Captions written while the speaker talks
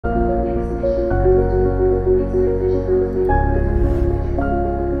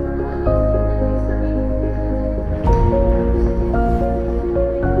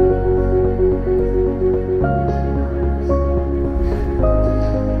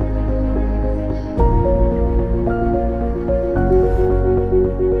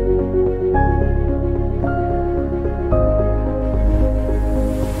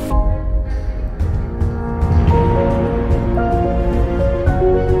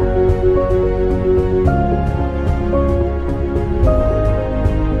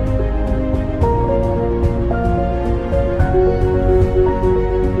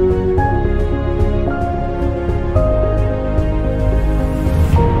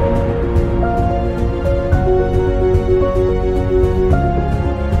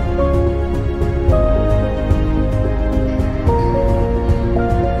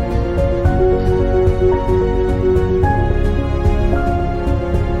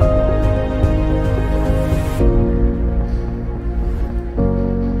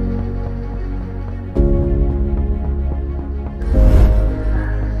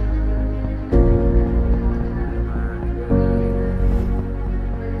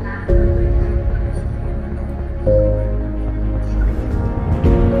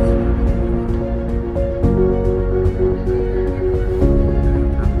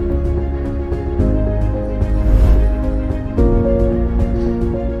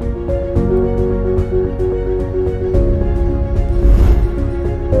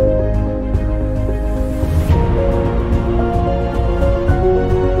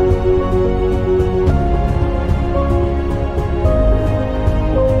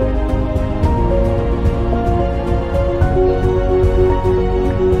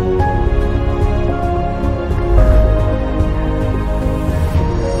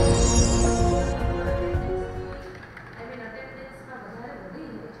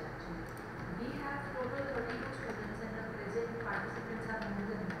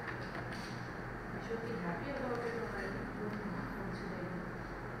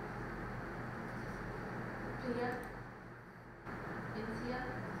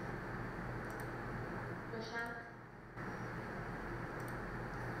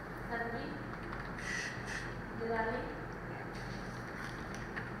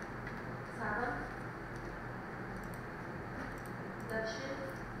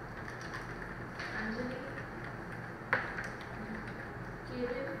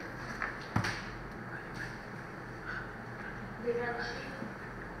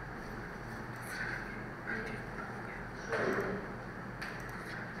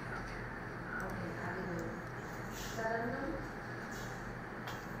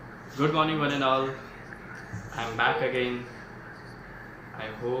Good morning one and all. I'm back again. I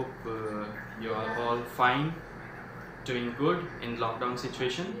hope you are all fine, doing good in lockdown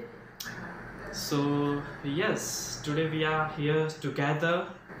situation. So yes, today we are here together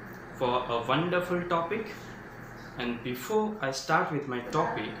for a wonderful topic, and before I start with my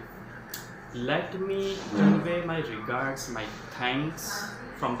topic, let me convey my regards, my thanks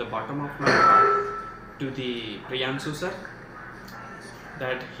from the bottom of my heart to the Priyanshu sir,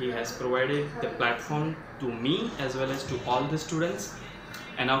 that he has provided the platform to me as well as to all the students.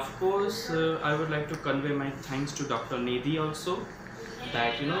 And of course I would like to convey my thanks to Dr. Nidhi also,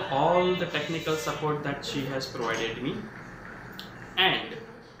 that all the technical support that she has provided me. And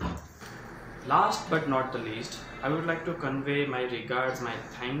last but not the least, I would like to convey my regards, my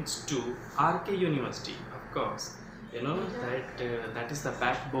thanks to RK University. Of course, that is the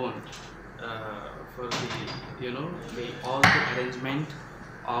backbone for the all the arrangement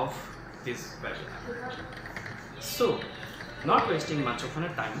of this webinar. So not wasting much of our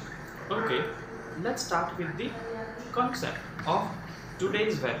time, okay, let's start with the concept of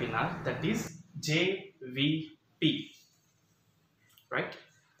today's webinar, that is JVP, right?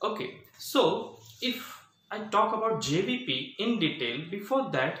 Okay, so if I talk about JVP in detail,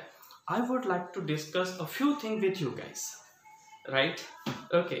 before that I would like to discuss a few things with you guys, right?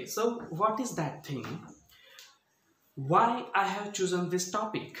 Okay, so what is that thing? Why I have chosen this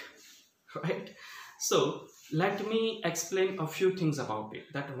topic, right? So let me explain a few things about it,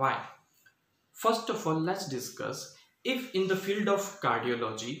 that why. First of all, let's discuss if in the field of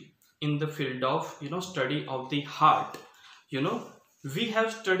cardiology, in the field of study of the heart, we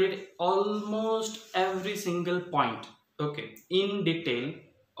have studied almost every single point, okay, in detail,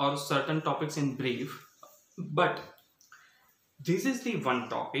 or certain topics in brief, but this is the one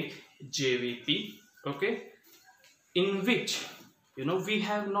topic, JVP, okay, in which we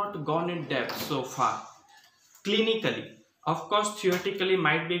have not gone in depth so far clinically. Of course theoretically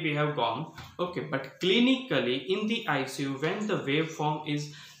might be we have gone, okay, but clinically in the ICU, when the waveform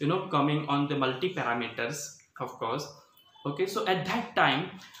is coming on the multi parameters, of course, okay, so at that time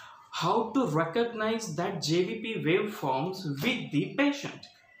how to recognize that JVP waveforms with the patient.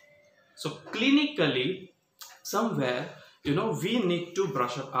 So clinically somewhere we need to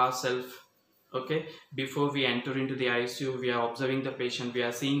brush up ourselves, okay, before we enter into the ICU. We are observing the patient, we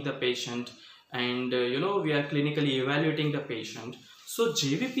are seeing the patient, and we are clinically evaluating the patient. So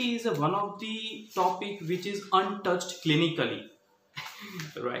JVP is one of the topic which is untouched clinically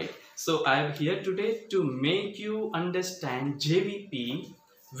right? So I am here today to make you understand JVP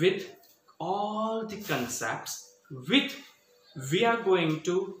with all the concepts, with we are going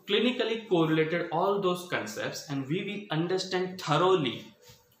to clinically correlated all those concepts, and we will understand thoroughly,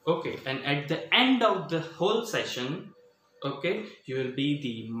 okay, and at the end of the whole session, okay, you will be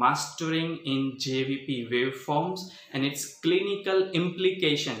the mastering in JVP waveforms and its clinical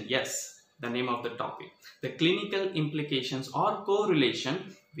implication. Yes, the name of the topic, the clinical implications or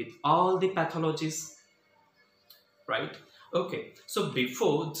correlation with all the pathologies, right? Okay, so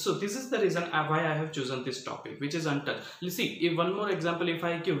this is the reason why I have chosen this topic, which is untouched. Let's see, if one more example if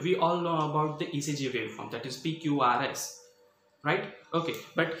I give, we all know about the ECG waveform, that is PQRS, right? Okay,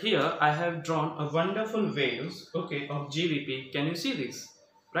 but here I have drawn a wonderful waves, okay, of JVP. Can you see this,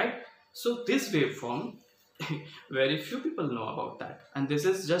 right? So this waveform very few people know about that, and this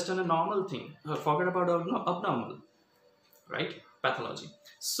is just a normal thing. Forget about abnormal, right, pathology.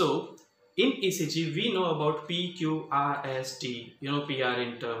 So in ECG we know about PQRST, PR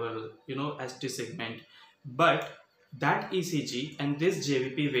interval, ST segment, but that ECG and this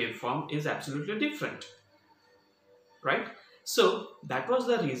JVP waveform is absolutely different, right? So that was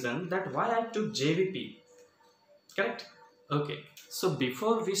the reason that why I took JVP, correct? Okay, so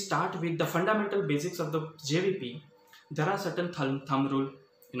before we start with the fundamental basics of the JVP, there are certain thumb rule.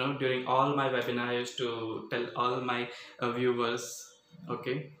 During all my webinars I used to tell all my viewers,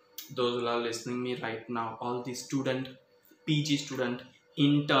 okay, those who are listening me right now, all the student, PG student,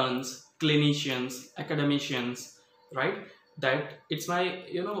 interns, clinicians, academicians, right, that it's my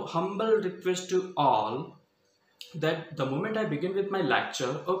humble request to all that the moment I begin with my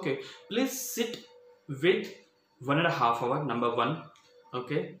lecture, okay, please sit with 1.5 hour, number one.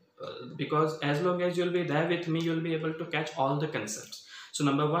 Okay, because as long as you'll be there with me, you'll be able to catch all the concepts. So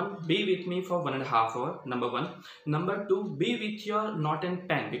number one, be with me for 1.5 hour, number one. Number two, be with your note and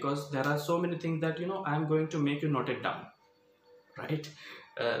pen, because there are so many things that I'm going to make you note it down, right?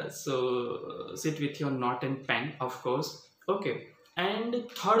 So sit with your note and pen, of course. Okay, and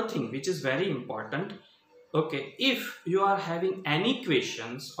third thing, which is very important, okay, if you are having any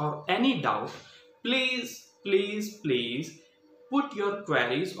questions or any doubt, please put your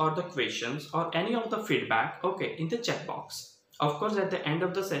queries or the questions or any of the feedback, okay, in the chat box. Of course, at the end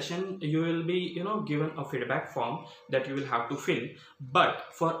of the session, you will be given a feedback form that you will have to fill. But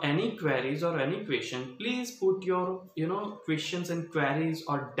for any queries or any question, please put your questions and queries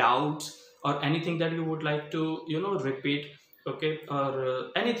or doubts or anything that you would like to repeat, okay,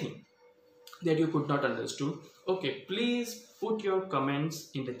 or anything that you could not understood. Okay, please put your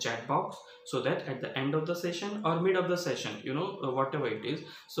comments in the chat box, so that at the end of the session or mid of the session, whatever it is,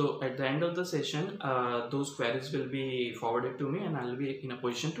 so at the end of the session, those queries will be forwarded to me and I'll be in a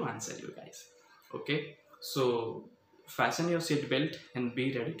position to answer you guys. Okay, so fasten your seat belt and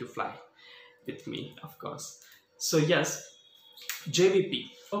be ready to fly with me, of course. So yes, JVP.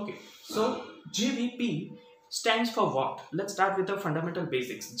 Okay, so JVP stands for what? Let's start with the fundamental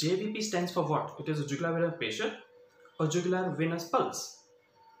basics. JVP stands for what? It is a jugular venous pressure or jugular venous pulse.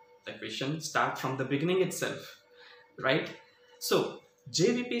 The question starts from the beginning itself, right? So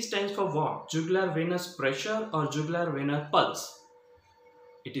JVP stands for what? Jugular venous pressure or jugular venous pulse.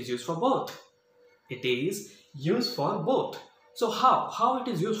 It is used for both. It is used for both. So how it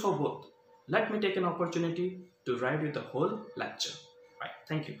is used for both? Let me take an opportunity to write you the whole lecture. Right,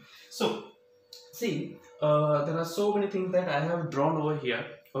 thank you. So see, there are so many things that I have drawn over here.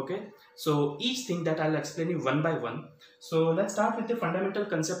 Okay, so each thing that I'll explain you one by one. So let's start with the fundamental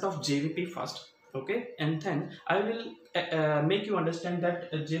concept of JVP first. Okay, and then I will make you understand that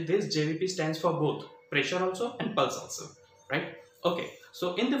this JVP stands for both pressure also and pulse also, right? Okay,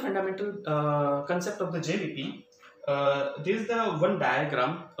 so in the fundamental concept of the JVP, this is the one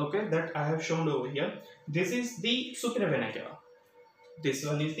diagram, okay, that I have shown over here. This is the superior vena cava. This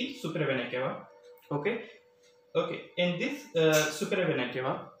one is the superior vena cava. Okay, in this superior vena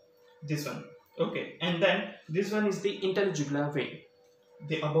cava, this one, okay, and then this one is the internal jugular vein,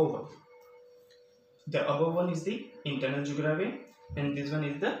 the above one. The above one is the internal jugular vein, and this one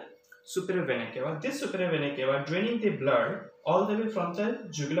is the superior vena cava. This superior vena cava draining the blood all the way from the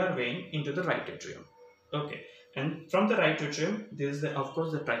jugular vein into the right atrium. Okay, and from the right atrium, this is the, of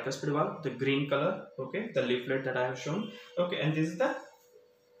course, the tricuspid valve, the green color. Okay, the leaflet that I have shown. Okay, and this is the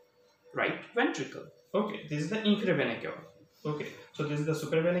right ventricle. Okay, this is the inferior vena cava. Okay, so this is the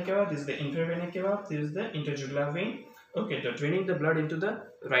superior vena cava, this is the inferior vena cava, this is the interjugular vein. Okay, they're draining the blood into the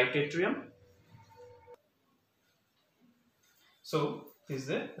right atrium. So this is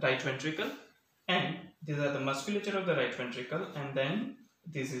the right ventricle, and these are the musculature of the right ventricle, and then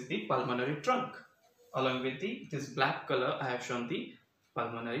this is the pulmonary trunk. Along with this black color, I have shown the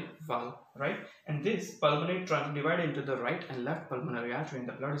pulmonary valve, right? And this pulmonary trunk divided into the right and left pulmonary artery, and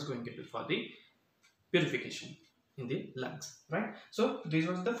the blood is going into for the purification in the lungs, right? So these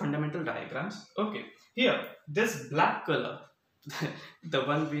were the fundamental diagrams. Okay, here this black color, the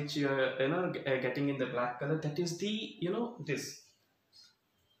one which you are getting in the black color, that is the this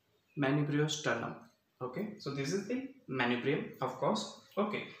manubrium. Okay, so this is the manubrium, of course.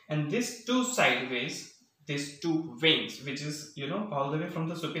 Okay, and these two sideways, these two veins, which is all the way from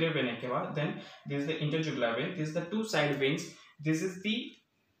the superior vena cava, then this is the interjugular vein, this is the two side veins, this is the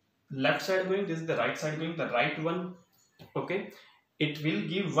left side going, this is the right side going, the right one. Okay, it will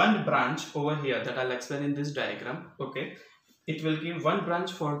give one branch over here that I'll explain in this diagram. Okay, it will give one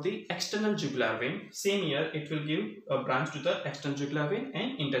branch for the external jugular vein. Same here, it will give a branch to the external jugular vein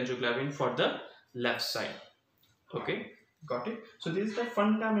and interjugular vein for the left side. Okay, got it? So this is the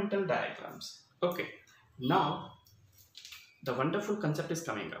fundamental diagrams. Okay, now the wonderful concept is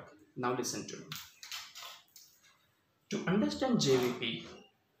coming up. Now listen to me. To understand JVP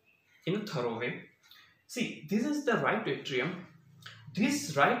in a thorough way, see, this is the right atrium.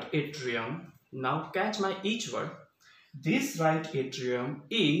 This right atrium, now catch my each word, this right atrium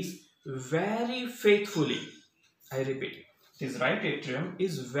is very faithfully, I repeat, this right atrium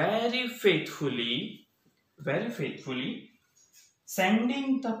is very faithfully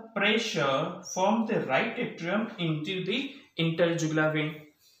sending the pressure from the right atrium into the interjugular vein.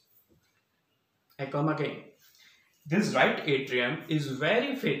 I come again. This right atrium is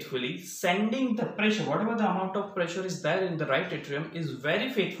very faithfully sending the pressure, whatever the amount of pressure is there in the right atrium is very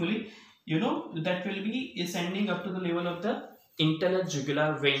faithfully, that will be sending up to the level of the internal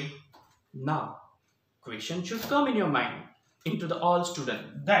jugular vein. Now, question should come in your mind into the all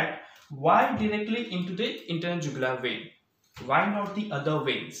student that why directly into the internal jugular vein? Why not the other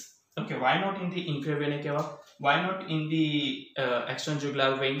veins? Okay, why not in the inferior vena cava? Why not in the external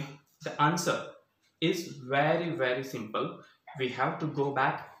jugular vein? The answer is very simple. We have to go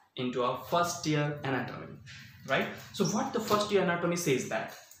back into our first year anatomy, right? So what the first year anatomy says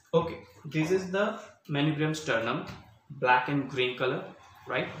that, okay, this is the manubrium sternum, black and green color,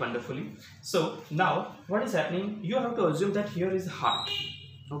 right? Wonderfully. So now what is happening? You have to assume that here is heart.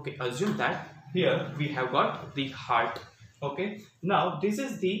 Okay, assume that here we have got the heart. Okay, now this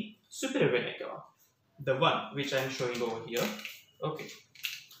is the superior vena cava, the one which I am showing over here. Okay,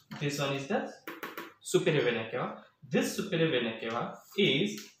 this one is the superior vena cava. This superior vena cava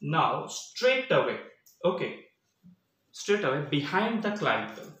is now straight away, okay, straight away behind the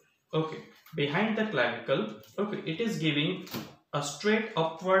clavicle. Okay, behind the clavicle. Okay, it is giving a straight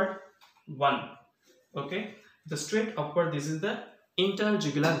upward one. Okay, the straight upward, this is the internal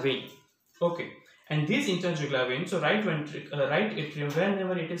jugular vein. Okay, and this internal jugular vein, so right atrium,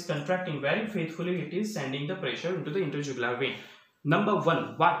 whenever it is contracting very faithfully, it is sending the pressure into the internal jugular vein. Number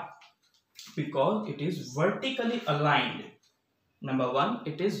one, why? Because it is vertically aligned. Number one,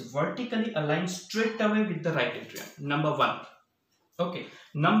 it is vertically aligned straight away with the right atrium. Number one. Okay.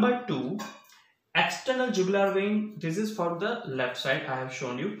 Number two, external jugular vein, this is for the left side, I have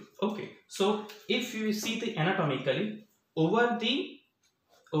shown you. Okay, so if you see the anatomically, over the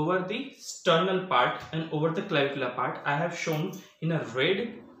sternal part and over the clavicular part, I have shown in a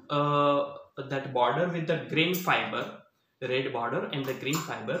red that border with the green fiber, the red border and the green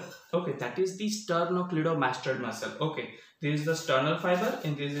fiber. Okay, that is the sternocleidomastoid muscle. Okay, this is the sternal fiber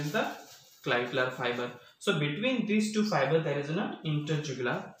and this is the clavicular fiber. So between these two fibers there is an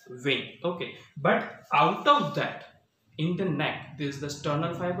interjugular vein. Okay, but out of that, in the neck, this is the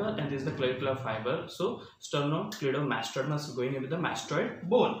sternal fiber and this is the clavicular fiber. So sternocleidomastoid muscle going into the mastoid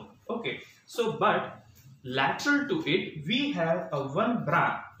bone. Okay, so but lateral to it we have a one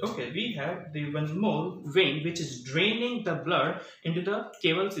branch. Okay, we have the one more vein which is draining the blood into the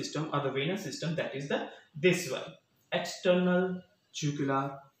caval system or the venous system, that is the this one, external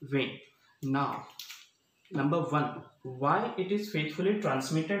jugular vein. Now number one, why it is faithfully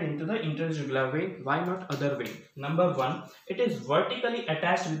transmitted into the internal jugular vein, why not other vein? Number one, it is vertically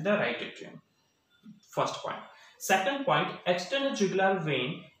attached with the right atrium. First point. Second point, external jugular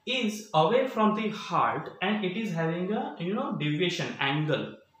vein is away from the heart and it is having a deviation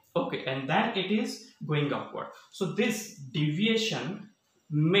angle. Okay, and then it is going upward. So this deviation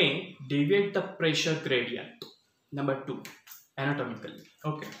may deviate the pressure gradient. Number two, anatomically.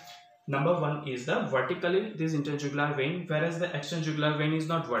 Okay. Number one is the vertically this interjugular vein, whereas the external jugular vein is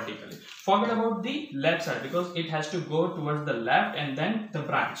not vertically. Forget about the left side because it has to go towards the left and then the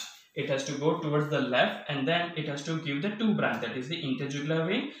branch. It has to go towards the left and then it has to give the two branch, that is the interjugular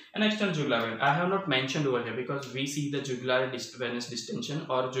vein and external jugular vein. I have not mentioned over here because we see the jugular venous distension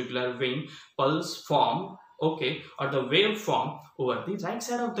or jugular vein pulse form, okay, or the wave form over the right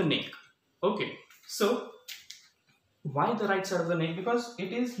side of the neck. Okay, so why the right side of the neck? Because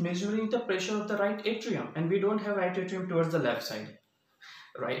it is measuring the pressure of the right atrium and we don't have right atrium towards the left side,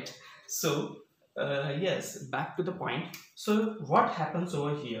 right? So yes, back to the point. So what happens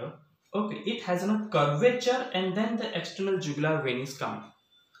over here? Okay, it has a curvature and then the external jugular vein is coming.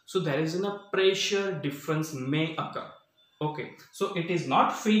 So there is a pressure difference may occur. Okay, so it is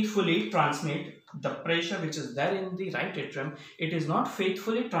not faithfully transmit the pressure which is there in the right atrium. It is not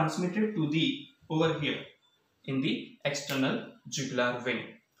faithfully transmitted to the over here in the external jugular vein.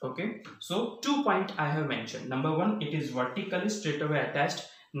 Okay, so 2 points I have mentioned. Number one, it is vertically straight away attached.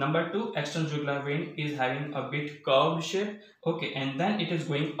 Number two, external jugular vein is having a bit curved shape. Okay, and then it is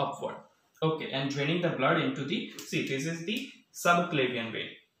going upward. Okay, and draining the blood into the, see, this is the subclavian vein,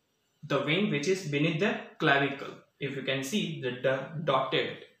 the vein which is beneath the clavicle. If you can see the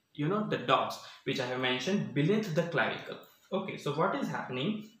dotted, the dots which I have mentioned beneath the clavicle. Okay, so what is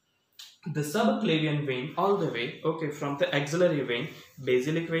happening? The subclavian vein all the way, okay, from the axillary vein,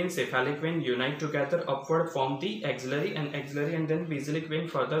 basilic vein, cephalic vein unite together upward, form the axillary and then basilic vein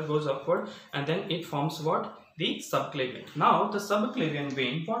further goes upward and then it forms what? The subclavian. Now the subclavian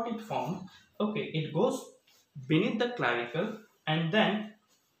vein, what it forms? Okay, it goes beneath the clavicle and then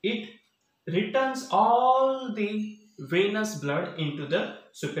it returns all the venous blood into the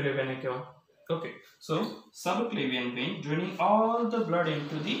superior vena cava. Okay, so subclavian vein draining all the blood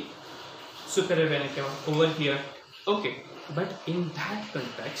into the superior vena cava over here. Okay, but in that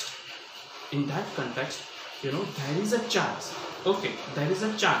context, there is a chance. Okay, there is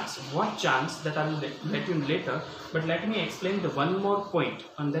a chance. What chance? That I will let you later. But let me explain the one more point,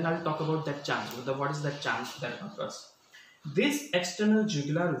 and then I'll talk about that chance. What is that chance that occurs? This external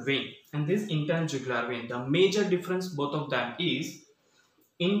jugular vein and this internal jugular vein, the major difference both of them is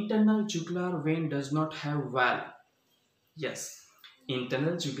internal jugular vein does not have valve. Yes,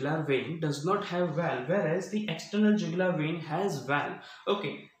 internal jugular vein does not have valve, whereas the external jugular vein has valve.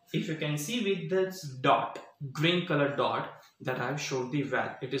 Okay, if you can see with this dot, green color dot, that I have showed the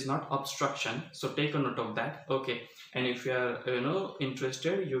valve, it is not obstruction, so take a note of that. Okay, and if you are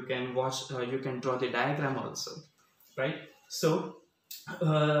interested, you can watch, you can draw the diagram also, right? So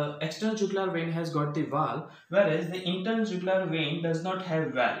external jugular vein has got the valve, whereas the internal jugular vein does not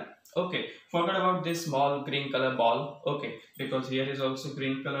have valve. Okay, forget about this small green color ball. Okay, because here is also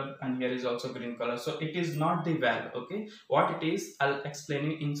green color and here is also green color, so it is not the valve. Okay, what it is, I'll explain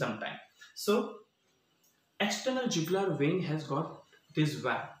it in some time. So external jugular vein has got this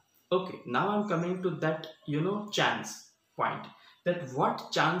valve. Okay, now I'm coming to that chance point, that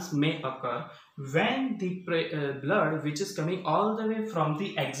what chance may occur when the blood which is coming all the way from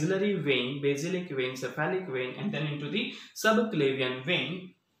the axillary vein, basilic vein, cephalic vein, and then into the subclavian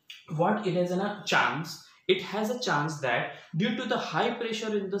vein, what it has a chance, it has a chance that due to the high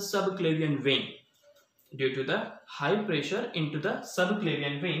pressure in the subclavian vein, due to the high pressure into the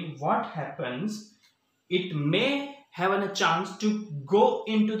subclavian vein, what happens, it may have a chance to go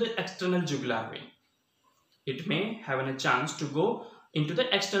into the external jugular vein. It may have a chance to go into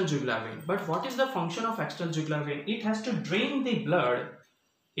the external jugular vein. But what is the function of external jugular vein? It has to drain the blood.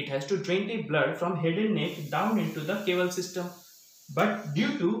 It has to drain the blood from head and neck down into the caval system. But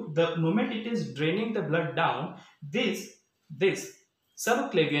due to the moment it is draining the blood down, this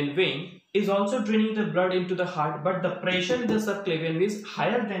subclavian vein is also draining the blood into the heart, but the pressure in the subclavian vein is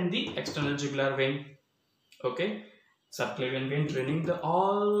higher than the external jugular vein. Okay, subclavian vein draining the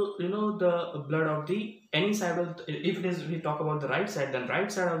all the blood of the any side of if it is, we talk about the right side, then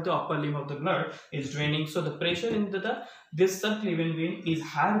right side of the upper limb of the blood is draining, so the pressure into this subclavian vein is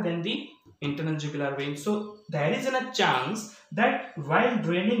higher than the internal jugular vein. So there is a chance that while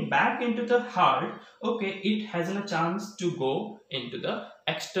draining back into the heart, okay, it has a chance to go into the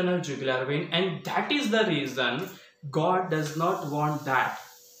external jugular vein, and that is the reason God does not want that.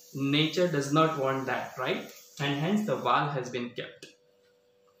 Nature does not want that, right? And hence the valve has been kept,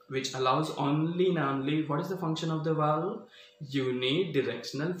 which allows only and only, what is the function of the valve?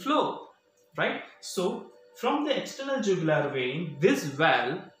 Unidirectional flow, right? So from the external jugular vein, this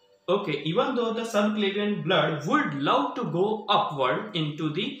valve, okay, even though the subclavian blood would love to go upward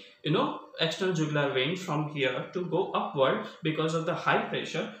into the external jugular vein from here to go upward because of the high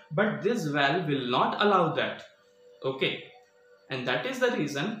pressure, but this valve will not allow that. Okay, and that is the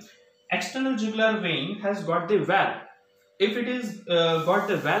reason external jugular vein has got the valve. If it is got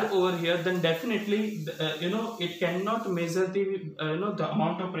the valve over here, then definitely it cannot measure the the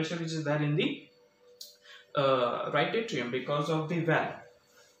amount of pressure which is there in the right atrium because of the valve.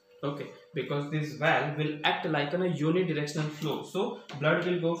 Okay, because this valve will act like a unidirectional flow, so blood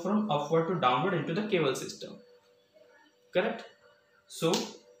will go from upward to downward into the caval system. Correct? So,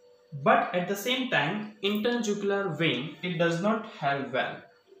 but at the same time, internal jugular vein, it does not have valve.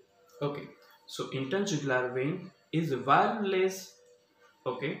 Okay, so internal jugular vein is valveless.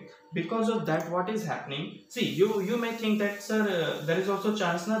 Okay, because of that, what is happening? See, you may think that, sir, there is also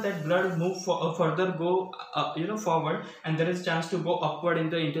chance now that blood move further go forward, and there is chance to go upward in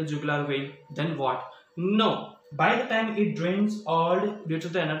the internal jugular vein. Then what? No. By the time it drains all due to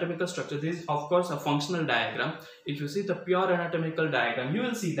the anatomical structure, this is of course a functional diagram. If you see the pure anatomical diagram, you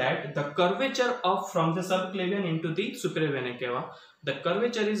will see that the curvature of from the subclavian into the superior vena cava, the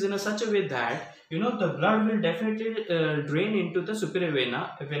curvature is in such a way that the blood will definitely drain into the superior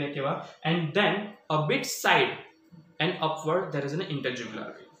vena cava, and then a bit side and upward there is an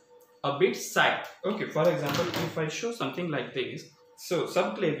interjugular vein. A bit side. Okay, for example, if I show something like this. So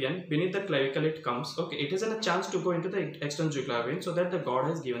subclavian, beneath the clavicle it comes. Okay, it is a chance to go into the external jugular vein, so that the God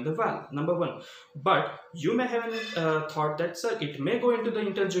has given the valve, number one. But you may have thought that, sir, it may go into the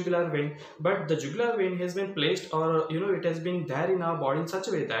interjugular vein, but the jugular vein has been placed, or it has been there in our body in such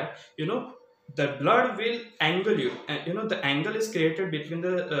a way that the blood will angle you, and the angle is created between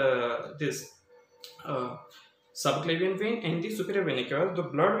the subclavian vein and the superior vena cava. The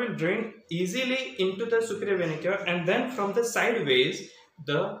blood will drain easily into the superior vena cava, and then from the sideways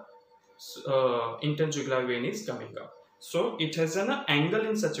the interjugular vein is coming up. So it has an angle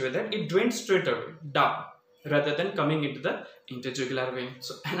in such a way that it drains straight away down rather than coming into the interjugular vein.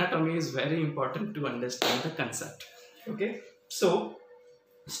 So anatomy is very important to understand the concept. Okay, so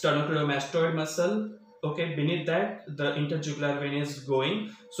sternocleidomastoid muscle, okay, beneath that the interjugular vein is going,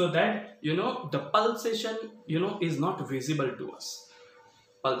 so that the pulsation is not visible to us.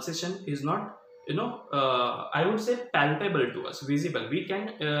 Pulsation is not I would say palpable to us, visible. We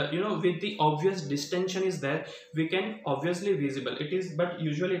can with the obvious distension is there, we can obviously visible it is, but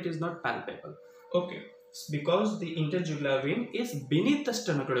usually it is not palpable. Okay, because the interjugular vein is beneath the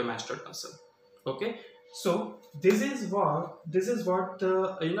sternocleidomastoid muscle. Okay, so this is what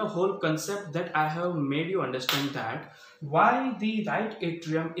the whole concept that I have made you understand, that why the right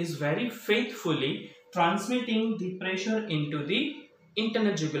atrium is very faithfully transmitting the pressure into the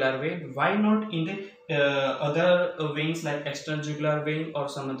internal jugular vein. Why not in the other veins like external jugular vein or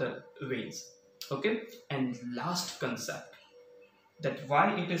some other veins? Okay, and last concept, that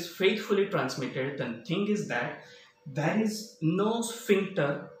why it is faithfully transmitted, the thing is that there is no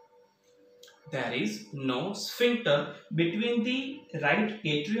sphincter between the right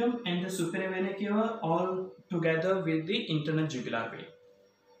atrium and the superior vena cava, all together with the internal jugular vein.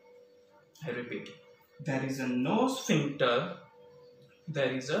 I repeat, there is no sphincter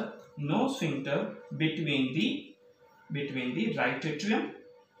between the right atrium,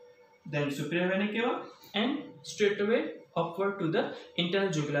 then superior vena cava, and straight away upward to the internal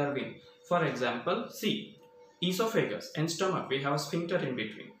jugular vein. For example, see, esophagus and stomach, we have a sphincter in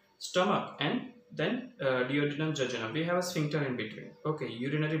between. Stomach and then duodenum, jejunum, we have a sphincter in between. Okay,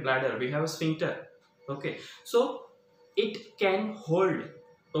 urinary bladder, we have a sphincter. Okay, so it can hold.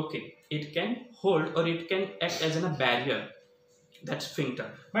 Okay, it can hold, or it can act as a barrier, that sphincter.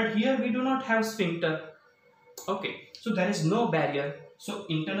 But here we do not have sphincter. Okay, so there is no barrier. So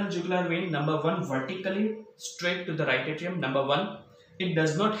internal jugular vein, number one, vertically straight to the right atrium. Number one, it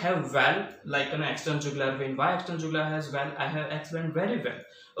does not have valve like an external jugular vein. Why external jugular has valve, I have explained very well.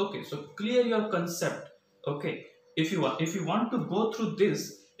 Okay, so clear your concept. Okay, if you want to go through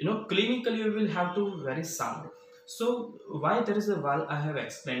this, clinically you will have to very sound. So why there is a valve, I have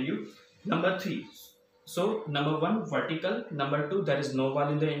explained you. Number three, so number one, vertical. Number two, there is no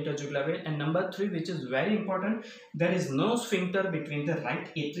valve in the interjugular vein. And number three, which is very important, there is no sphincter between the right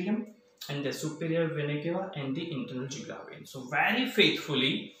atrium and the superior vena cava and the internal jugular vein. So very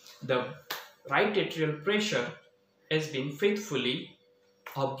faithfully, the right atrial pressure has been faithfully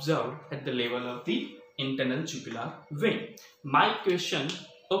observed at the level of the internal jugular vein. My question,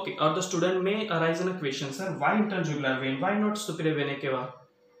 okay, or the student may arise in a question, sir, why internal jugular vein? Why not superior vena cava?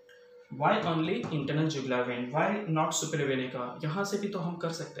 Why only internal jugular vein? Why not superior vena cava? यहाँ से भी तो हम कर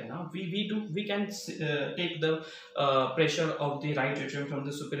सकते हैं ना. We can take the pressure of the right atrium from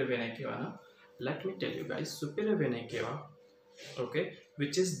the superior vena cava. Na? Let me tell you guys, superior vena cava, okay,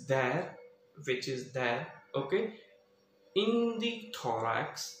 which is there, okay, in the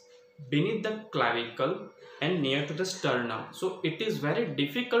thorax, beneath the clavicle and near to the sternum. So it is very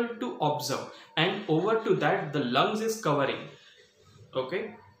difficult to observe, and over to that the lungs is covering.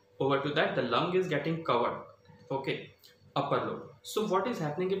 Okay. Over to that the lung is getting covered. Okay, upper lobe. So what is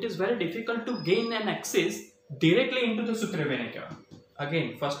happening, it is very difficult to gain an access directly into the superior vena cava.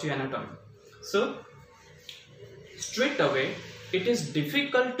 Again, first year anatomy. So straight away it is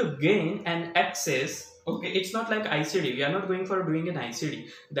difficult to gain an access. Okay, it's not like ICD. We are not going for doing an ICD,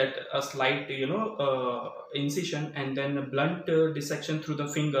 that a slight incision and then a blunt dissection through the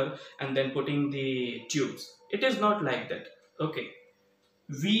finger and then putting the tubes. It is not like that. Okay,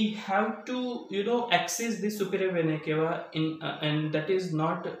 we have to access the superior vena cava and that is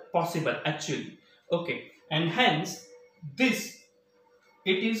not possible actually. Okay, and hence this,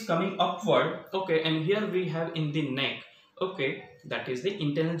 it is coming upward. Okay, and here we have in the neck, okay, that is the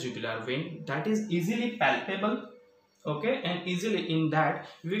internal jugular vein, that is easily palpable. Okay, and easily in that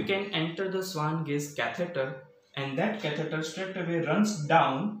we can enter the swan gaze catheter, and that catheter straight away runs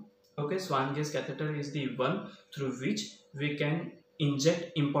down. Okay, swan gaze catheter is the one through which we can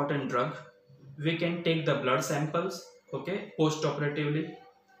inject important drug. We can take the blood samples, okay, post-operatively,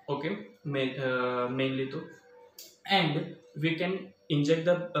 okay, mainly to, and we can inject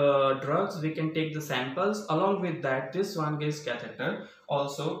the drugs, we can take the samples. Along with that, this swan gaze catheter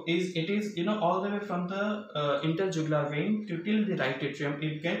also is, it is all the way from the interjugular vein to till the right atrium,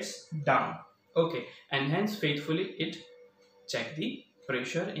 it gets down. Okay, and hence faithfully it check the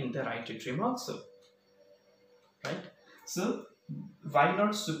pressure in the right atrium also, right? So why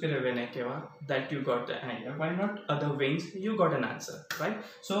not superior vena cava? That you got the idea. Why not other veins? You got an answer, right?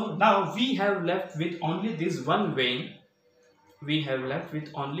 So now we have left with only this one vein. We have left with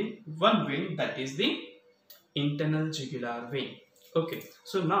only one vein, that is the internal jugular vein. Okay,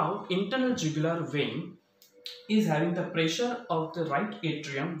 so now internal jugular vein is having the pressure of the right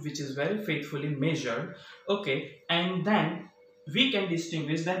atrium, which is very faithfully measured. Okay, and then we can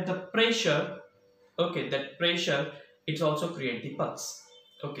distinguish that the pressure, Okay, that pressure, it's also create the pulse.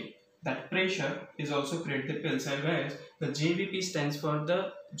 Okay, that pressure is also create the pulse, whereas the JVP stands for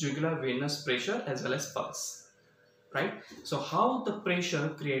the jugular venous pressure as well as pulse, right? So how the pressure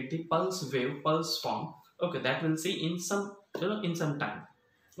create the pulse wave, pulse form, okay, that we'll see in some, in some time.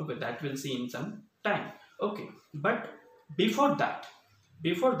 Okay, that we'll see in some time. Okay, but before that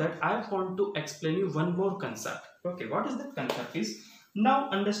I want to explain you one more concept. Okay, what is that concept is, now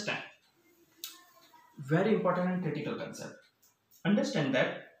understand, very important and critical concept. Understand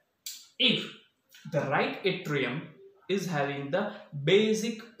that if the right atrium is having the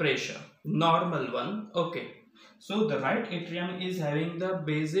basic pressure, normal one, okay, so the right atrium is having the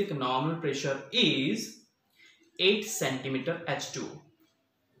basic normal pressure is 8 centimeter H2.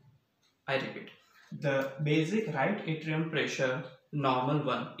 I repeat, the basic right atrium pressure, normal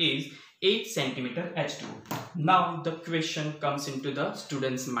one, is 8 centimeter H2. Now the question comes into the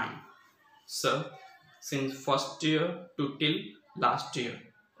student's mind. Sir, since first year to till last year,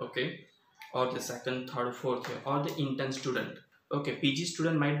 okay, or the second, third, fourth year, or the intern student, okay, PG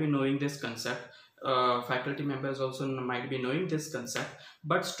student might be knowing this concept, faculty members also might be knowing this concept,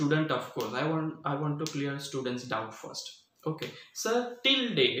 but student, of course, I want to clear students' doubt first. Okay, sir,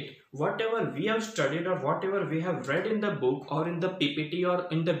 till date, whatever we have studied or whatever we have read in the book or in the PPT or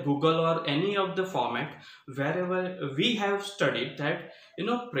in the Google or any of the format, wherever we have studied that,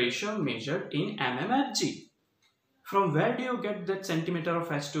 pressure measured in mmHg. From where do you get that centimeter of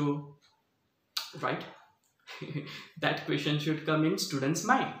H2, right? That question should come in student's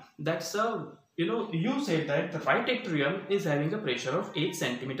mind. That's you said that the right atrium is having a pressure of 8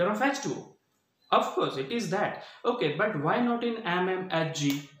 centimeter of H2. Of course, it is that. Okay, but why not in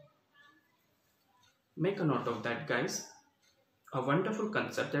mmHg? Make a note of that, guys. A wonderful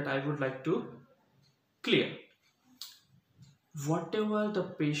concept that I would like to clear. Whatever the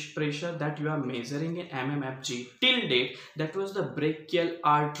pressure that you are measuring in mmHg till date, that was the brachial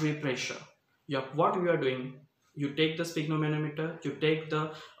artery pressure. What you are doing, you take the sphygmomanometer, you take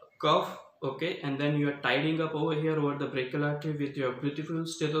the cuff, okay, and then you are tidying up over here over the brachial artery with your beautiful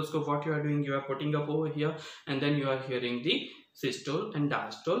stethoscope. What you are doing, you are putting up over here, and then you are hearing the systole and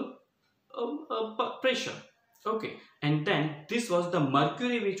diastole pressure. Okay, and then this was the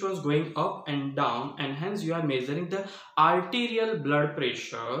mercury which was going up and down, and hence you are measuring the arterial blood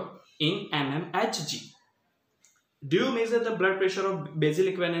pressure in mmHg. Do you measure the blood pressure of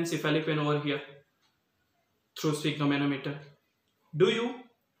basilic vein and cephalic vein over here through sphygmomanometer? Do you?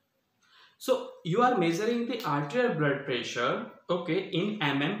 So you are measuring the arterial blood pressure, okay, in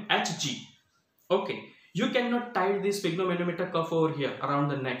mmHg. Okay, you cannot tie this sphygmomanometer cuff over here around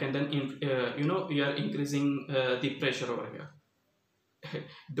the neck and then you are increasing the pressure over here.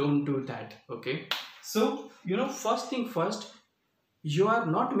 Don't do that. Okay, so first thing first, you are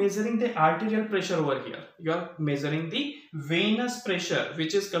not measuring the arterial pressure over here, you are measuring the venous pressure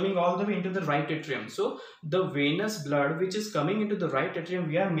which is coming all the way into the right atrium. So the venous blood which is coming into the right atrium,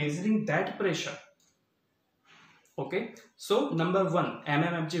 we are measuring that pressure. Okay, so number one,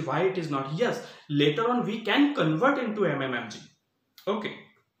 mmHg, why it is not? Yes, later on we can convert into mmHg. Okay,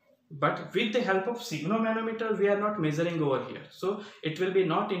 but with the help of sphygmomanometer we are not measuring over here, so it will be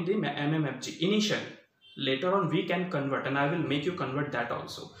not in the mmHg initially. Later on we can convert, and I will make you convert that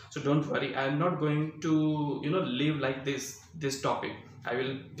also, so don't worry. I am not going to leave like this topic. I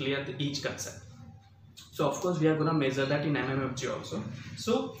will clear each concept. So of course we are gonna measure that in mmHg also.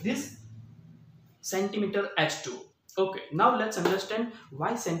 So this centimeter H2. Okay, now let's understand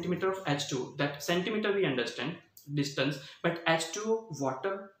why centimeter of H2. That centimeter we understand distance, but H2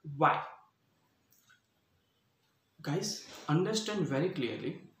 water, why? Guys, understand very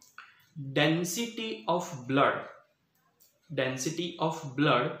clearly, density of blood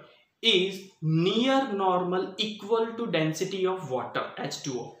is near normal, equal to density of water,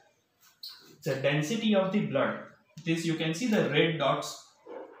 H2O. The density of the blood, this you can see the red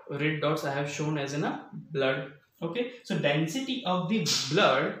dots I have shown as in a blood. Okay, so density of the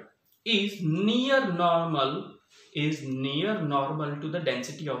blood is near normal to the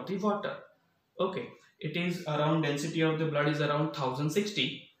density of the water. Okay, it is around, density of the blood is around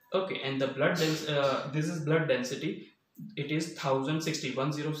 1060. Okay, and the blood this is blood density, it is 1060,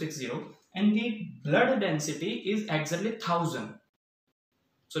 and the blood density is exactly 1000.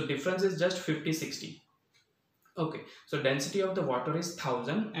 So difference is just 50-60. Okay, so density of the water is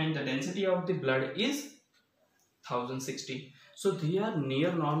 1000 and the density of the blood is 1060. So they are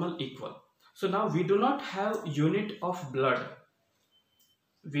near normal, equal. So now we do not have unit of blood.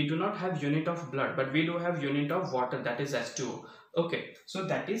 But we do have unit of water, that is H2O. Okay, so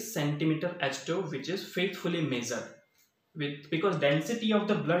that is centimeter H2O, which is faithfully measured. because density of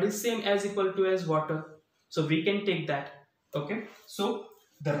the blood is same as equal to as water. So we can take that. Okay, so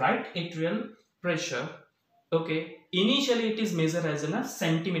the right atrial pressure, okay, initially it is measured as in a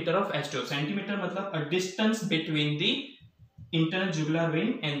centimeter of H2O. Centimeter matlab a distance between the internal jugular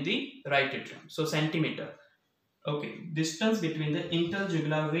vein and the right atrium. So centimeter. Okay, distance between the internal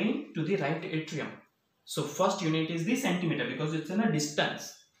jugular vein to the right atrium. So first unit is the centimeter because it's in a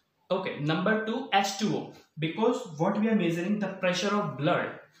distance. Okay, number 2, H2O, because what we are measuring the pressure of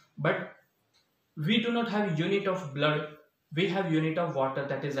blood, but we do not have unit of blood, we have unit of water,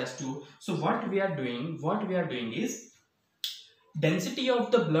 that is H2O. So what we are doing is density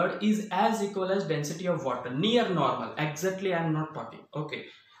of the blood is as equal as density of water, near normal. Exactly, I am not talking. Okay,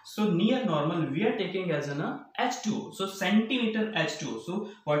 so near normal we are taking as an H2O. So centimeter H2O. So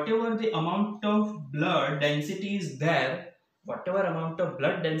whatever the amount of blood density is there, between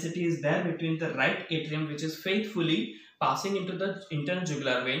the right atrium, which is faithfully passing into the internal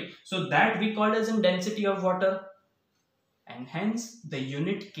jugular vein, so that we call as in density of water, and hence the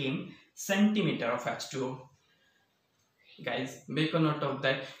unit came centimeter of H2O. Guys, make a note of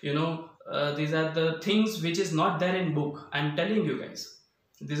that. These are the things which is not there in book. I am telling you guys,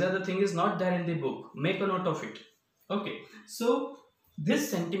 these are the things not there in the book. Make a note of it. Okay, so this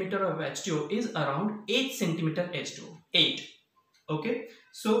centimeter of H2O is around 8 centimeter H2O. 8. Okay,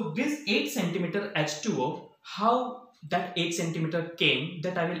 so this 8 centimeter H2O, how that 8 centimeter came,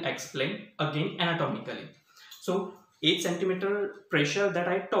 that I will explain again anatomically. So 8 centimeter pressure that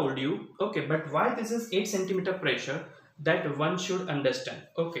I told you. Okay, but why this is 8 centimeter pressure, that one should understand.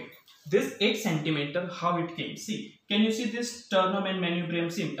 Okay, this 8 centimeter, how it came. See, can you see this sternum and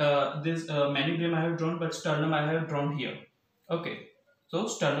manubrium? See, this manubrium I have drawn, but sternum I have drawn here. Okay, so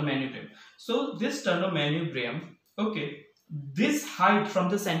sternum manubrium. So this sternum manubrium, okay, this height from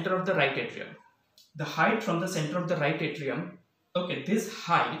the center of the right atrium, the height from the center of the right atrium, okay, this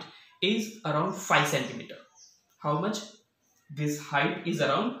height is around 5 centimeter. How much? This height is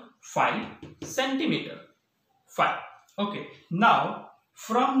around 5 centimeter. 5. Okay, now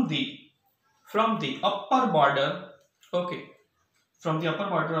from the upper border, okay, from the upper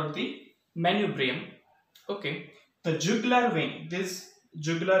border of the manubrium, okay, the jugular vein, this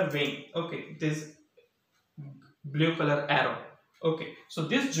jugular vein, okay, this blue color arrow, okay, so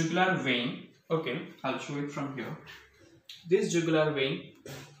this jugular vein, okay, I'll show it from here. This jugular vein,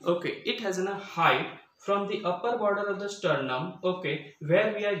 okay, it has a height from the upper border of the sternum, okay,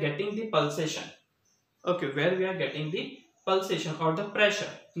 where we are getting the pulsation, okay, where we are getting the pulsation or the pressure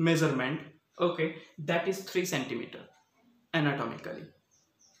measurement, okay, that is 3 centimeter anatomically,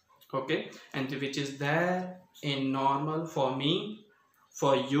 okay, and which is there in normal for me,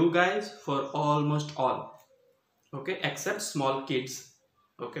 for you guys, for almost all, okay, except small kids,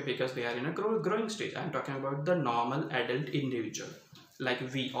 okay, because they are in a growing stage. I am talking about the normal adult individual like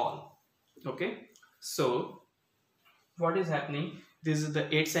we all. Okay, so what is happening? This is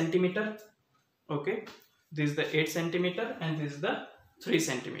the 8 centimeter, okay, this is the 8 centimeter and this is the 3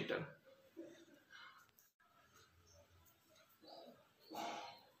 centimeter.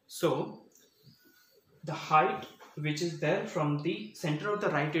 So the height which is there from the center of the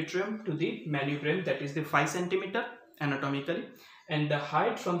right atrium to the manubrium, that is the 5 centimeter anatomically, and the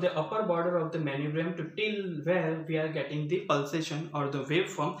height from the upper border of the manubrium to till where we are getting the pulsation or the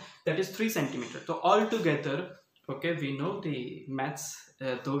waveform, that is 3 centimeter. So altogether, okay, we know the maths,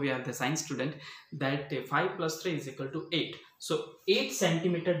 though we are the science student, that 5 plus 3 is equal to 8. So 8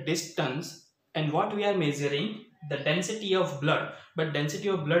 centimeter distance, and what we are measuring, the density of blood, but density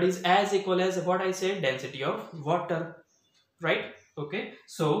of blood is as equal as what I said, density of water, right? Okay,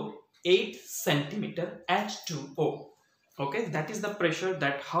 so 8 centimeter H2O, okay, that is the pressure,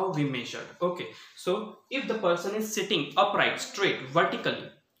 that how we measured. Okay, so if the person is sitting upright straight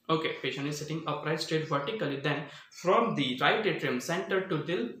vertically, okay, patient is sitting upright straight vertically, then from the right atrium center to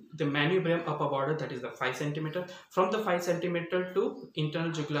till the manubrium upper border, that is the 5 centimeter, from the 5 centimeter to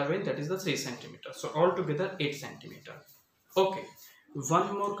internal jugular vein, that is the 3 centimeter. So altogether 8 centimeter. Okay,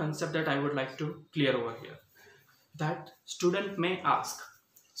 one more concept that I would like to clear over here, that student may ask,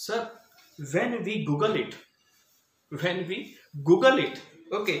 sir, when we Google it,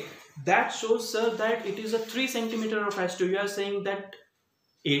 okay, that shows, sir, that it is a 3 centimeter of H2O. You are saying that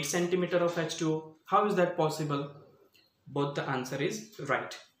 8 centimeter of H2O. How is that possible? Both the answer is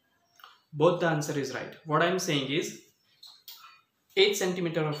right. Both the answer is right. What I am saying is 8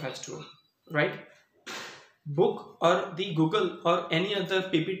 centimeter of H2O, right? Book or the Google or any other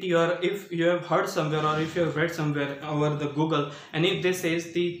PPT, or if you have heard somewhere or if you have read somewhere over the Google, and if they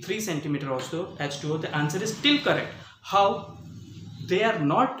says the 3 centimeter also H2O, the answer is still correct. How? they are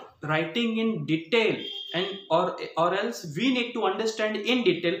not writing in detail, and or else we need to understand in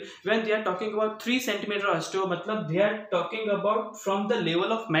detail. When they are talking about 3 centimeter H2O, matlab they are talking about from the level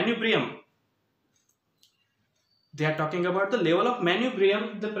of manubrium. They are talking about the level of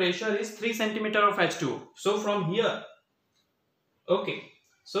manubrium, the pressure is 3 centimeter of H2O. So from here, okay,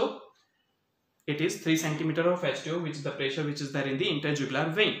 so it is 3 centimeter of H2O, which is the pressure which is there in the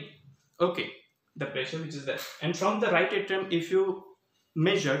interjugular vein. Okay, the pressure which is there. And from the right atrium, if you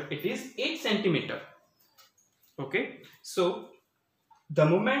measure, it is 8 centimeter. Okay, so the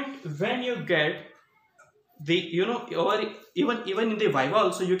moment when you get the, or even in the Viva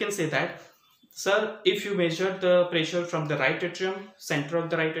also you can say that, sir, if you measure the pressure from the right atrium, center of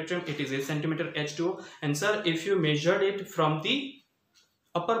the right atrium, it is 8 centimeter H2O. And sir, if you measured it from the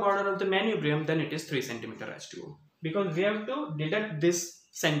upper border of the manubrium, then it is 3 centimeter H2O. Because we have to deduct this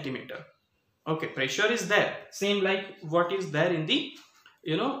centimeter. Okay, pressure is there, same like what is there in the,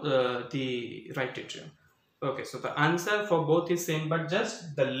 the right atrium. Okay, so the answer for both is same, but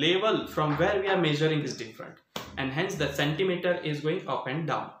just the level from where we are measuring is different. And hence the centimeter is going up and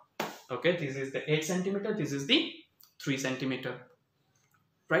down. Okay, this is the 8 centimeter, this is the 3 centimeter,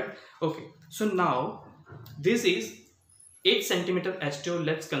 right? Okay, so now this is 8 centimeter H2O,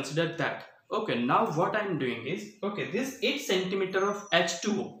 let's consider that. Okay, now what I'm doing is, okay, this 8 centimeter of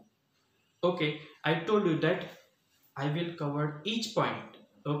H2O, okay, I told you that I will cover each point,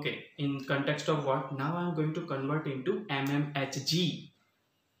 okay, in context of what? Now I'm going to convert into mmHg,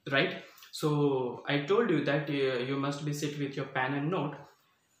 right? So I told you that you must be sit with your pen and note.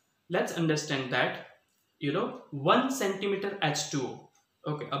 Let's understand that, 1 centimeter H2O,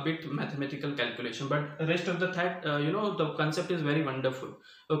 okay, a bit mathematical calculation, but the rest of the that, the concept is very wonderful.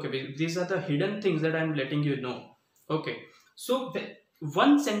 Okay, these are the hidden things that I'm letting you know. Okay, so the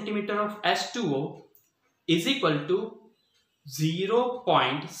 1 centimeter of H2O is equal to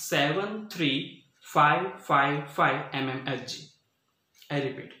 0.73555 mmHg. I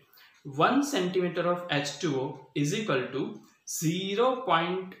repeat, 1 centimeter of H2O is equal to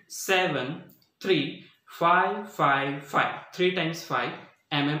 0.73555, 3 times 5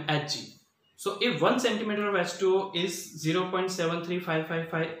 mmHg. So if 1 centimeter of H2O is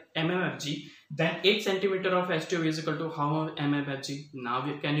 0.73555 mmHg, then 8 centimeter of H2O is equal to how much mmHg? Now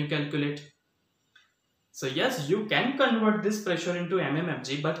can you calculate? So yes, you can convert this pressure into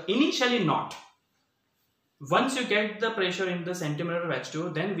mmHg, but initially not. Once you get the pressure in the centimeter of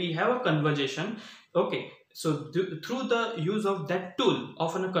H2O, then we have a conversion. Okay, so through the use of that tool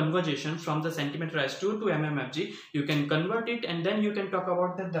of a conversion from the centimeter H2O to mmHg, you can convert it, and then you can talk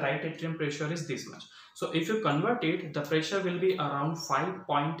about that the right atrium pressure is this much. So if you convert it, the pressure will be around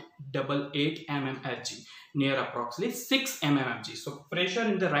 5.88 mmHg, near approximately 6 mmHg. So pressure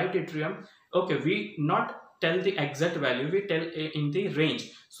in the right atrium, okay, we not tell the exact value, we tell in the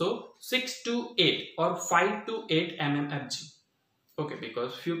range. So 6 to 8 or 5 to 8 mmHg. Okay,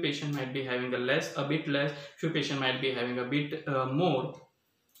 because few patients might be having a bit less, few patients might be having a bit more.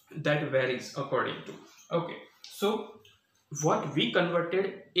 That varies according to. Okay, so what we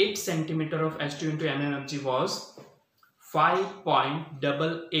converted 8 centimeter of H2 into mmHg was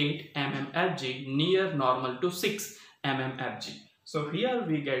 5.88 mmHg, near normal to 6 mmHg. So here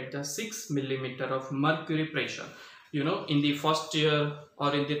we get the 6 millimeter of mercury pressure. In the first year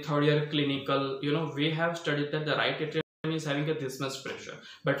or in the third year clinical, we have studied that the right atrium is having this much pressure.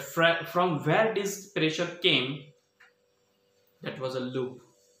 But from where this pressure came, that was a loop.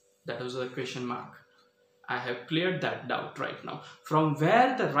 That was a question mark. I have cleared that doubt right now. From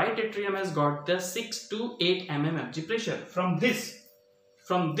where the right atrium has got the 6 to 8 mmHg pressure? From this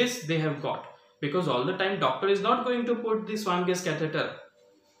they have got. Because all the time doctor is not going to put the Swan gas catheter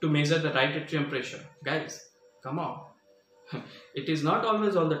to measure the right atrium pressure. Guys, come on. It is not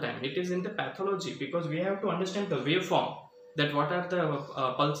always all the time. It is in the pathology, because we have to understand the waveform, that what are the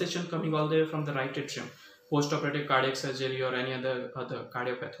pulsation coming all the way from the right atrium, post-operative cardiac surgery or any other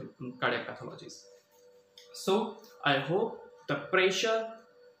cardiac pathologies. So I hope the pressure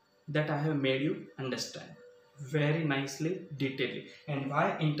that I have made you understand very nicely, detailedly, and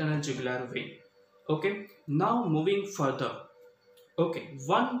why internal jugular vein. Okay, now moving further. Okay,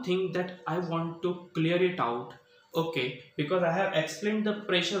 one thing that I want to clear it out. Okay, because I have explained the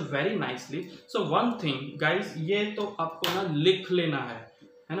pressure very nicely. So one thing, guys, ये तो आपको ना लिख लेना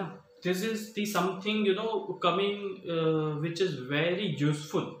है ना? This is the something coming which is very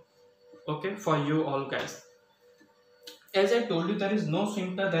useful. Okay, for you all guys. As I told you, there is no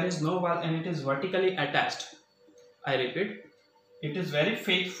sphincter, there is no valve, and it is vertically attached. I repeat, it is very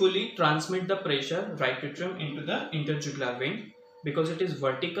faithfully transmit the pressure right atrium into the interjugular vein, because it is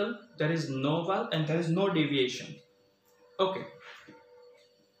vertical, there is no valve and there is no deviation. Okay,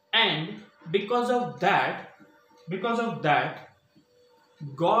 And because of that,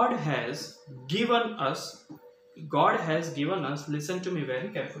 God has given us, listen to me very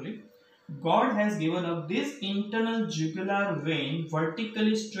carefully, God has given us this internal jugular vein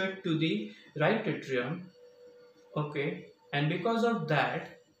vertically straight to the right atrium. Okay, and because of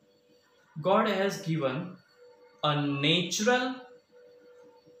that, God has given a natural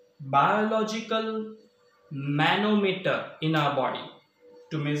biological manometer in our body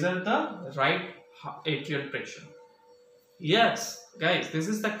to measure the right atrial pressure. Yes, guys, this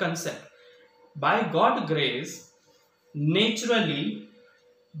is the concept. By God's grace, naturally,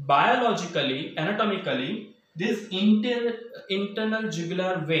 biologically, anatomically, this internal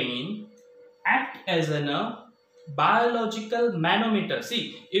jugular vein act as a biological manometer.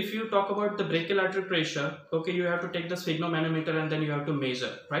 See, if you talk about the brachial artery pressure, okay, you have to take the sphygmomanometer and then you have to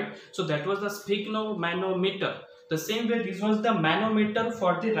measure, right? So that was the sphygmomanometer. The same way, this was the manometer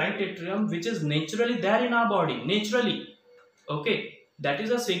for the right atrium, which is naturally there in our body, naturally. Okay, that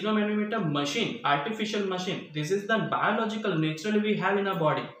is a sphygmomanometer machine, artificial machine. This is the biological, naturally we have in our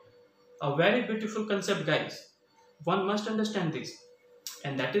body. A very beautiful concept, guys. One must understand this.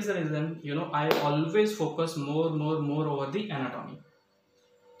 And that is the reason, I always focus more over the anatomy.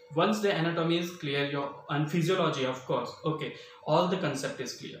 Once the anatomy is clear, and physiology, of course, okay, all the concept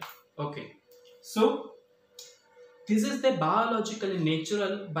is clear. Okay, so this is the biologically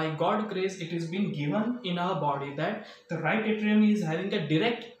natural, by God's grace, it has been given in our body that the right atrium is having a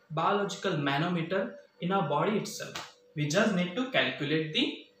direct biological manometer in our body itself. We just need to calculate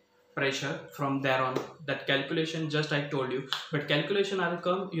the pressure from there on. That calculation just I told you, but calculation I'll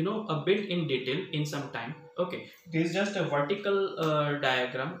come a bit in detail in some time. Okay, this is just a vertical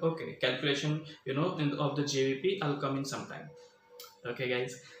diagram. Okay, calculation of the JVP I'll come in some time. Okay,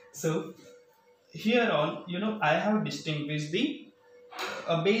 guys, so here on I have distinguished the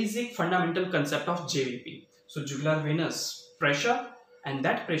basic fundamental concept of JVP. So jugular venous pressure, and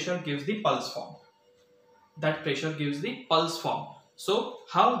that pressure gives the pulse form. So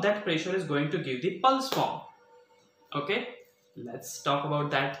how that pressure is going to give the pulse form? Okay, let's talk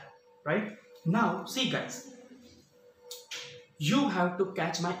about that. Right now, see guys, you have to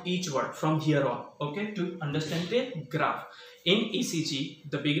catch my each word from here on, okay, to understand the graph. In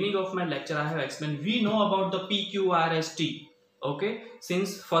ECG, the beginning of my lecture I have explained, we know about the PQRST, okay,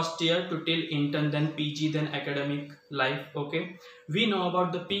 since first year to till intern, then PG, then academic life, okay. We know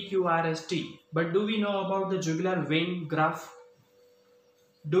about the PQRST, but do we know about the jugular vein graph?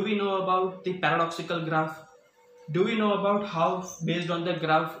 Do we know about the paradoxical graph? Do we know about how based on the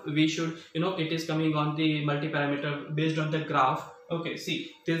graph we should, it is coming on the multi-parameter based on the graph. Okay,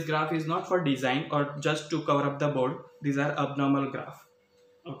 see, this graph is not for design or just to cover up the board. These are abnormal graph.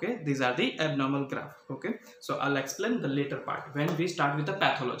 Okay, these are the abnormal graph. Okay, so I'll explain the later part when we start with the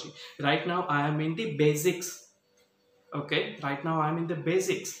pathology. Right now I am in the basics. Okay, right now I am in the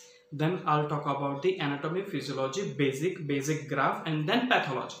basics. Then I'll talk about the anatomy, physiology, basic graph, and then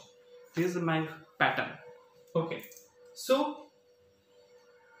pathology. This is my pattern. Okay, so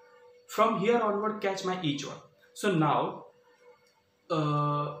from here onward, catch my each one. So now,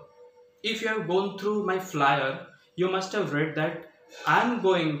 if you have gone through my flyer, you must have read that I'm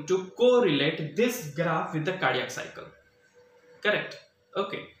going to correlate this graph with the cardiac cycle. Correct?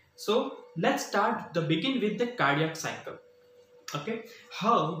 Okay, so let's begin with the cardiac cycle. Okay,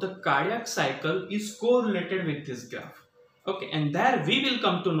 how the cardiac cycle is correlated with this graph. Okay, and there we will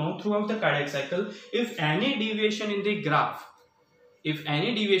come to know throughout the cardiac cycle, if any deviation in the graph, if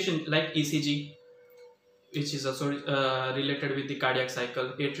any deviation like ECG, which is also related with the cardiac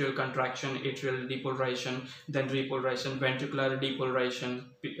cycle, atrial contraction, atrial depolarization, then repolarization, ventricular depolarization,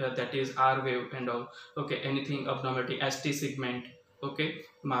 that is R wave and all. Okay, anything abnormality, ST segment, okay,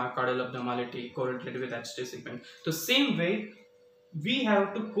 myocardial abnormality correlated with ST segment. The same way, we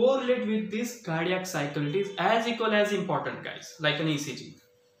have to correlate with this cardiac cycle. It is as equal as important, guys, like an ECG,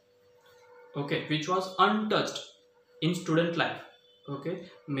 okay, which was untouched in student life. Okay,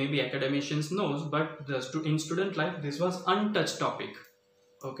 maybe academicians knows, but in student life this was untouched topic.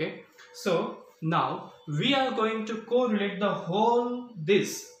 Okay, so now we are going to correlate the whole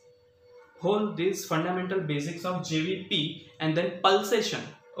this fundamental basics of JVP and then pulsation.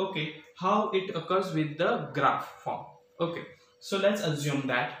 Okay, how it occurs with the graph form. Okay, so let's assume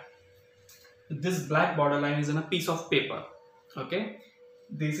that this black borderline is in a piece of paper. Okay,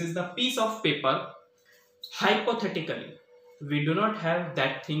 this is the piece of paper. Hypothetically, we do not have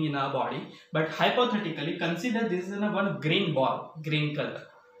that thing in our body, but hypothetically consider this is in a one green ball, green color.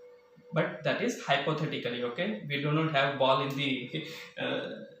 But that is hypothetically, okay. We do not have ball in the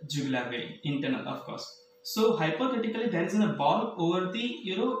jugular vein, internal, of course. So hypothetically, there is a ball over the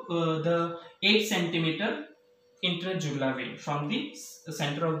the 8 centimeter interjugular vein from the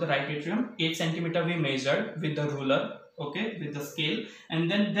center of the right atrium. 8 centimeter we measured with the ruler, okay, with the scale, and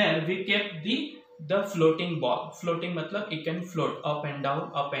then there we kept the floating ball. Floating matlab it can float up and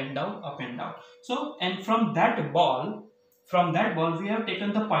down, up and down, up and down. So, and from that ball we have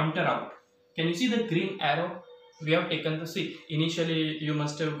taken the pointer out. Can you see the green arrow? We have taken the, see, initially you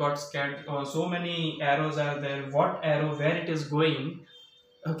must have got scared, so many arrows are there, what arrow, where it is going.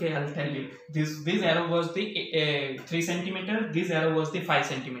 Okay, I'll tell you. This arrow was the 3 centimeter, this arrow was the 5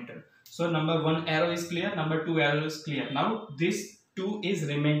 centimeter. So number 1 arrow is clear, number 2 arrow is clear. Now this 2 is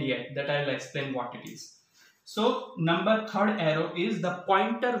remained yet, that I'll explain what it is. So number 3rd arrow is the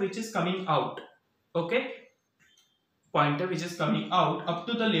pointer which is coming out. Okay, pointer which is coming out up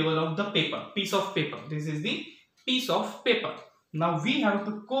to the level of the paper, piece of paper. This is the piece of paper. Now we have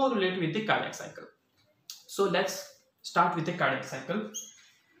to correlate with the cardiac cycle. So let's start with the cardiac cycle.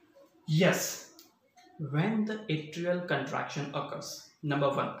 Yes, when the atrial contraction occurs, number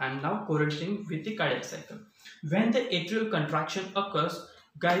 1, I am now correlating with the cardiac cycle. When the atrial contraction occurs,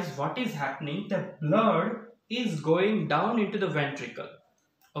 guys, what is happening? The blood is going down into the ventricle.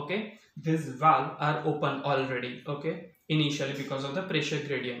 Okay, these valves are open already, okay, initially because of the pressure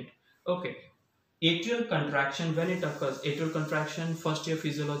gradient. Okay, atrial contraction, when it occurs, atrial contraction, first year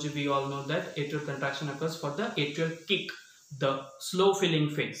physiology, we all know that atrial contraction occurs for the atrial kick, the slow filling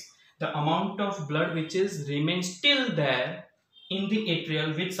phase. The amount of blood which is remains still there in the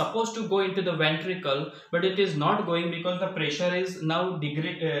atrial, which supposed to go into the ventricle, but it is not going because the pressure is now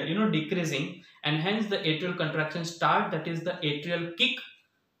decreasing, and hence the atrial contraction start, that is the atrial kick.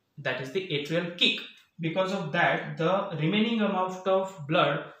 That is the atrial kick. Because of that, the remaining amount of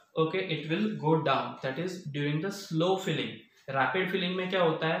blood, okay, it will go down. That is during the slow filling. Rapid filling में क्या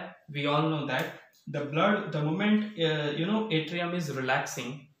होता है? We all know that the blood, the moment atrium is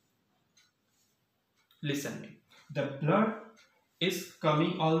relaxing. Listen me. The blood is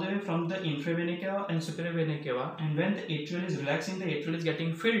coming all the way from the infravena cava and superior vena cava, and when the atrial is relaxing, the atrial is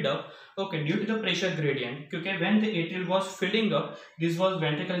getting filled up, okay, due to the pressure gradient. Okay, when the atrial was filling up, this was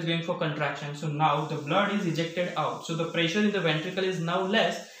ventricle is going for contraction, so now the blood is ejected out, so the pressure in the ventricle is now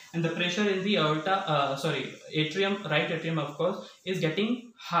less, and the pressure in the atrium, right atrium of course, is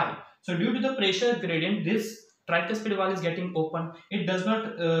getting high. So due to the pressure gradient, this tricuspid valve is getting open. It does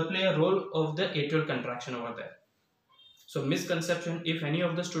not play a role of the atrial contraction over there. So misconception, if any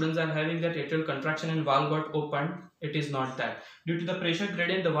of the students are having that atrial contraction and valve got opened, it is not that. Due to the pressure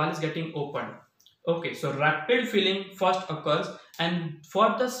gradient, the valve is getting opened. Okay, so rapid filling first occurs, and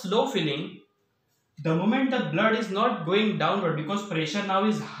for the slow filling, the moment the blood is not going downward, because pressure now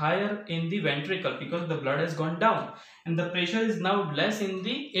is higher in the ventricle because the blood has gone down, and the pressure is now less in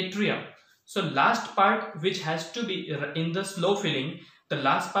the atrium. So last part which has to be in the slow filling, the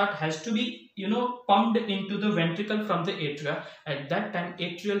last part has to be pumped into the ventricle from the atria. At that time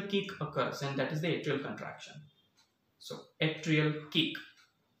atrial kick occurs, and that is the atrial contraction. So atrial kick,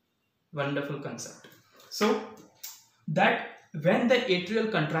 wonderful concept. So that when the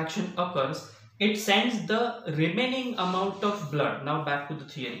atrial contraction occurs, it sends the remaining amount of blood. Now back to the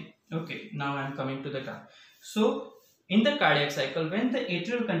theory. Okay, now I am coming to the graph. So in the cardiac cycle, when the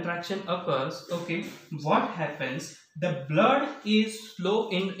atrial contraction occurs, okay, what happens? The blood is slow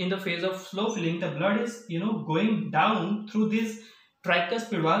in the phase of slow filling. The blood is going down through this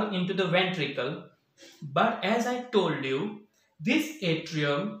tricuspid valve into the ventricle. But as I told you, this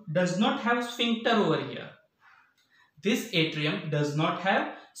atrium does not have sphincter over here. This atrium does not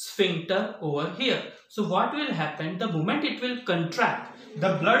have sphincter over here. So what will happen? The moment it will contract,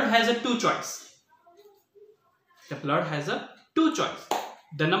 the blood has a two choice. The blood has a two choice.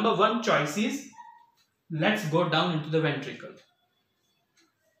 The number 1 choice is, let's go down into the ventricle.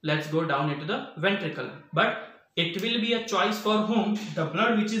 Let's go down into the ventricle. But it will be a choice for whom? The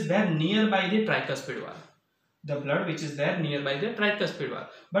blood which is there nearby the tricuspid valve. The blood which is there nearby the tricuspid valve.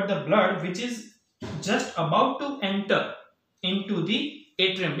 But the blood which is just about to enter into the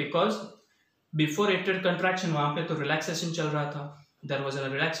atrium, because before atrial contraction वहाँ पे तो relaxation चल रहा था. There was a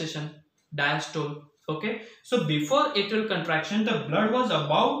relaxation, diastole. Okay, so before atrial contraction, the blood was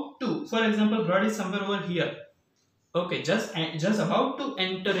about to, for example, blood is somewhere over here. Okay, just about to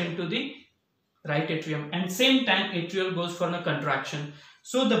enter into the right atrium, and same time atrial goes for a contraction.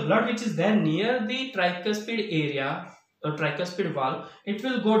 So the blood which is there near the tricuspid area or tricuspid valve, it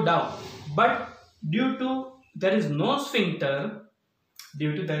will go down. But due to there is no sphincter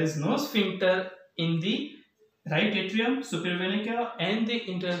in the right atrium, superior vena cava and the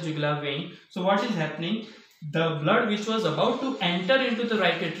interjugular vein. So what is happening? The blood which was about to enter into the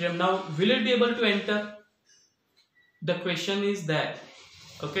right atrium, now will it be able to enter? the question is there.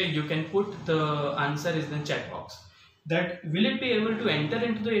 Okay, you can put the answer is in the chat box. That will it be able to enter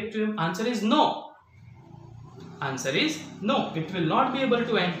into the atrium? Answer is no. Answer is no. It will not be able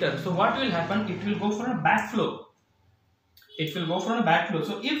to enter. So what will happen? It will go for a backflow. It will go for a backflow.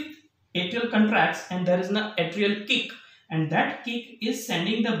 So if atrial contracts and there is an atrial kick, and that kick is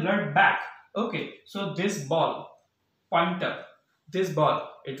sending the blood back. Okay, so this ball, pointer, this ball,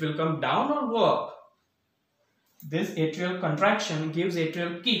 it will come down or go up. This atrial contraction gives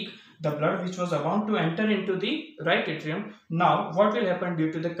atrial kick, the blood which was about to enter into the right atrium. Now what will happen?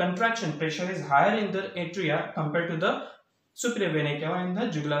 Due to the contraction, pressure is higher in the atria compared to the superior vena cava and the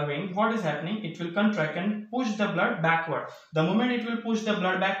jugular vein. What is happening? It will contract and push the blood backward. The moment it will push the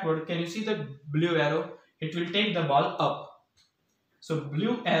blood backward, can you see the blue arrow? It will take the ball up. So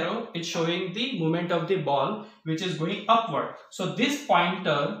blue arrow is showing the movement of the ball which is going upward. So this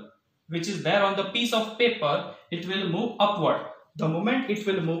pointer which is there on the piece of paper, it will move upward. The moment it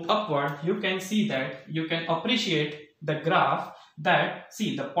will move upward, you can see that, you can appreciate the graph that,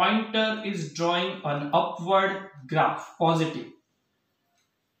 see, the pointer is drawing an upward graph, positive.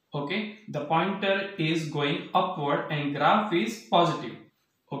 Okay, the pointer is going upward and graph is positive.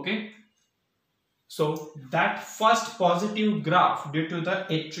 Okay, so that first positive graph due to the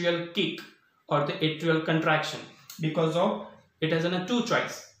atrial kick or the atrial contraction, because of it has a two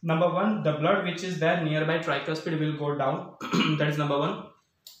choice. Number one, the blood which is there nearby tricuspid will go down. That is number one.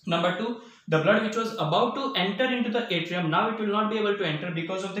 Number two, the blood which was about to enter into the atrium, now it will not be able to enter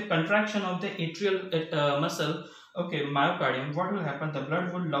because of the contraction of the atrial muscle. Okay, myocardium. What will happen? The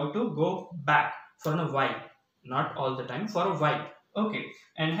blood would love to go back for a while, not all the time, for a while. Okay,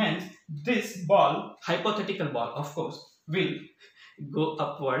 and hence this ball, hypothetical ball, of course, will go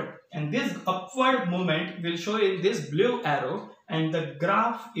upward, and this upward movement will show in this blue arrow, and the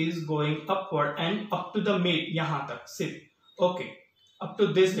graph is going upward and up to the mid, yahan tak, sit. Okay, up to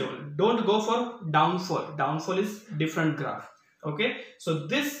this level. Don't go for downfall. Downfall is different graph. Okay, so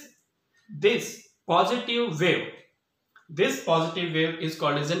this positive wave, this positive wave is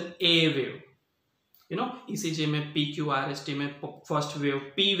called as an A wave. You know, ECG में PQ, RST में first wave,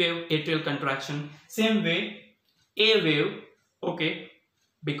 P wave, atrial contraction. Same way, A wave. Okay,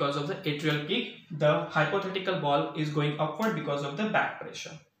 because of the atrial kick, the hypothetical ball is going upward because of the back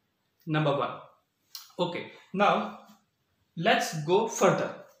pressure. Number one. Okay, now let's go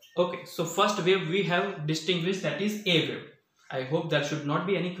further. Okay, so first wave we have distinguished, that is A wave. I hope there should not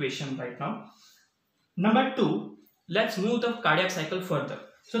be any question right now. Number two, let's move the cardiac cycle further.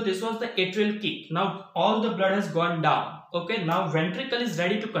 So this was the atrial kick. Now all the blood has gone down. Okay, now ventricle is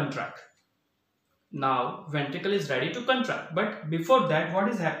ready to contract. Now ventricle is ready to contract, but before that, what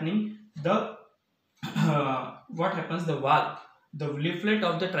is happening? The what happens? The valve, the leaflet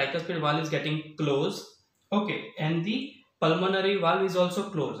of the tricuspid valve is getting closed. Okay, and the pulmonary valve is also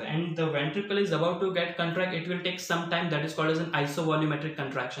closed, and the ventricle is about to get contract. It will take some time. That is called as an isovolumetric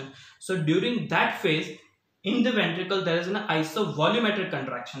contraction. So during that phase, in the ventricle there is an isovolumetric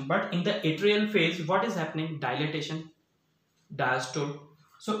contraction, but in the atrial phase, what is happening? Dilatation, diastole.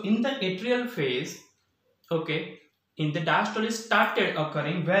 So in the atrial phase, okay, in the diastole is started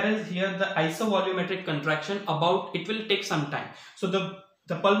occurring, whereas here the isovolumetric contraction about, it will take some time. So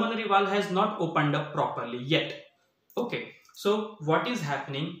the pulmonary valve has not opened up properly yet. Okay, so what is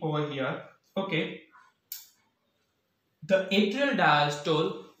happening over here? Okay, the atrial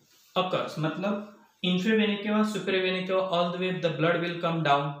diastole occurs, matlab infravena cava, supravena cava, all the way the blood will come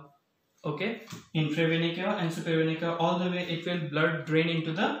down. Okay, infravena cava and supravena cava, all the way it will blood drain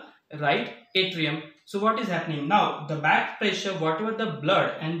into the right atrium. So what is happening now? The back pressure, whatever the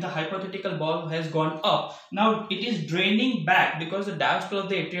blood and the hypothetical ball has gone up, now it is draining back because the diastole of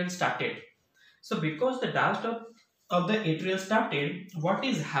the atrial started. So because the diastole of the atrial started, what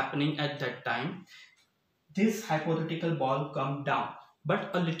is happening at that time? This hypothetical ball come down, but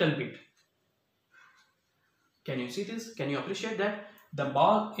a little bit. Can you see this? Can you appreciate that? The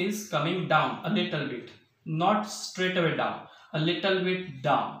ball is coming down a little bit, not straight away down, a little bit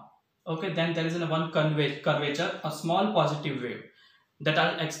down. Okay, then there is one curvature, a small positive wave. That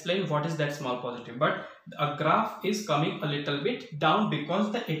I'll explain what is that small positive. But a graph is coming a little bit down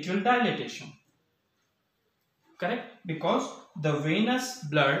because the atrial dilatation. Correct? Because the venous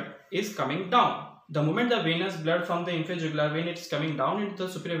blood is coming down. The moment the venous blood from the infrajugular vein is coming down into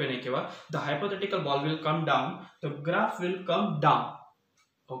the superior vena cava, the hypothetical ball will come down, the graph will come down.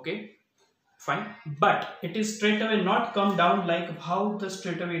 Okay, fine. But it is straight away not come down like how the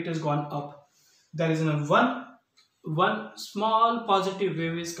straight away it has gone up. There is one small positive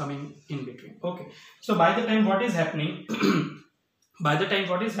wave is coming in between. Okay, so by the time what is happening,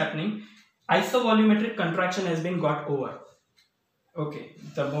 isovolumetric contraction has been got over. Okay,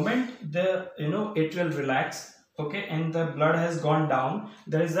 the moment the atrial relax, okay, and the blood has gone down,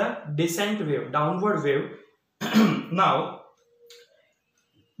 there is a descent wave, downward wave. Now,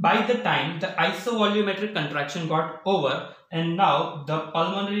 by the time the isovolumetric contraction got over, and now the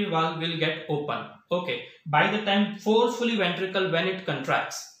pulmonary valve will get open. Okay, by the time forcefully ventricle when it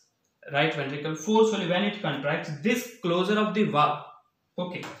contracts, right ventricle forcefully when it contracts, this closure of the valve,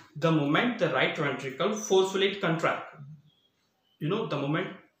 okay, the moment the right ventricle forcefully it contract, the moment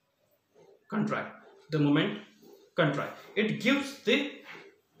contract, it gives the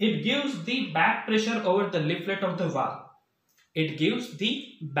back pressure over the leaflet of the valve. It gives the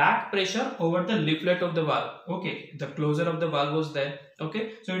back pressure over the leaflet of the valve. Okay, the closure of the valve was there.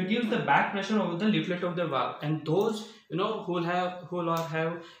 Okay, so it gives the back pressure over the leaflet of the valve. And those who have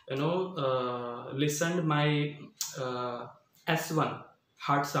listened my S1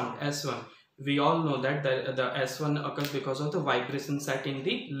 heart sound S1, we all know that the S1 occurs because of the vibration set in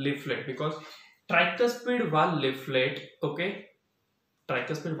the leaflet, because tricuspid valve leaflet, okay,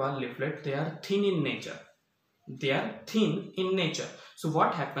 tricuspid valve leaflet, they are thin in nature. So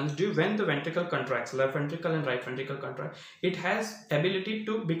what happens when the ventricle contracts, left ventricle and right ventricle contract, it has ability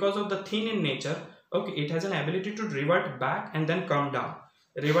to, because of the thin in nature, okay, it has an ability to revert back and then come down,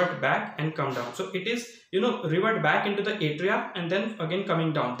 so it is revert back into the atria and then again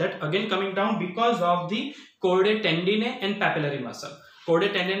coming down, because of the chordae tendineae and papillary muscle.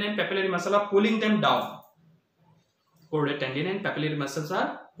 Chordae tendineae and papillary muscle are pulling them down. Chordae tendineae and papillary muscles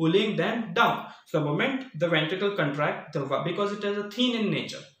are pulling them down. So the moment the ventricle contract, because it is a thin in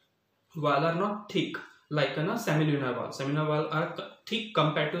nature, valve are not thick like a semilunar valve. Semilunar valve are thick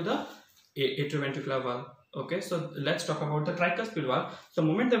compared to the atrioventricular valve. Okay, so let's talk about the tricuspid valve. The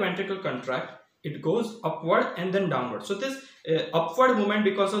moment the ventricle contract, it goes upward and then downward. So this upward movement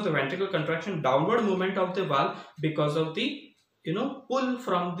because of the ventricle contraction, downward movement of the valve because of the pull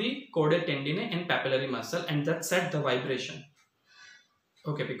from the chordae tendineae and papillary muscle, and that set the vibration.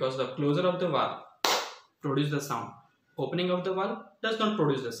 Okay, because the closure of the valve produce the sound, opening of the valve does not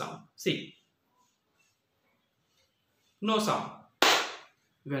produce the sound. See, no sound.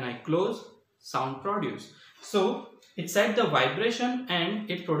 When I close, sound produce. So it set the vibration and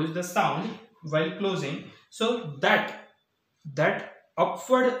it produced the sound while closing. So that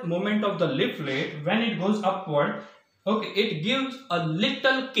upward movement of the leaflet, when it goes upward, okay, it gives a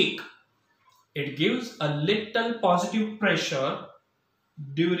little kick. It gives a little positive pressure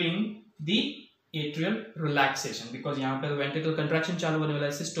during the atrial relaxation, because यहाँ पे ventricle contraction चालू होने वाला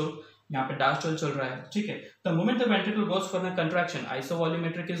है, systole, यहाँ पे diastole चल रहा है, ठीक है. The moment the ventricle goes for the contraction,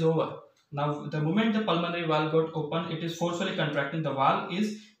 isovolumetric is over. Now the moment the pulmonary valve got open, it is forcefully contracting. The valve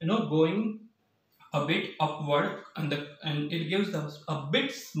is going a bit upward, and it gives a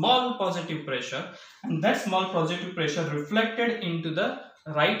bit small positive pressure, and that small positive pressure reflected into the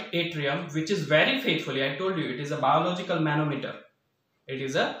right atrium, which is very faithfully, I told you, it is a biological manometer. It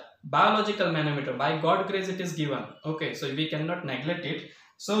is a biological manometer. By God's grace it is given. Okay, so we cannot neglect it.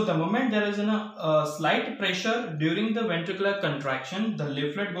 So the moment there is a slight pressure during the ventricular contraction, the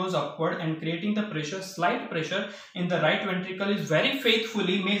leaflet goes upward and creating the pressure, slight pressure in the right ventricle is very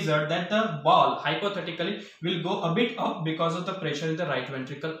faithfully measured that the ball hypothetically will go a bit up because of the pressure in the right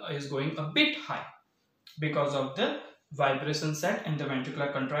ventricle is going a bit high. Because of the vibration set and the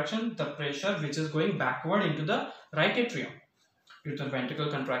ventricular contraction, the pressure which is going backward into the right atrium. Due to the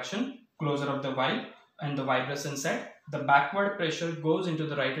ventricular contraction, closure of the valve and the vibration set, the backward pressure goes into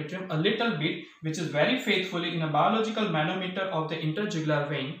the right atrium a little bit, which is very faithfully in a biological manometer of the interjugular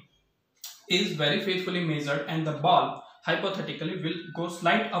vein is very faithfully measured, and the ball hypothetically will go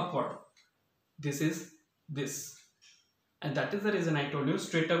slight upward. This is this, and that is the reason I told you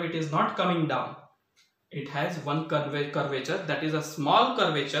straight away it is not coming down. It has one curvature, that is a small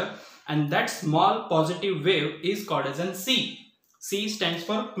curvature, and that small positive wave is called as an C. C stands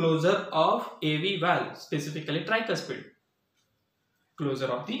for closure of AV valve, specifically tricuspid. Closure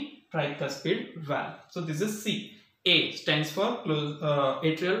of the tricuspid valve. So this is C. A stands for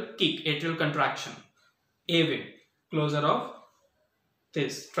atrial kick, atrial contraction. A wave, closure of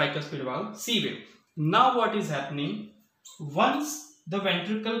this tricuspid valve, C wave. Now what is happening? Once the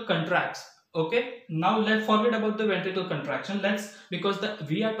ventricle contracts, okay, now let's forget about the ventricle contraction. Because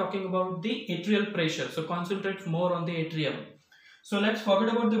we are talking about the atrial pressure, so concentrate more on the atrium. So let's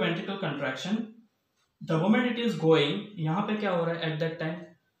forget about the ventricle contraction. The moment it is going, यहाँ पे क्या हो रहा है at that time?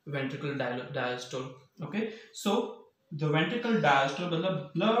 Ventricle diastole. Okay, so the ventricle diastole,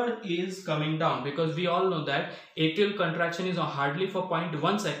 मतलब blood is coming down, because we all know that atrial contraction is hardly for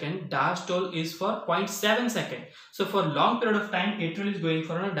 0.1 second, diastole is for 0.7 second. So for long period of time, atrial is going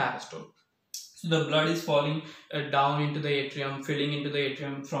for a diastole. So the blood is falling down into the atrium, filling into the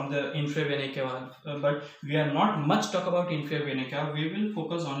atrium from the inferior vena cava. But we are not much talk about inferior vena cava. We will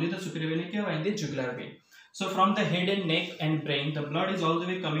focus only the superior vena cava and the jugular vein. So from the head and neck and brain, the blood is all the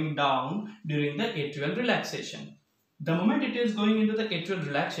way coming down during the atrial relaxation. The moment it is going into the atrial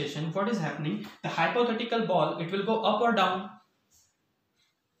relaxation, what is happening? The hypothetical ball, it will go up or down.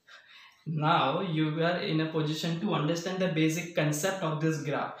 Now you are in a position to understand the basic concept of this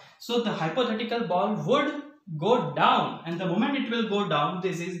graph. So the hypothetical ball would go down, and the moment it will go down,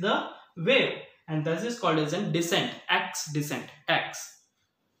 this is the wave, and this is called as a descent, X descent, X.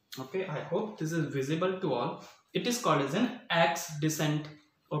 Okay, I hope this is visible to all. It is called as an X descent.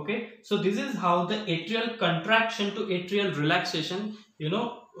 Okay, so this is how the atrial contraction to atrial relaxation,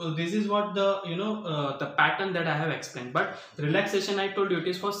 this is what the the pattern that I have explained. But relaxation, I told you, it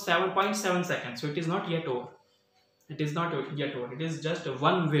is for 7.7 seconds, so it is not yet over. It is not yet over. It is just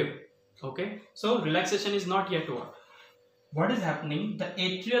one wave. Okay, so relaxation is not yet over. What is happening? The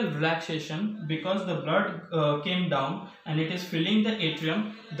atrial relaxation, because the blood came down and it is filling the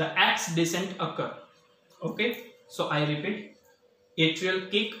atrium, the X descent occur. Okay, so I repeat: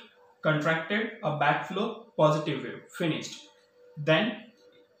 atrial kick, contracted, a backflow, positive wave, finished. Then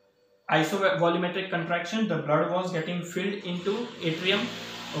isovolumetric contraction, the blood was getting filled into atrium.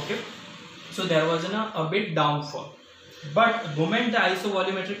 Okay, so there was a bit downfall. But the moment the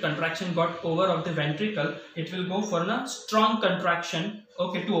isovolumetric contraction got over of the ventricle, it will go for a strong contraction,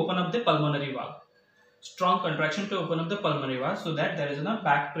 okay, to open up the pulmonary valve. Strong contraction to open up the pulmonary valve, so that there is a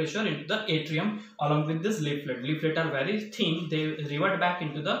back pressure into the atrium along with this leaflet. Leaflet are very thin, they revert back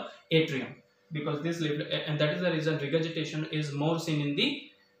into the atrium because this leaflet, and that is the reason regurgitation is more seen in the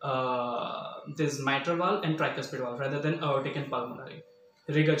this mitral valve and tricuspid valve rather than aortic and pulmonary.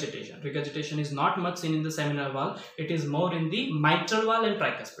 Regurgitation is not much seen in the seminal valve. It is more in the mitral valve and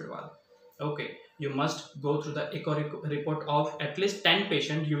tricuspid valve. Okay, you must go through the echo report of at least 10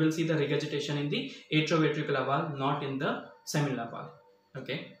 patients. You will see the regurgitation in the atrioventricular valve, not in the seminal valve.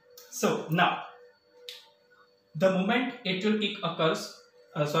 Okay, so now the moment atrial kick occurs,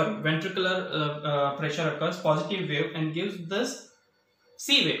 ventricular pressure occurs, positive wave, and gives this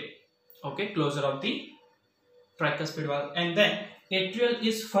C wave. Okay, closure of the tricuspid valve, and then atrial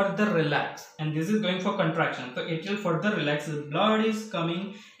is further relaxed, and this is going for contraction. So atrial further relaxed, the blood is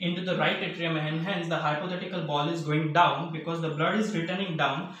coming into the right atrium, and hence the hypothetical ball is going down because the blood is returning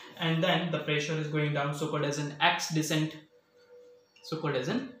down, and then the pressure is going down, so called as an X descent.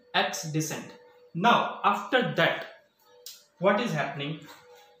 Now after that, what is happening?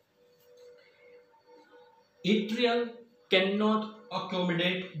 Atrial cannot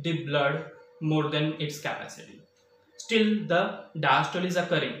accommodate the blood more than its capacity. Still the diastole is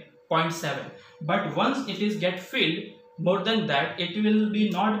occurring 0.7, but once it is get filled more than that, it will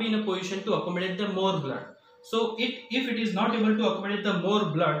not be in a position to accommodate the more blood. So if it is not able to accommodate the more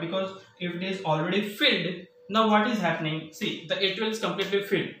blood, because if it is already filled, now what is happening? See, the atrial is completely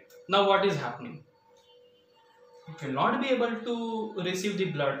filled. Now what is happening? It will not be able to receive the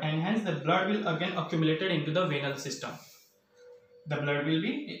blood, and hence the blood will again accumulated into the venous system. The blood will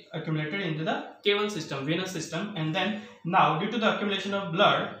be accumulated into the caval system, venous system, and then now due to the accumulation of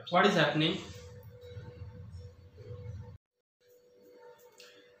blood, what is happening?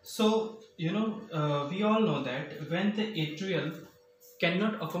 So we all know that when the atrial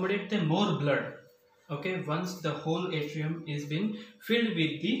cannot accommodate the more blood, okay, once the whole atrium is been filled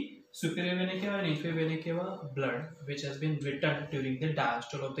with the superior vena cava and inferior vena cava blood, which has been returned during the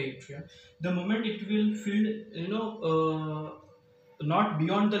diastole of the atria, the moment it will fill, not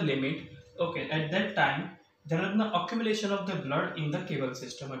beyond the limit, okay, at that time there will be an accumulation of the blood in the caval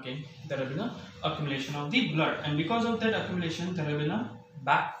system. Again there will be an accumulation of the blood, and because of that accumulation there will be a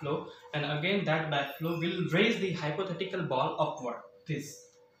backflow, and again that backflow will raise the hypothetical ball upward. This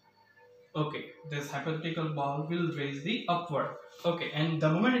hypothetical ball will raise the upward. Okay, and the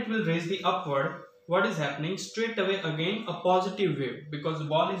moment it will raise the upward, what is happening? Straight away again a positive wave, because the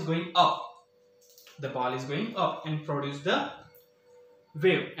ball is going up. The ball is going up and produce the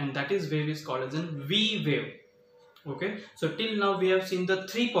wave, and that is wave is called as a V wave. Okay, so till now we have seen the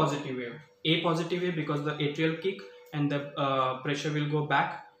three positive wave. A positive wave because the atrial kick and the pressure will go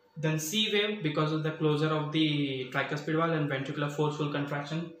back. Then C wave because of the closure of the tricuspid valve and ventricular forceful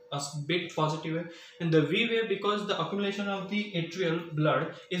contraction, a bit positive wave. And the V wave because the accumulation of the atrial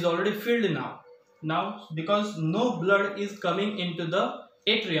blood is already filled now because no blood is coming into the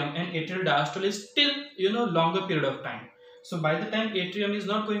atrium, and atrial diastole is still longer period of time. So by the time atrium is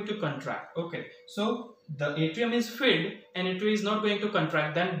not going to contract, okay, so the atrium is filled and atrium is not going to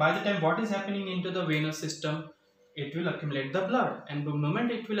contract. Then by the time what is happening into the venous system, it will accumulate the blood, and the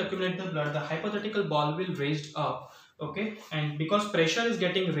moment it will accumulate the blood, the hypothetical ball will raised up. Okay, and because pressure is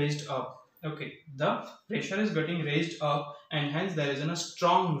getting raised up, okay, the pressure is getting raised up, and hence there is a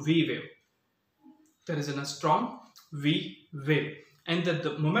strong V wave. There is a strong V wave, and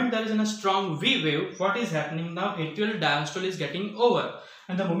the moment there is a strong V wave, what is happening now? Atrial diastole is getting over,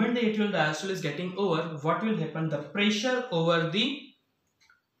 and the moment the atrial diastole is getting over, what will happen? The pressure over the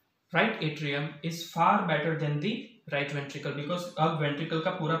right atrium is far better than the right ventricle, because अब ventricle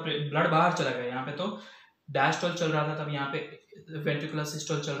का पूरा blood बाहर चला गया. यहाँ पे तो diastole चल रहा था, तब यहाँ पे ventricular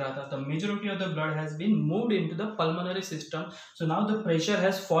systole चल रहा था. The majority of the blood has been moved into the pulmonary system. So now the pressure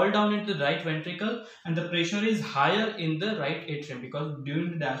has fall down into the right ventricle, and the pressure is higher in the right atrium, because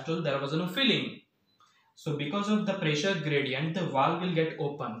during the diastole there was no filling. So because of the pressure gradient, the valve will get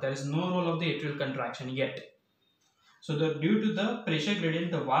open. There is no role of the atrial contraction yet. So due to the pressure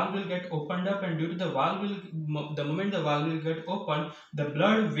gradient, the valve will get opened up, and due to the the moment the valve will get open, the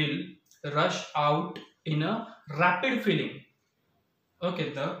blood will rush out in a rapid filling. Okay,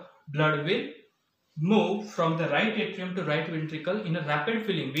 the blood will move from the right atrium to right ventricle in a rapid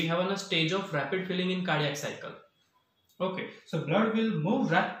filling. We have a stage of rapid filling in cardiac cycle. Okay, so blood will move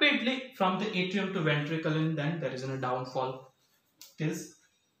rapidly from the atrium to ventricle, and then there is a downfall. This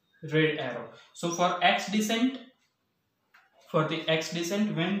red arrow. So for X descent,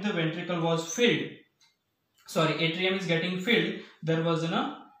 when the ventricle was filled, atrium is getting filled, there was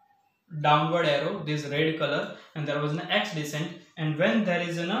a downward arrow, this red color, and there was an X descent. And when there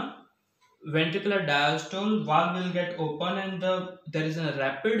is a ventricular diastole, valve will get open, and there is a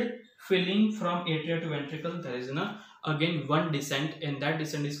rapid filling from atria to ventricle. There is again one descent, and that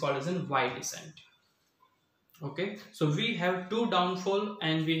descent is called as a Y descent. Okay, so we have 2 downfall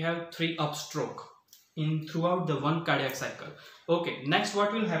and we have 3 upstroke throughout the one cardiac cycle. Okay, next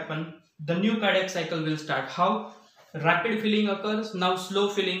what will happen? The new cardiac cycle will start. How? Rapid filling occurs. Now slow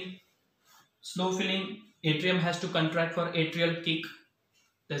filling. Slow filling, atrium has to contract for atrial kick.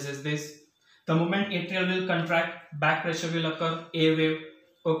 This is this. The moment atrial will contract, back pressure will occur, A wave.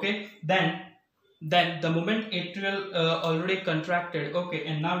 Okay, then the moment atrial already contracted, okay,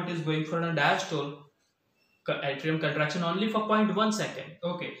 and now it is going for a diastole. Atrium contraction only for 0.1 second.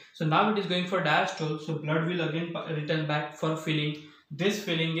 Okay, so now it is going for diastole, so blood will again return back for filling. This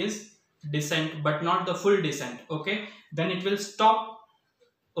filling is descent, but not the full descent. Okay, then it will stop.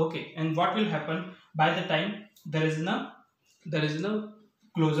 Okay, and what will happen? By the time there is no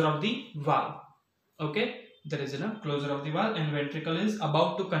closure of the valve. Okay, there is a closure of the valve, and ventricle is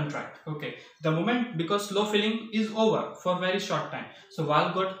about to contract. Okay, the moment, because slow filling is over for very short time, so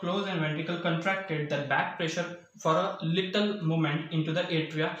valve got closed and ventricle contracted, the back pressure for a little moment into the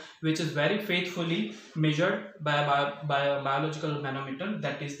atria, which is very faithfully measured by a biological manometer,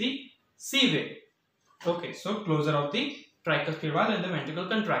 that is the C wave. Okay, so closure of the tricuspid valve and the ventricle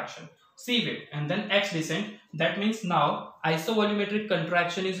contraction, C wave, and then X descent. That means now isovolumetric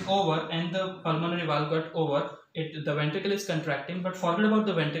contraction is over and the pulmonary valve got over. The ventricle is contracting, but forget about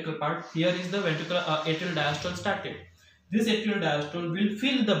the ventricle part. Here is the ventricular atrial diastole started. This atrial diastole will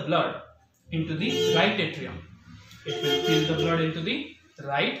fill the blood into the right atrium. It will fill the blood into the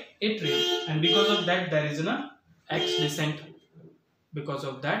right atrium, and because of that there is an X descent. Because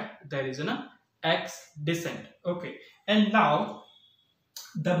of that there is an X descent. Okay, and now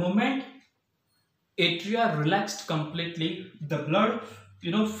the moment atria relaxed completely, the blood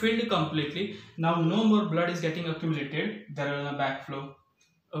filled completely. Now no more blood is getting accumulated. There is a backflow.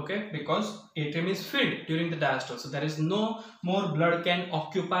 Okay, because atrium is filled during the diastole, so there is no more blood can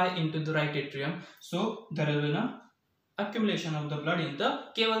occupy into the right atrium. So there is an accumulation of the blood in the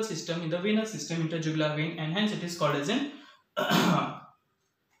caval system, in the venous system, interjugular vein, and hence it is called as in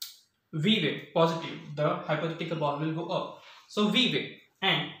V wave, positive. The hypothetical ball will go up. So V wave,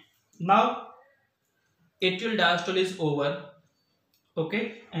 and now atrial diastole is over.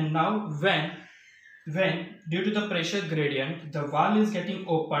 Okay, and now when due to the pressure gradient the valve is getting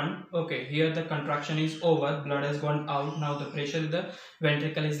opened, okay, here the contraction is over, blood has gone out. Now the pressure in the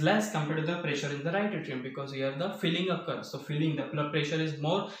ventricle is less compared to the pressure in the right atrium, because here the filling occurs. So filling, the blood pressure is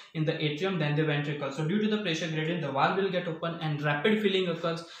more in the atrium than the ventricle. So due to the pressure gradient, the valve will get open and rapid filling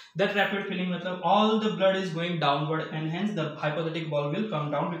occurs. That rapid filling means all the blood is going downward, and hence the hypothetic ball will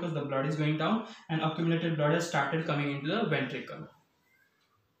come down, because the blood is going down and accumulated blood has started coming into the ventricle.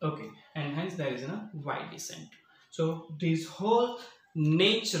 Okay, and hence there is a Y descent. So this whole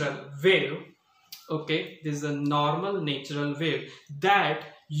natural wave, okay, this is a normal natural wave that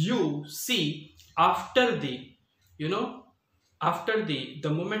you see after the, the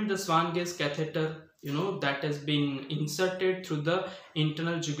moment the Swan gaze catheter that has been inserted through the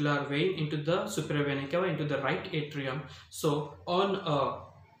internal jugular vein into the superior vena cava, into the right atrium. So on a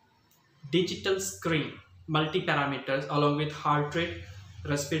digital screen, multi-parameters along with heart rate,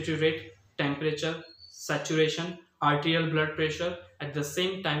 respiratory rate, temperature, saturation, arterial blood pressure, at the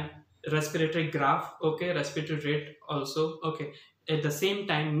same time respiratory graph, okay, respiratory rate also, okay, at the same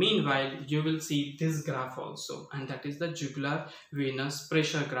time. Meanwhile, you will see this graph also, and that is the jugular venous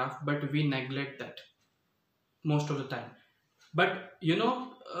pressure graph, but we neglect that most of the time. But you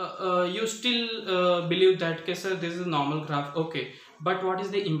still believe that, okay sir, this is a normal graph, okay, but what is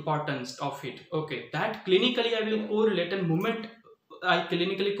the importance of it? Okay, that clinically I will correlate, and moment I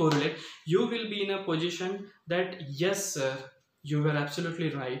clinically correlate, you will be in a position that yes sir, you were absolutely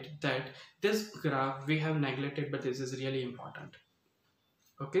right, that this graph we have neglected, but this is really important.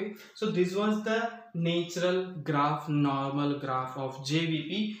 Okay, so this was the natural graph, normal graph of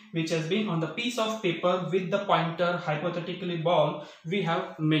JVP, which has been on the piece of paper with the pointer hypothetically ball. We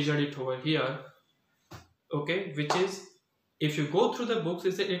have measured it over here. Okay, which is, if you go through the books,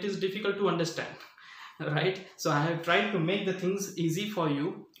 it is difficult to understand, right? So I have tried to make the things easy for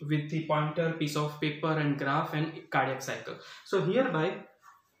you with the pointer, piece of paper, and graph and cardiac cycle. So hereby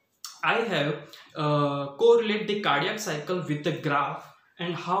I have correlate the cardiac cycle with the graph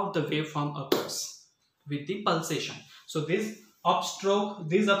and how the waveform occurs with the pulsation. So this upstroke,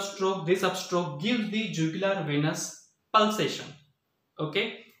 this upstroke, this upstroke gives the jugular venous pulsation.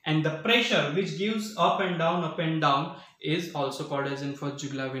 Okay, and the pressure which gives up and down is also called as in for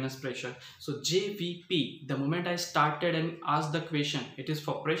jugular venous pressure. So JVP, the moment I started and asked the question, it is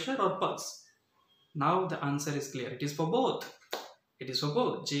for pressure or pulse? Now the answer is clear, it is for both. It is for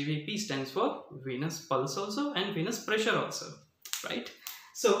both. JVP stands for venous pulse also and venous pressure also, right?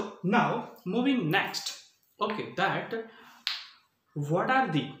 So now moving next, okay, that what are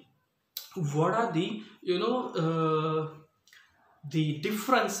the the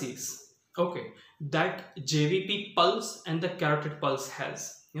differences, okay, that JVP pulse and the carotid pulse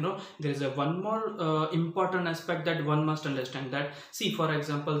has. There is a one more important aspect that one must understand, that see, for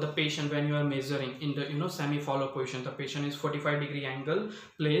example, the patient, when you are measuring in the semi-follow position, the patient is 45-degree angle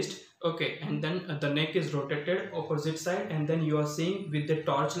placed, okay, and then the neck is rotated opposite side, and then you are seeing with the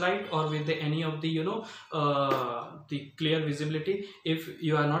torch light or with any of the the clear visibility. If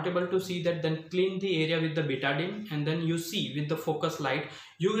you are not able to see that, then clean the area with the betadine, and then you see with the focus light,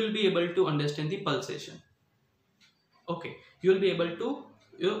 you will be able to understand the pulsation. Okay, you will be able to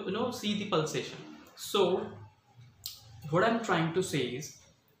see the pulsation. So what I'm trying to say is,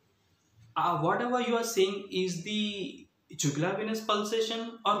 whatever you are saying is the jugular venous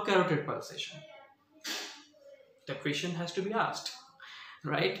pulsation or carotid pulsation. The question has to be asked,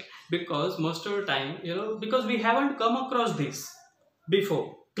 right? Because most of the time, because we haven't come across this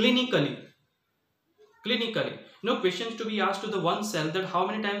before clinically. Questions to be asked to the one cell, that how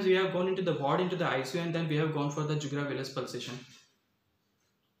many times we have gone into the ward, into the ICU, and then we have gone for the jugular venous pulsation.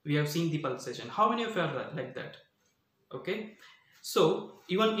 We have seen the pulsation. How many of you are like that? Okay, so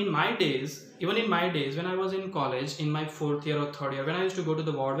even in my days, when I was in college, in my 4th year or 3rd year, when I used to go to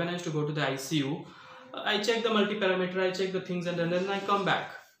the ward, when I used to go to the ICU, I check the multi-parameter, I check the things, and then I come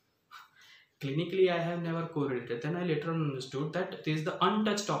back. Clinically, I have never correlated. Then I later on understood that this is the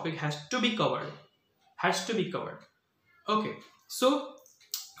untouched topic, has to be covered. Okay, so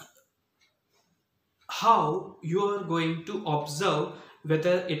how you are going to observe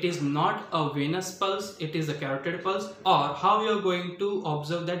whether it is not a venous pulse, it is a carotid pulse, or how you are going to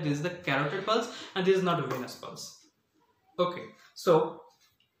observe that this is the carotid pulse and this is not a venous pulse. Okay, so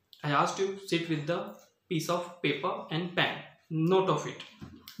I asked you, sit with the piece of paper and pen, note of it.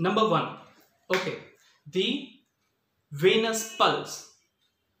 Number 1, okay, the venous pulse,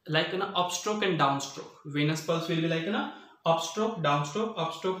 like an upstroke and downstroke. Venous pulse will be like an upstroke,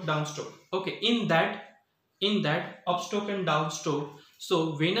 downstroke. Okay, in that upstroke and downstroke,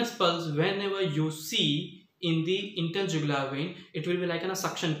 so venous pulse, whenever you see in the interjugular vein, it will be like a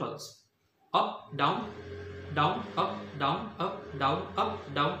suction pulse, up, down, down, up, down, up, down,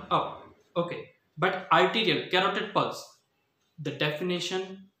 up, down, up. Okay, but arterial carotid pulse, the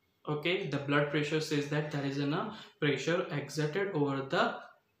definition, okay, the blood pressure says that there is a pressure exerted over the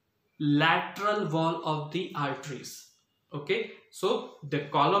lateral wall of the arteries. Okay, so the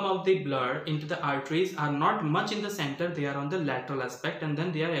column of the blood into the arteries are not much in the center, they are on the lateral aspect, and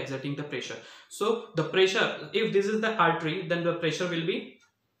then they are exerting the pressure. So the pressure, if this is the artery, then the pressure will be,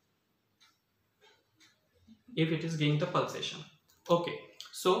 if it is giving the pulsation. Okay,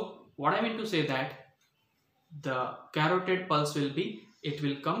 so what I mean to say that the carotid pulse will be, it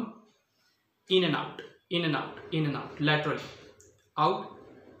will come in and out, laterally, out,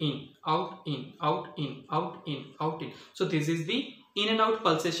 in, out, in, out, in, out, in, out, in. So this is the in and out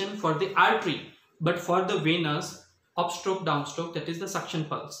pulsation for the artery, but for the venous, upstroke, downstroke, that is the suction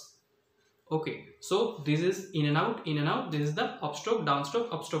pulse. Okay, so this is in and out, in and out. This is the upstroke,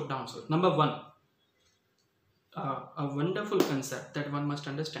 downstroke. Number one, a wonderful concept that one must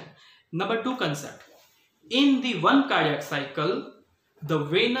understand. Number two concept, in the one cardiac cycle, the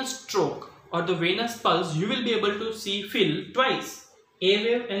venous stroke or the venous pulse you will be able to feel twice, A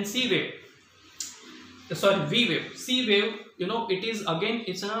wave and C wave. Sorry, V wave. C wave, it is again,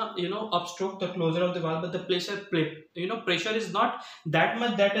 it's a upstroke, the closure of the valve, but the pressure is not that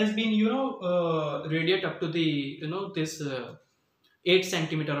much that has been radiate up to the this 8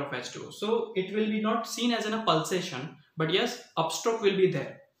 centimeter of H2O. So it will be not seen as a pulsation, but yes, upstroke will be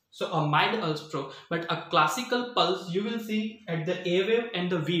there. So a mild upstroke, but a classical pulse you will see at the A wave and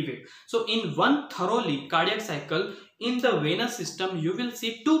the V wave. So in one thoroughly cardiac cycle, in the venous system, you will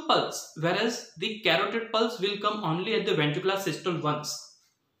see two pulse, whereas the carotid pulse will come only at the ventricular systole once.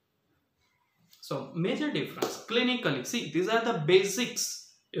 So major difference clinically. See, these are the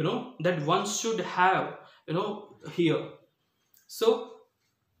basics, that one should have, here. So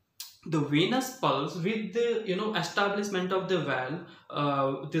the venous pulse with the establishment of the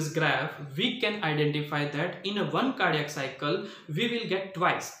valve, this graph, we can identify that in a one cardiac cycle we will get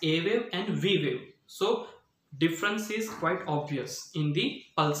twice A wave and V wave. So difference is quite obvious in the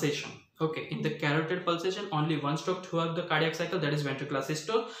pulsation. Okay, in the carotid pulsation only one stroke throughout the cardiac cycle, that is ventricular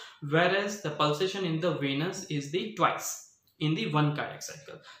systole, whereas the pulsation in the venous is the twice in the one cardiac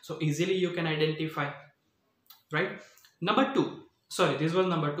cycle. So easily you can identify, right? Number two. Sorry, this was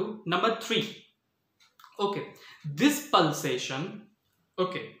number two. Number three. Okay, this pulsation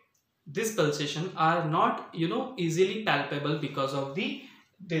are not easily palpable because of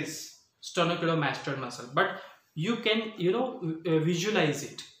this sternocleidomastoid muscle, but you can visualize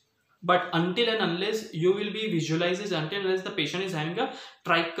it. But until and unless you will be visualizing, until and unless the patient is having a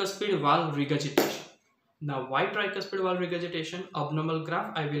tricuspid valve regurgitation. Now, why tricuspid valve regurgitation? Abnormal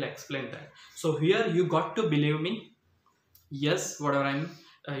graph, I will explain that. So here you got to believe me. Yes, whatever I'm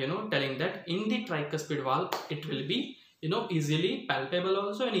telling, that in the tricuspid valve it will be easily palpable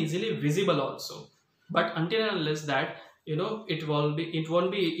also and easily visible also, but until and unless that it won't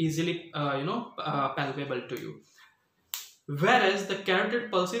be easily palpable to you, whereas the carotid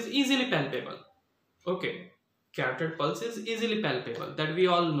pulse is easily palpable. Okay, carotid pulse is easily palpable, that we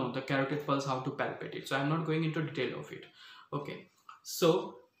all know the carotid pulse, how to palpate it, so I'm not going into detail of it. Okay,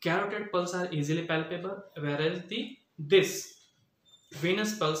 so carotid pulse are easily palpable, whereas this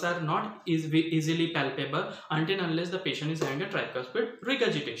venous pulse are not easily palpable until unless the patient is having a tricuspid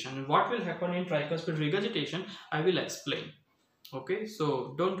regurgitation. What will happen in tricuspid regurgitation, I will explain. Okay,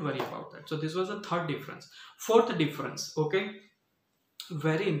 so don't worry about that. So this was the third difference. Fourth difference, okay,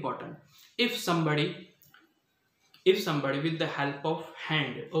 very important. If somebody with the help of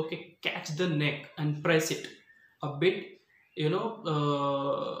hand, okay, catch the neck and press it a bit,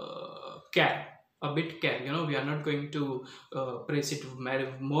 care, we are not going to press it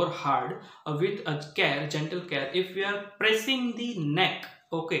more hard, with a care, gentle care. If we are pressing the neck,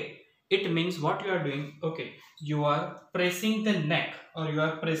 okay, it means what you are doing, okay, you are pressing the neck, or you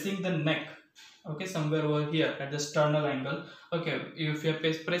are pressing the neck, okay, somewhere over here at the sternal angle. Okay, if you are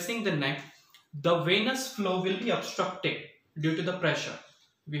pressing the neck, the venous flow will be obstructed due to the pressure.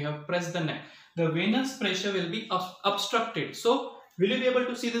 We have pressed the neck, the venous pressure will be obstructed. So will you be able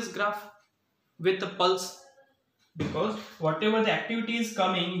to see this graph with the pulse? Because whatever the activity is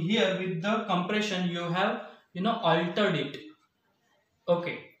coming here with the compression, you have altered it.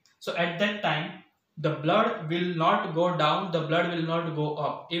 Okay, so at that time the blood will not go down, the blood will not go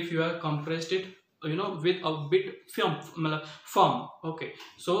up if you have compressed it with a bit firm. Okay,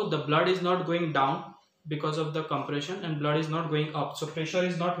 so the blood is not going down because of the compression, and blood is not going up, so pressure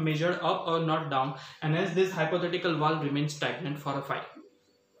is not measured up or not down, and hence this hypothetical valve remains stagnant for a while.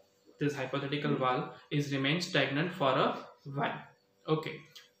 This hypothetical valve remains stagnant for a while. Okay,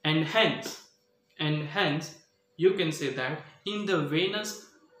 and hence you can say that in the venous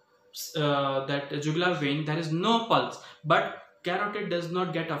that jugular vein there is no pulse, but carotid does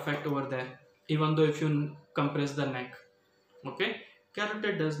not get affect over there, even though if you compress the neck. Okay,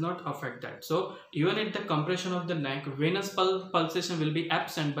 carotid does not affect that. So even at the compression of the neck, venous pulsation will be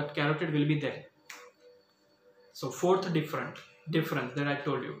absent, but carotid will be there. So fourth difference that I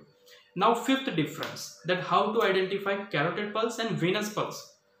told you. Now fifth difference, that how to identify carotid pulse and venous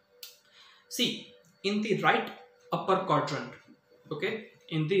pulse. See, in the right upper quadrant, okay,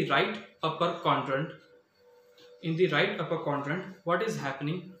 in the right upper quadrant, what is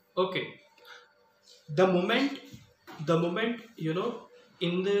happening? Okay, the moment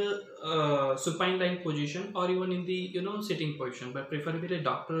in the supine lying position, or even in the sitting position, but preferably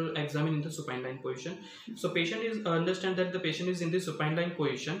doctor examine in the supine lying position. So patient is understand that the patient is in the supine lying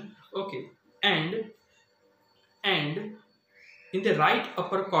position, okay, and in the right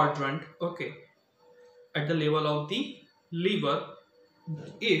upper quadrant, okay, at the level of the liver,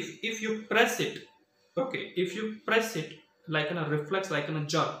 if you press it, okay, if you press it like in a reflex, like in a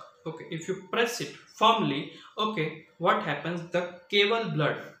jerk, okay, if you press it firmly, okay, what happens, the cava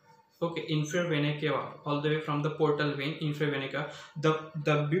blood, okay, inferior vena cava, all the way from the portal vein, inferior vena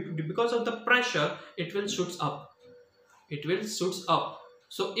cava, because of the pressure, it will shoots up, it will shoots up.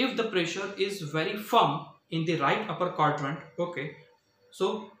 So if the pressure is very firm in the right upper quadrant, okay,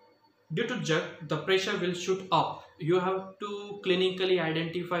 so due to jerk, the pressure will shoot up. You have to clinically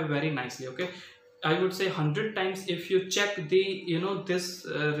identify very nicely, okay. I would say 100 times if you check the this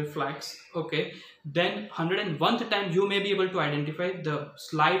reflex, okay, then 101th time you may be able to identify the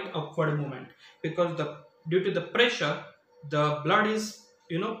slight upward movement, because due to the pressure, the blood is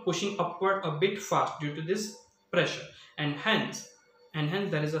pushing upward a bit fast due to this pressure, and hence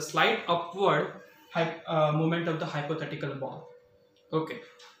there is a slight upward movement of the hypothetical ball. Okay,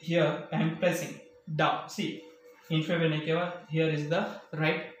 here I am pressing down. See, inferior vena cava, here is the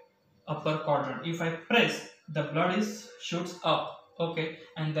right upper quadrant. If I press, the blood is shoots up, okay,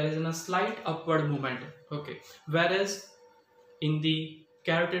 and there is a slight upward movement, okay. Whereas in the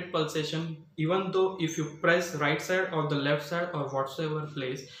carotid pulsation, even though if you press right side or the left side or whatsoever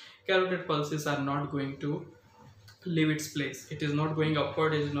place, carotid pulses are not going to leave its place. It is not going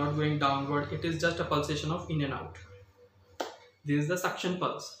upward, it is not going downward. It is just a pulsation of in and out. This is the suction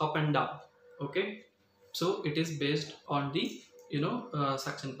pulse, up and down, okay. So it is based on the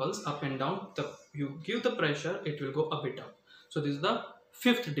suction pulse, up and down. You give the pressure, it will go a bit up. So this is the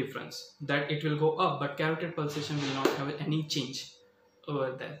fifth difference, that it will go up, but carotid pulsation will not have any change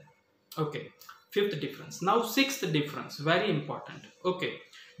over there, okay. Fifth difference. Now sixth difference, very important, okay.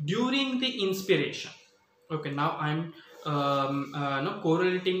 During the inspiration, okay, now I'm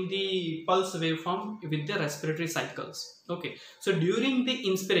correlating the pulse waveform with the respiratory cycles, okay. So during the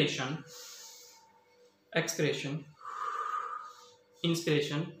inspiration, expiration,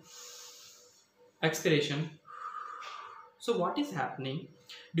 inspiration, expiration. So what is happening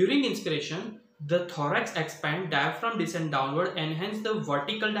during inspiration? The thorax expand, diaphragm descend downward, and hence the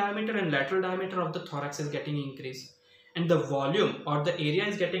vertical diameter and lateral diameter of the thorax is getting increased, and the volume or the area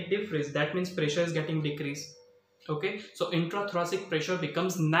is getting decreased. That means pressure is getting decreased, okay. So intrathoracic pressure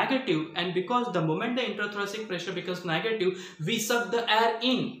becomes negative, and because the moment the intrathoracic pressure becomes negative, we suck the air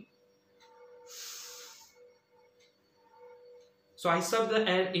in. So I suck the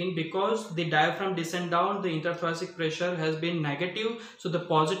air in because the diaphragm descend down, the intrathoracic pressure has been negative. So the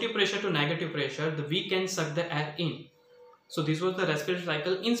positive pressure to negative pressure, we can suck the air in. So this was the respiratory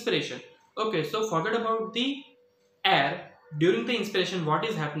cycle, inspiration. Okay, so forget about the air. During the inspiration, what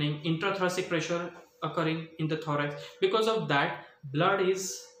is happening? Intrathoracic pressure occurring in the thorax. Because of that, blood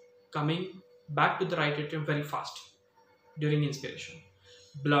is coming back to the right atrium very fast during inspiration.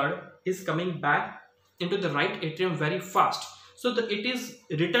 Blood is coming back into the right atrium very fast. So it is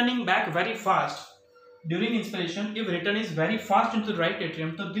returning back very fast during inspiration. If return is very fast into the right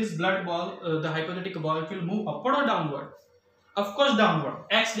atrium, so this blood ball, the hypothetic ball, it will move upward or downward? Of course downward,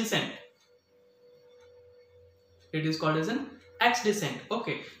 X descent. It is called as an X descent.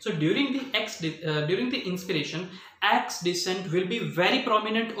 Okay, so during the inspiration, X descent will be very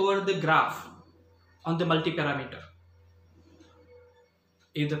prominent over the graph on the multiparameter.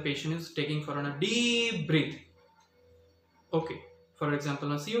 If the patient is taking for a deep breath, okay, for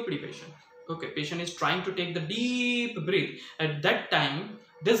example, a COPD patient, okay, patient is trying to take the deep breath. At that time,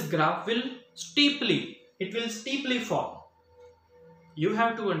 this graph will steeply fall. You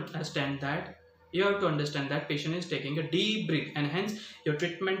have to understand that. You have to understand that patient is taking a deep breath, and hence your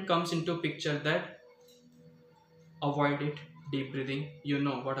treatment comes into picture that avoid it, deep breathing. You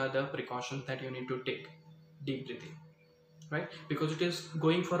know what are the precautions that you need to take. Deep breathing, right? Because it is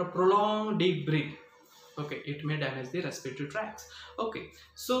going for a prolonged deep breath. Okay, it may damage the respiratory tracts. Okay,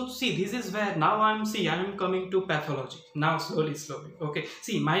 so see, this is where now I'm coming to pathology. Now slowly. Okay,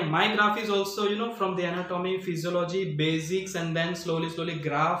 see, my graph is also from the anatomy, physiology, basics, and then slowly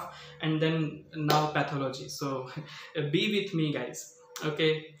graph, and then now pathology. So be with me, guys.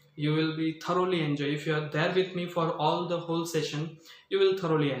 Okay, you will be thoroughly enjoy. If you are there with me for all the whole session, you will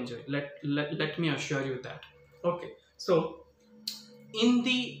thoroughly enjoy. Let me assure you that. Okay, so in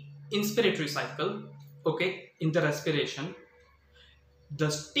the inspiratory cycle, okay, in the respiration, the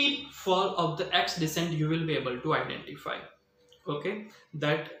steep fall of the X descent you will be able to identify. Okay,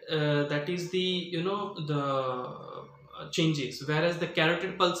 that is the changes, whereas the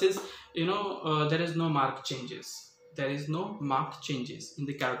carotid pulses, there is no marked changes. There is no marked changes in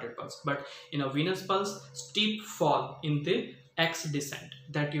the carotid pulse, but in a venous pulse, steep fall in the X descent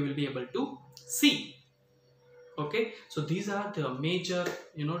that you will be able to see. Okay, so these are the major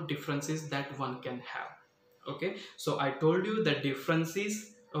differences that one can have. Okay, so I told you the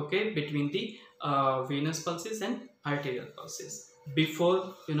differences, okay, between the venous pulses and arterial pulses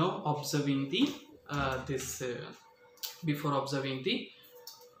before observing the before observing the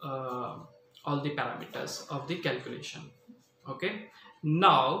uh, all the parameters of the calculation. Okay,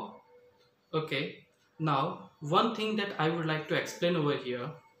 now, okay, now one thing that I would like to explain over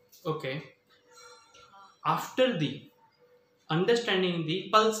here. Okay, after the understanding the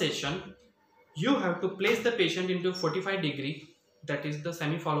pulsation, you have to place the patient into 45-degree, that is the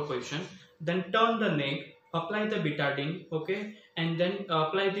semi-follow position, then turn the neck, apply the betadine, okay, and then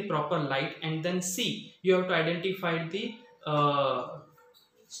apply the proper light, and then see, you have to identify the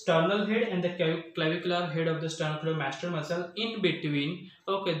sternal head and the clavicular head of the sternocleidomastoid muscle. In between,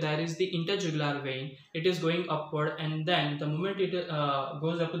 okay, there is the interjugular vein. It is going upward, and then the moment it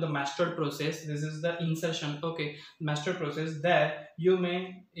goes up to the mastoid process, this is the insertion, okay, mastoid process. There you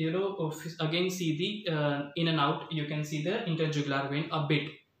may again see the in and out, you can see the interjugular vein a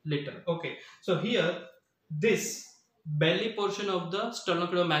bit little. Okay, so here this belly portion of the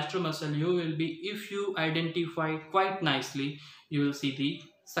sternocleidomastoid muscle, you will be, if you identify quite nicely, you will see the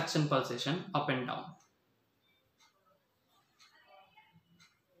suction pulsation up and down.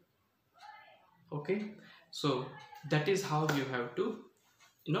 Okay, so that is how you have to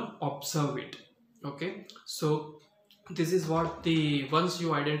observe it. Okay, so this is what the, once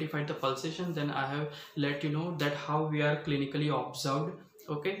you identify the pulsation, then I have let you know that how we are clinically observed.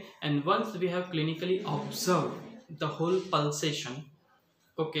 Okay, and once we have clinically observed the whole pulsation,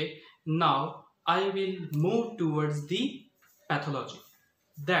 okay, now I will move towards the pathology.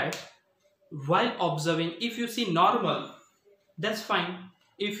 That while observing, if you see normal, that's fine.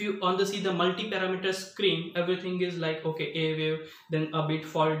 If you on the see the multi-parameter screen, everything is like, okay, A wave, then a bit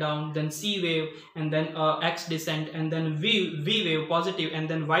fall down, then C wave, and then X descent, and then V wave positive, and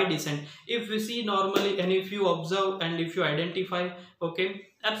then Y descent. If you see normally, and if you observe and if you identify, okay,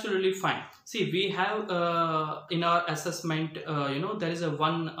 absolutely fine. See, we have in our assessment, there is a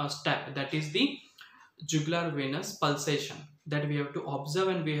one step, that is the jugular venous pulsation, that we have to observe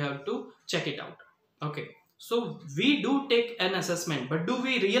and we have to check it out. Okay, so we do take an assessment, but do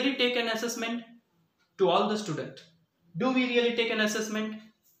we really take an assessment? To all the student, do we really take an assessment?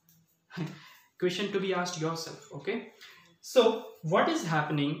 Question to be asked yourself. Okay, so what is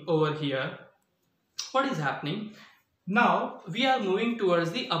happening over here? What is happening now? We are moving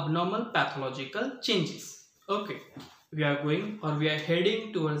towards the abnormal pathological changes. Okay, we are going, or we are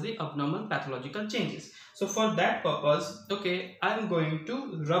heading towards the abnormal pathological changes. So for that purpose, okay, I am going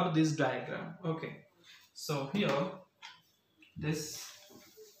to rub this diagram. Okay, so here, this,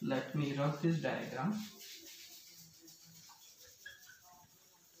 let me rub this diagram.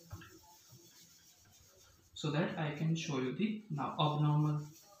 So that I can show you the now abnormal.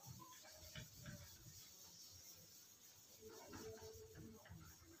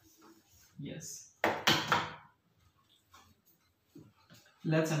 Yes.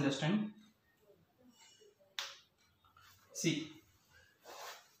 Let's understand. See,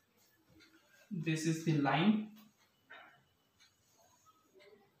 this is the line.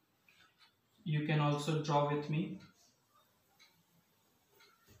 You can also draw with me.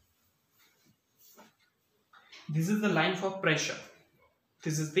 This is the line for pressure.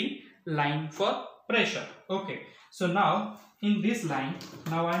 This is the line for pressure. Okay, so now in this line,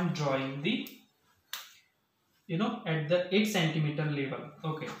 now I am drawing the, at the 8 centimeter level.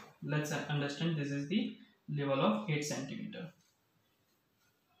 Okay, let's understand, this is the level of 8 centimeter.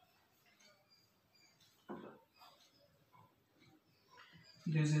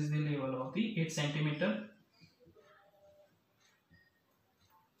 This is the level of the 8 centimeter.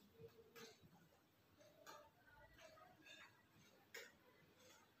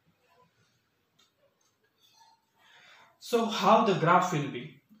 So how the graph will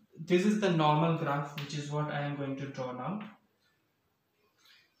be? This is the normal graph, which is what I am going to draw now.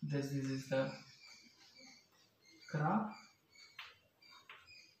 This is the graph.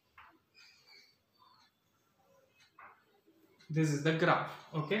 This is the graph.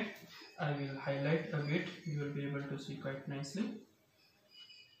 Okay, I will highlight a bit, you will be able to see quite nicely.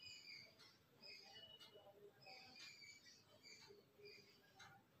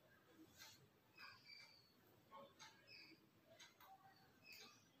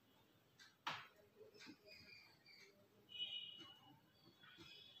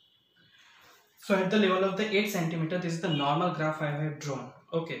 So at the level of the 8 centimeter, this is the normal graph I have drawn.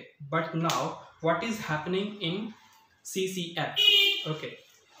 Okay, but now what is happening in CCF? Okay,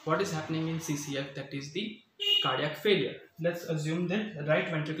 what is happening in CCF? That is the cardiac failure. Let's assume that right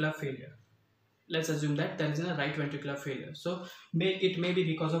ventricular failure. Let's assume that there is a right ventricular failure. So it may be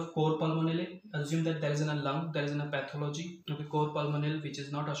because of core pulmonale. Assume that there is a lung, there is a pathology. Okay, core pulmonale, which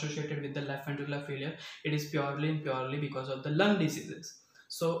is not associated with the left ventricular failure. It is purely and purely because of the lung diseases.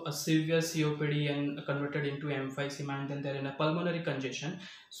 So a severe COPD and converted into emphysema, and then there is a pulmonary congestion.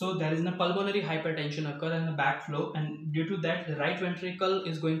 So there is a pulmonary hypertension occur and a backflow, and due to that the right ventricle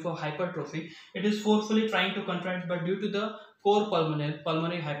is going for hypertrophy. It is forcefully trying to contract, but due to the core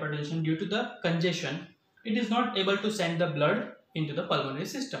pulmonary hypertension, due to the congestion, it is not able to send the blood into the pulmonary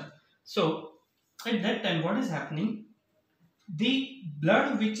system. So at that time what is happening? The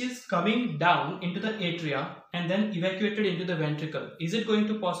blood which is coming down into the atria and then evacuated into the ventricle, is it going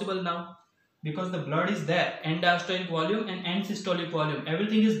to possible now? Because the blood is there, end diastolic volume and end systolic volume,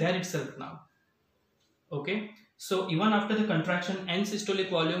 everything is there itself now. Okay, so even after the contraction, end systolic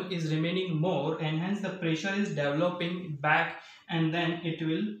volume is remaining more, and hence the pressure is developing back, and then it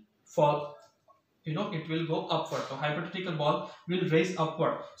will fall, it will go upward. So hypothetical ball will raise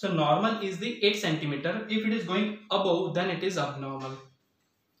upward. So normal is the 8 centimeter. If it is going above, then it is abnormal.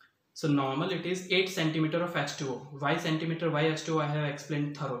 So normal it is 8 centimeter of H2O. Why centimeter, why H2O, I have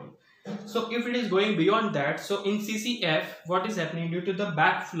explained thoroughly. So if it is going beyond that, so in CCF, what is happening? Due to the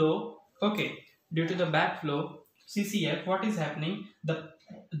backflow, okay, due to the backflow, CCF, what is happening? The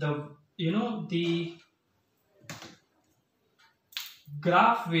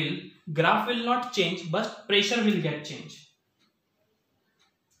graph will not change, but pressure will get changed.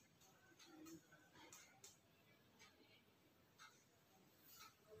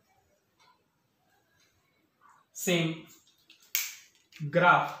 Same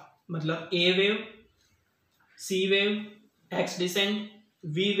graph, मतलब A wave, C wave, X descent,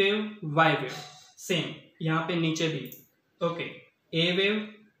 V wave, Y wave, same यहाँ पे नीचे भी. Okay, A wave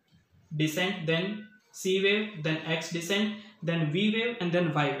descent, then C wave, then X descent, then V wave, and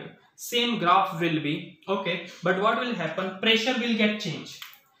then Y wave. Same graph will be. Okay, but what will happen? Pressure will get changed.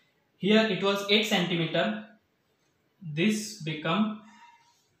 Here it was 8 centimeter. This become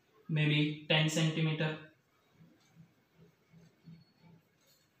maybe 10 centimeter.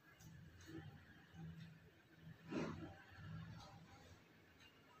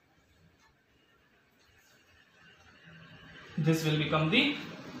 This will become the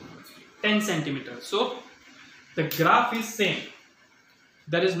 10 centimeter. So the graph is same.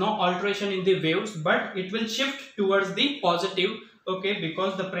 There is no alteration in the waves, but it will shift towards the positive. Okay,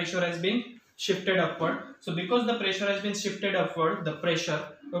 because the pressure has been shifted upward. So because the pressure has been shifted upward, the pressure,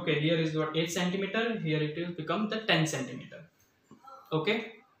 okay, here is what 8 centimeter, here it will become the 10 centimeter.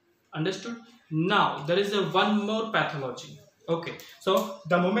 Okay, understood? Now there is a one more pathology. Okay, so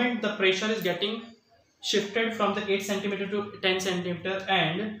the moment the pressure is getting shifted from the 8 centimeter to 10 centimeter,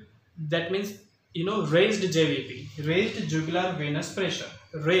 and that means raised JVP, raised jugular venous pressure,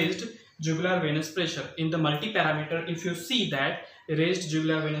 raised jugular venous pressure in the multi-parameter. If you see that raised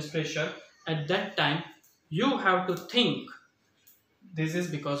jugular venous pressure, at that time you have to think this is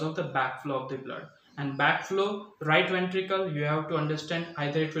because of the backflow of the blood. And backflow, right ventricle, you have to understand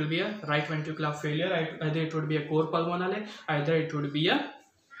either it will be a right ventricular failure, either it would be a core pulmonale, either it would be a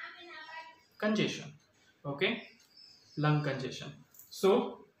congestion. Okay, lung congestion.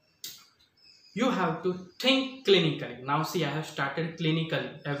 So you have to think clinically. Now see, I have started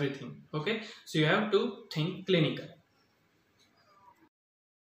clinically everything. Okay, so you have to think clinically.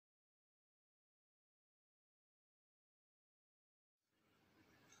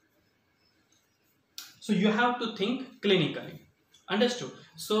 So you have to think clinically. Understood?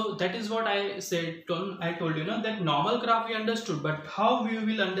 So that is what I said. I told you that normal graph we understood, but how we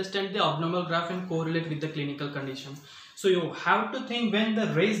will understand the abnormal graph and correlate with the clinical condition. So you have to think when the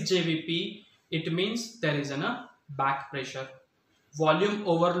raised JVP, it means there is a back pressure, volume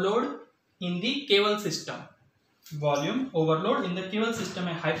overload in the caval system. Volume overload in the caval system,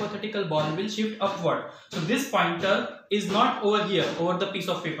 a hypothetical ball will shift upward. So this pointer is not over here, over the piece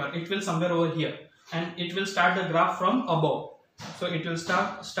of paper. It will somewhere over here, and it will start the graph from above. So it will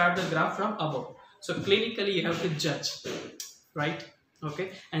start the graph from above. So clinically you have to judge, right?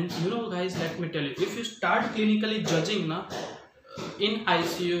 Okay, and guys, let me tell you, if you start clinically judging in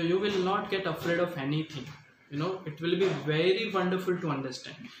ICU, you will not get afraid of anything. It will be very wonderful to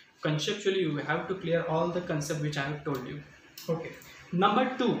understand. Conceptually, you have to clear all the concept which I have told you. Okay.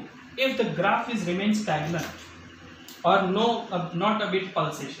 Number 2, if the graph is remain stagnant or not a bit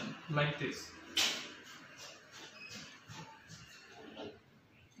pulsation like this.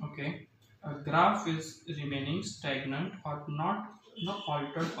 Okay, a graph is remaining stagnant or not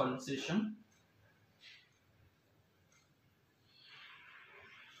altered pulsation.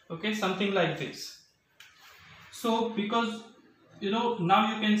 Okay, something like this. So because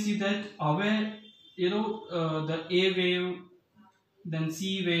now you can see that away the A wave, then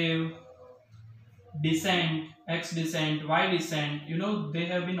C wave, descent, X descent, Y descent, they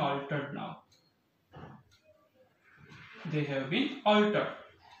have been altered now. They have been altered.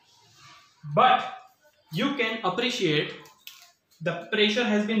 But you can appreciate the pressure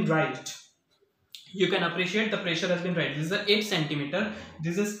has been raised. You can appreciate the pressure has been raised. This is 8 centimeter.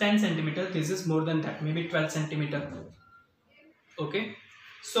 This is 10 centimeter. This is more than that, maybe 12 centimeter. Okay.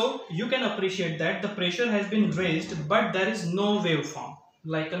 So you can appreciate that the pressure has been raised, but there is no waveform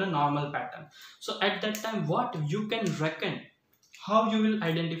like in a normal pattern. So at that time, what you can reckon, how you will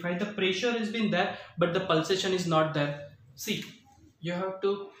identify the pressure has been there, but the pulsation is not there. See, you have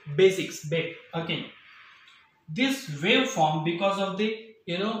to basics back again. This waveform, because of the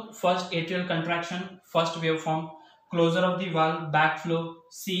first atrial contraction, first waveform, closure of the valve, backflow,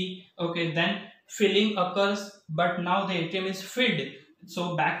 C. Okay, then filling occurs, but now the atrium is filled,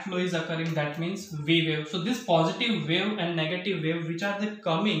 so backflow is occurring. That means V wave. So this positive wave and negative wave, which are the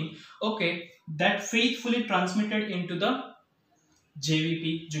coming, okay, that faithfully transmitted into the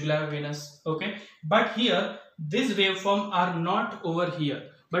JVP, jugular venous. Okay, but here this waveform are not over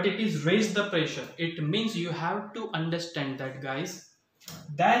here, but it is raised the pressure. It means you have to understand that, guys,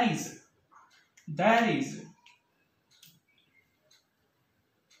 there is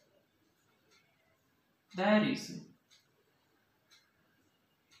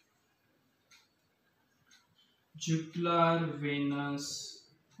jugular venous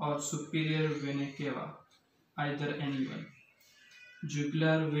or superior vena cava, either anyone.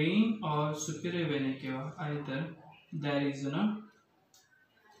 Jugular vein or superior vena cava, either there is a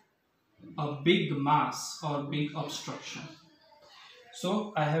big mass or big obstruction.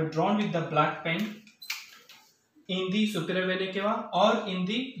 So I have drawn with the black pen. In the superior vena cava or in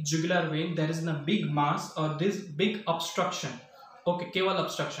the jugular vein, there is a big mass or this big obstruction. Okay, caval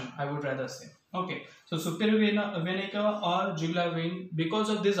obstruction, I would rather say. Okay, so superior vena cava or jugular vein, because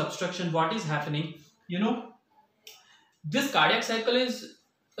of this obstruction, what is happening? This cardiac cycle is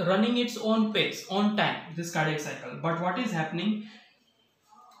running its own pace, on time, this cardiac cycle. But what is happening?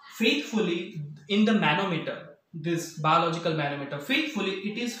 Faithfully, in the manometer, this biological manometer, faithfully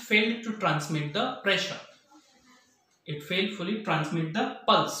it is failed to transmit the pressure. It faithfully transmit the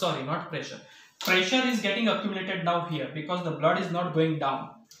pulse, sorry, not pressure. Pressure is getting accumulated now here because the blood is not going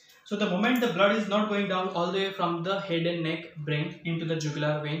down. So the moment the blood is not going down all the way from the head and neck, brain into the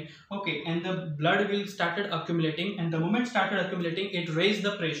jugular vein, okay, and the blood will started accumulating, and the moment started accumulating, it raised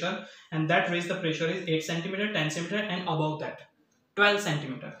the pressure, and that raised the pressure is 8 centimeter, 10 centimeter, and above that 12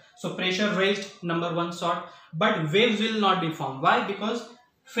 centimeter. So pressure raised, number one sort, but waves will not be formed. Why? Because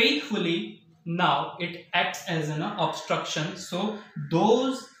faithfully now it acts as an obstruction. So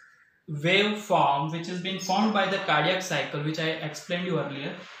those waveform which has been formed by the cardiac cycle, which I explained you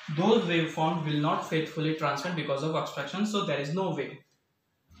earlier, those waveforms will not faithfully transmit because of obstruction. So there is no wave.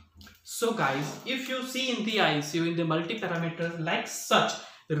 So guys, if you see in the ICU in the multi-parameter like such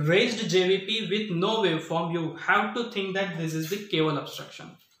raised JVP with no waveform, you have to think that this is the caval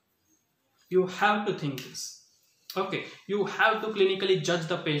obstruction. You have to think this. Okay, you have to clinically judge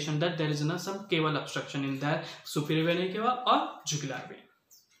the patient that there is some caval obstruction in their superior vena cava or jugular vein,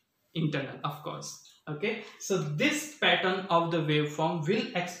 internal, of course. Okay, so this pattern of the waveform will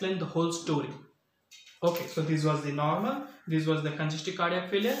explain the whole story. Okay, so this was the normal, this was the congestive cardiac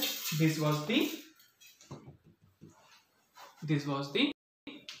failure, this was the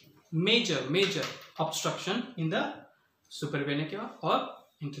major obstruction in the superior vena cava or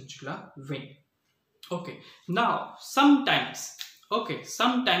interjugular vein. Okay, now sometimes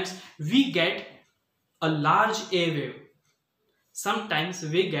we get a large A wave. Sometimes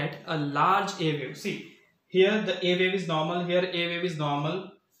we get a large A wave. See, here the A wave is normal, here A wave is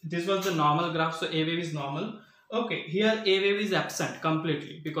normal. This was the normal graph, so A wave is normal. Okay, here A wave is absent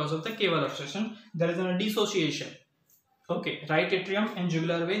completely because of the caval obstruction. There is a dissociation. Okay, right atrium and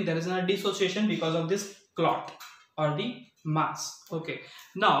jugular vein, there is a dissociation because of this clot or the mass. Okay,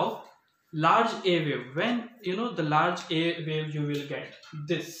 now large A wave, when the large A wave, you will get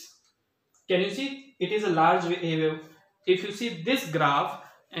this. Can you see? It is a large A wave. If you see this graph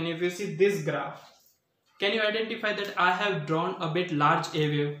and if you see this graph, can you identify that I have drawn a bit large A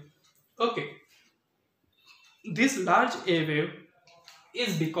wave? Okay, this large A wave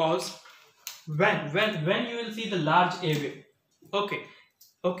is because when you will see the large A wave, okay,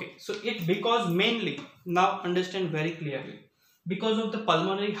 so it because mainly, now understand very clearly, Because of the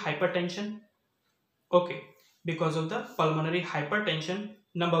pulmonary hypertension. Okay, because of the pulmonary hypertension.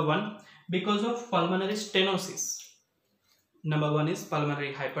 Number 1, because of pulmonary stenosis. Number 1 is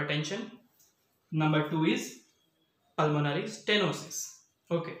pulmonary hypertension. Number 2 is pulmonary stenosis.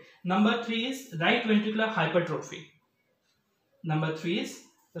 Okay. Number 3 is right ventricular hypertrophy. Number 3 is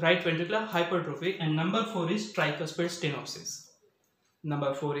right ventricular hypertrophy, and number 4 is tricuspid stenosis.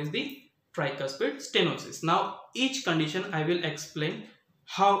 Number 4 is the tricuspid stenosis. Now each condition I will explain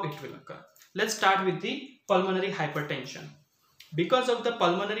how it will occur. Let's start with the pulmonary hypertension. Because of the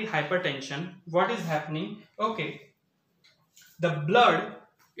pulmonary hypertension, what is happening? Okay, the blood,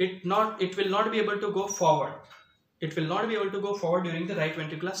 it will not be able to go forward. It will not be able to go forward during the right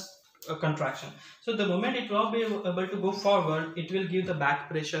ventricular contraction. So the moment it will not be able to go forward, it will give the back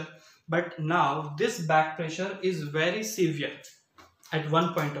pressure. But now this back pressure is very severe at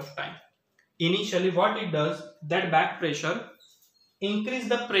one point of time. Initially what it does, that back pressure increase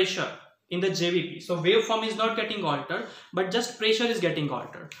the pressure in the JVP. So waveform is not getting altered, but just pressure is getting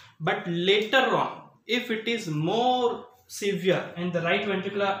altered. But later on, if it is more severe and the right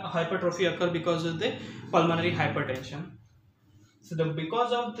ventricular hypertrophy occur because of the pulmonary hypertension. So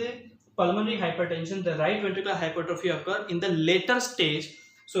because of the pulmonary hypertension, the right ventricular hypertrophy occur in the later stage.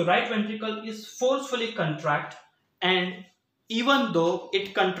 So right ventricle is forcefully contract, and even though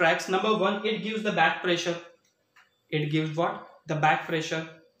it contracts, number 1, it gives the back pressure. It gives what? The back pressure.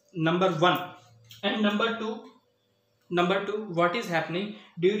 Number 1. And number 2, what is happening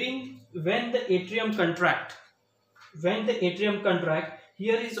during when the atrium contract? When the atrium contract,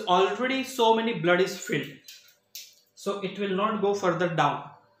 here is already so many blood is filled, so it will not go further down.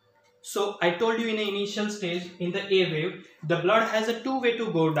 So I told you in the initial stage, in the A wave, the blood has a 2 way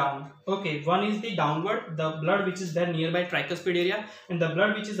to go down. Okay, one is the downward, the blood which is there nearby tricuspid area, and the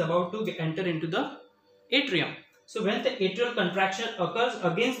blood which is about to enter into the atrium. So when the atrial contraction occurs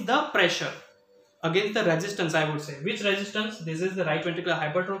against the pressure, against the resistance, I would say. Which resistance? This is the right ventricular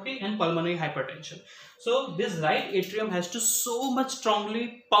hypertrophy and pulmonary hypertension. So this right atrium has to so much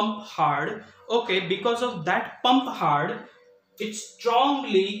strongly pump hard. Okay, because of that pump hard, it's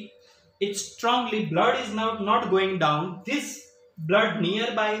strongly blood is now not going down. This blood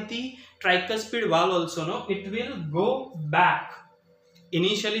nearby the tricuspid valve also, no, it will go back.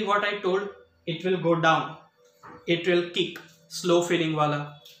 Initially what I told, it will go down, it will kick, slow filling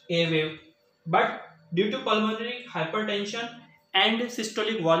wala, A wave. But due to pulmonary hypertension and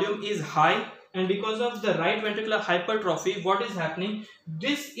systolic volume is high, and because of the right ventricular hypertrophy, what is happening?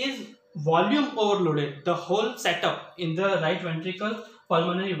 This is volume overloaded. The whole setup in the right ventricle,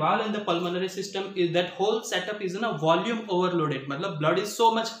 pulmonary valve and the pulmonary system, is that whole setup is in a volume overloaded. Matlab blood is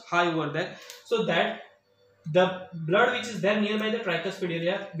so much high over there, so that the blood which is there nearby the tricuspid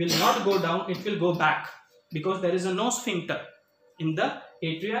area will not go down, it will go back, because there is no sphincter in the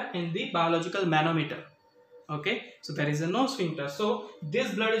atria and the biological manometer. Okay, so there is no sphincter, so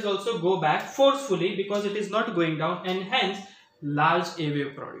this blood is also go back forcefully because it is not going down, and hence large A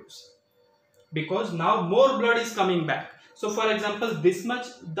wave produce, because now more blood is coming back. So for example, this much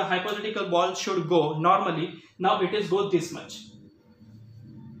the hypothetical ball should go normally, now it is go this much,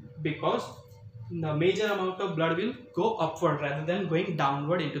 because the major amount of blood will go upward rather than going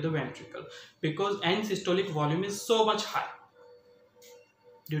downward into the ventricle, because end systolic volume is so much high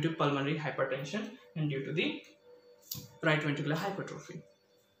due to pulmonary hypertension and due to the right ventricular hypertrophy.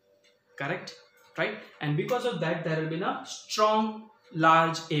 Correct? Right? And because of that, there will be a strong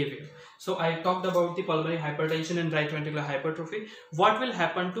large A wave. So I talked about the pulmonary hypertension and right ventricular hypertrophy. What will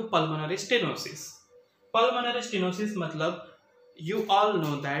happen to pulmonary stenosis? Pulmonary stenosis matlab, you all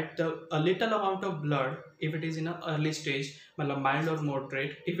know that a little amount of blood, if it is in an early stage, mild or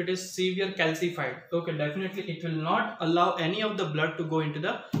moderate, if it is severe calcified, okay, definitely it will not allow any of the blood to go into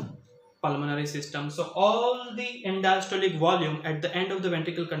the pulmonary system. So all the end diastolic volume at the end of the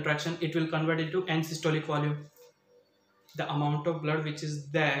ventricle contraction, it will convert into end systolic volume. The amount of blood which is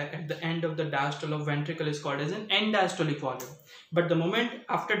there at the end of the diastole of ventricle is called as an end diastolic volume. But the moment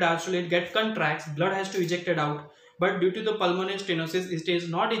after diastole it gets contracts, blood has to ejected out. But due to the pulmonary stenosis, it is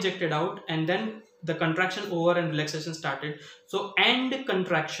not ejected out, and then the contraction over and relaxation started. So end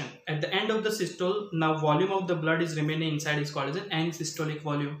contraction at the end of the systole, now volume of the blood is remaining inside is called as an end systolic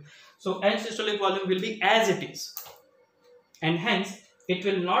volume. So end systolic volume will be as it is, and hence it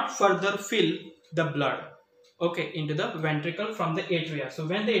will not further fill the blood, okay, into the ventricle from the atria. So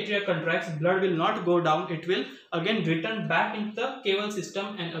when the atria contracts, blood will not go down, it will again return back into the caval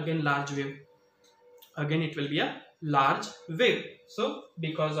system, and again large wave. Again it will be a large wave. So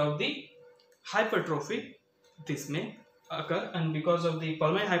because of the hypertrophy, this may occur, and because of the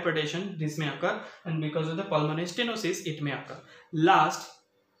pulmonary hypertension this may occur, and because of the pulmonary stenosis it may occur. Last,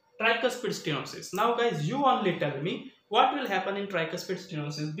 tricuspid stenosis. Now guys, you only tell me what will happen in tricuspid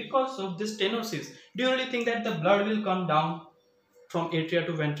stenosis. Because of this stenosis, do you really think that the blood will come down from atria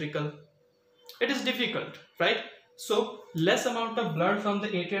to ventricle? It is difficult, right? So less amount of blood from the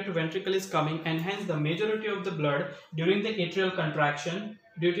atria to ventricle is coming, and hence the majority of the blood during the atrial contraction,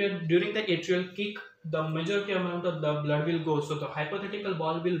 during the atrial kick, the majority amount of the blood will go. So the hypothetical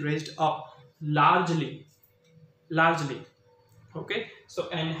ball will raised up largely. Okay, so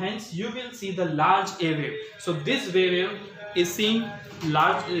and hence you will see the large A wave. So this wave is seen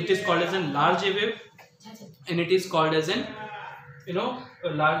large, it is called as a large A wave, and it is called as an a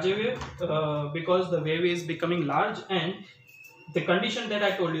large A wave because the wave is becoming large. And the condition that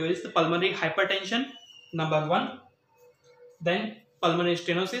I told you is the pulmonary hypertension, number 1, then pulmonary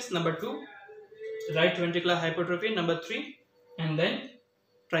stenosis, number 2, right ventricular hypertrophy, number 3, and then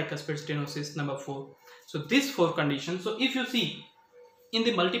tricuspid stenosis, number 4. So these 4 conditions. So if you see in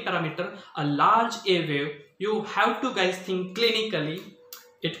the multi-parameter a large A wave, you have to guys think clinically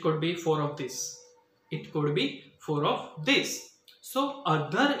it could be 4 of this. It could be 4 of this. So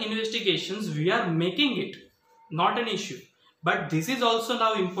other investigations we are making it, not an issue. But this is also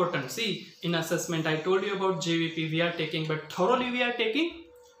now important. See, in assessment I told you about JVP we are taking, but thoroughly we are taking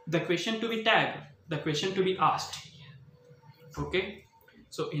the question to be tagged, the question to be asked. Okay,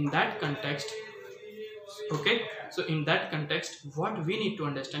 so in that context, what we need to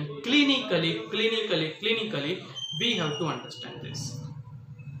understand clinically we have to understand this.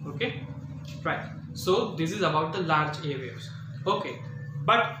 Okay, right. So this is about the large A waves. Okay,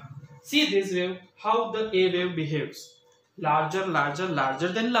 but see this wave, how the A wave behaves. Larger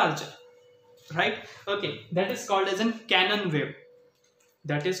than larger, right? Okay, that is called as a cannon wave.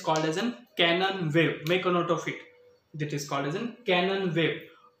 That is called as a cannon wave. Make a note of it. That is called as a cannon wave.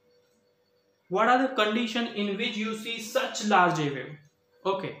 What are the conditions in which you see such large A wave?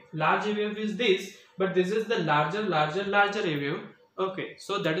 Okay, large A wave is this, but this is the larger A wave. Okay,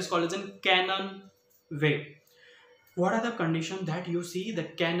 so that is called as a cannon wave. What are the conditions that you see the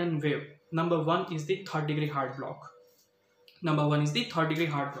cannon wave? Number 1 is the 3rd-degree heart block.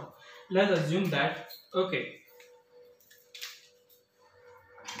 Let's assume that, okay,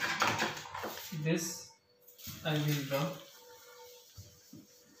 this I will draw.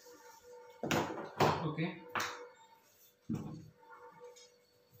 Okay,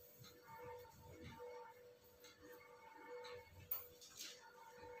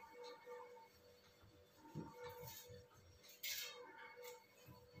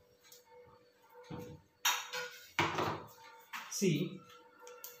 see,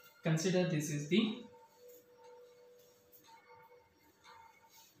 consider this is the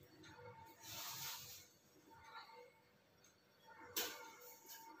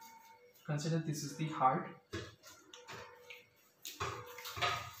heart.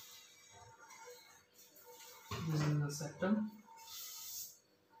 This is the septum.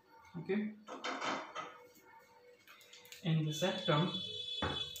 Okay, in the septum,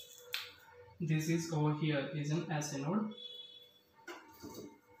 this is over here is an SA node.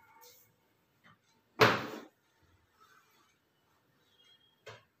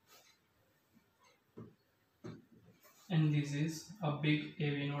 And this is a big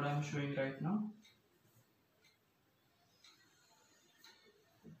AV node I am showing right now.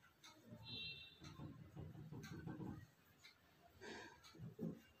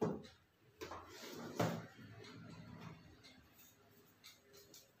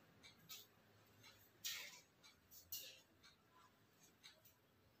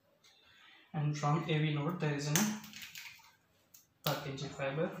 And from AV node there is a Purkinje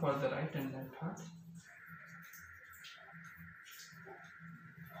fiber for the right and left heart.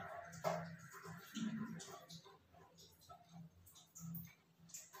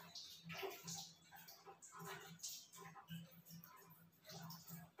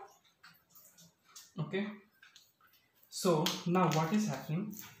 Okay, so now what is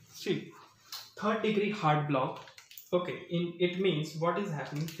happening? See, 3rd-degree heart block. Okay, it means what is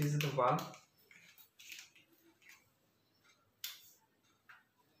happening? This is the valve.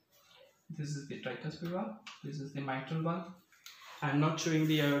 This is the tricuspid valve. This is the mitral valve. I am not showing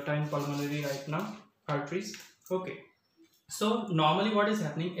the aorta and pulmonary right now, arteries. Okay, so normally what is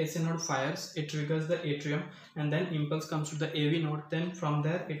happening? SA node fires, it triggers the atrium, and then impulse comes to the AV node. Then from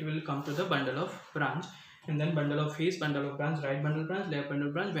there it will come to the bundle of branch, and then bundle of phase, bundle of branch, right bundle branch, left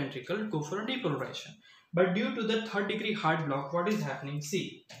bundle branch, ventricle, go for a depolarization. But due to the 3rd-degree heart block, what is happening?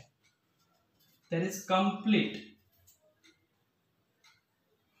 See, there is complete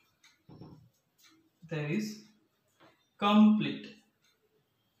complete.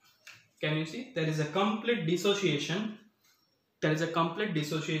 Can you see? There is a complete dissociation. There is a complete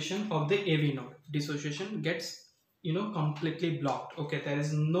dissociation of the AV node. Dissociation gets, completely blocked. Okay, there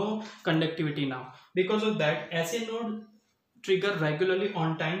is no conductivity now. Because of that, SA node trigger regularly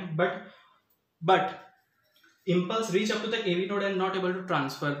on time, but impulse reach up to the AV node and not able to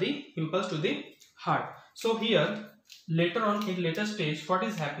transfer the impulse to the heart. So here, later on in later stage, what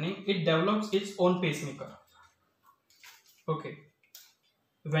is happening? It develops its own pacemaker. Okay,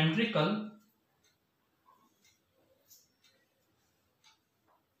 ventricle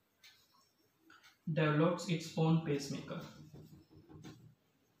develops its own pacemaker.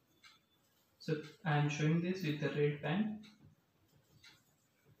 So I am showing this with the red pen.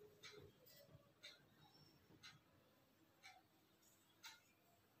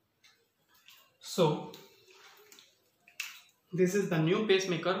 So this is the new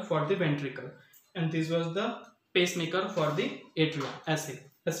pacemaker for the ventricle, and this was the pacemaker for the atria,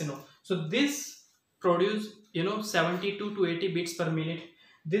 SA node. So this produce 72 to 80 beats per minute.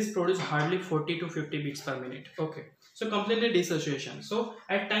 This produce hardly 40 to 50 beats per minute. Okay, so completely dissociation. So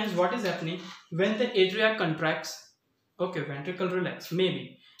at times what is happening when the atria contracts? Okay, ventricle relax,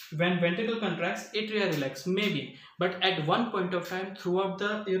 maybe. When ventricle contracts, atria relax, maybe. But at one point of time throughout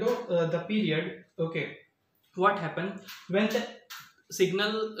the the period, okay, what happens when the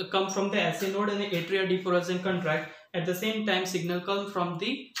signal comes from the SA node and the atria depolarize and contract, at the same time signal comes from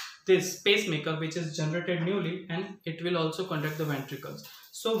this pacemaker which is generated newly, and it will also conduct the ventricles.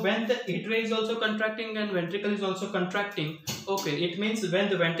 So when the atria is also contracting and ventricle is also contracting, okay, it means when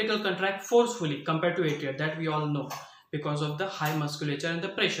the ventricle contract forcefully compared to atria, that we all know because of the high musculature and the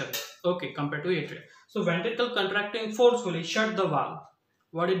pressure, okay, compared to atria. So ventricle contracting forcefully shut the valve.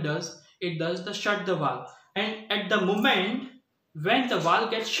 What it does? It does the shut the valve, and at the moment when the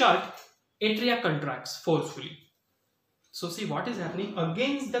valve gets shut, atria contracts forcefully. So see what is happening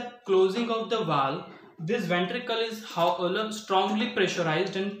against the closing of the valve. This ventricle is strongly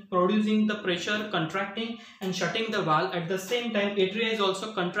pressurized and producing the pressure, contracting and shutting the valve. At the same time, atria is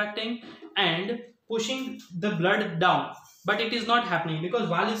also contracting and pushing the blood down. But it is not happening because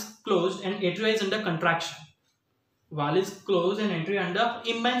valve is closed and atria is under contraction. Valve is closed and atria under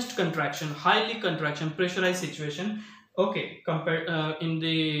immense contraction, highly contraction, pressurized situation. Okay, compared in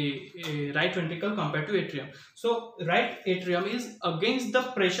the right ventricle compared to atrium. So right atrium is against the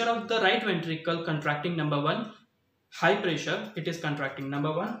pressure of the right ventricle contracting, number one, high pressure, it is contracting,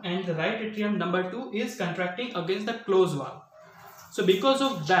 number one, and the right atrium, number two, is contracting against the closed valve. So because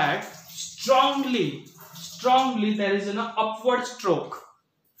of that, strongly there is an upward stroke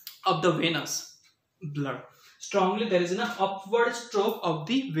of the venous blood. Strongly there is an upward stroke of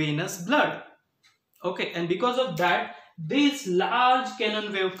the venous blood. Okay, and because of that, this large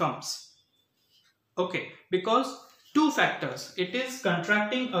cannon wave comes. Okay, because two factors. It is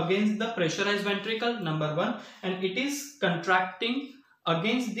contracting against the pressurized ventricle, number one, and it is contracting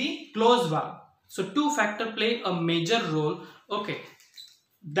against the closed valve. So two factors play a major role. Okay,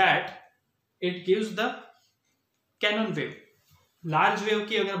 that it gives the cannon wave. Large wave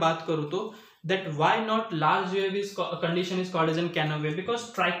की अगर बात करूँ तो that why not large wave is condition is called as a cannon wave,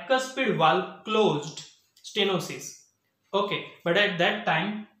 because tricuspid valve closed, stenosis. Okay, but at that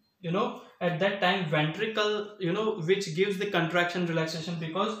time, ventricle, which gives the contraction relaxation,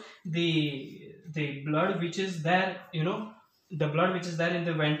 because the blood which is there, the blood which is there in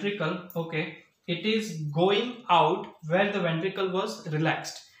the ventricle, okay, it is going out where the ventricle was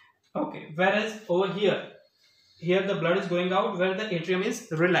relaxed. Okay, whereas over here the blood is going out where the atrium is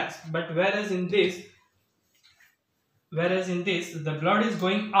relaxed, but whereas in this the blood is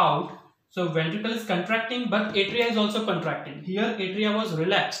going out, so ventricle is contracting but atria is also contracting. Here atria was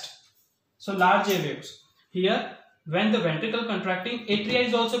relaxed, so large waves. Here when the ventricle contracting, atria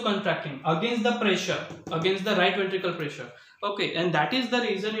is also contracting against the pressure, against the right ventricle pressure. Okay, and that is the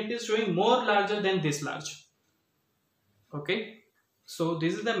reason it is showing more larger than this large. Okay, so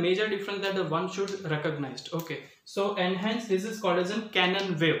this is the major difference that the one should recognize. Okay, so and hence this is called as a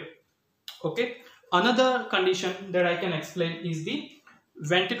cannon wave. Okay, another condition that I can explain is the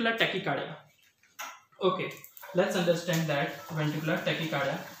ventricular tachycardia. Okay, let's understand that ventricular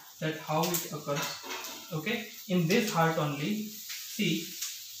tachycardia, that how it occurs. Okay, in this heart only, see,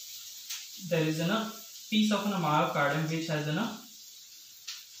 there is a piece of a myocardium which has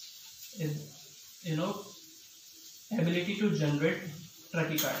ability to generate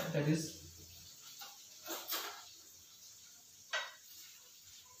tachycardia, that is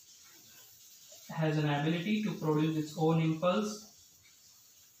has an ability to produce its own impulse,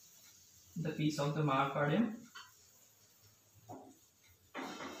 the piece of the myocardium.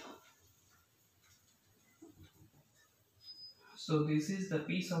 So this is the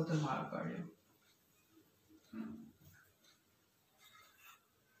piece of the myocardium.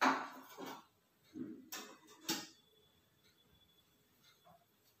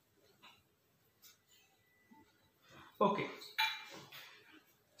 Okay,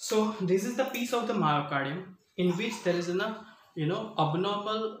 so this is the piece of the myocardium in which there is an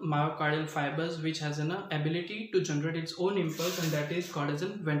abnormal myocardial fibers which has an ability to generate its own impulse, and that is called as a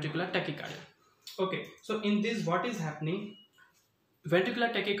ventricular tachycardia. Okay, so in this what is happening,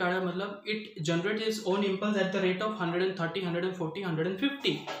 ventricular tachycardia matlab it generates its own impulse at the rate of 130, 140,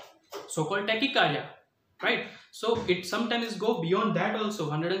 150, so called tachycardia, right? So it sometimes go beyond that also,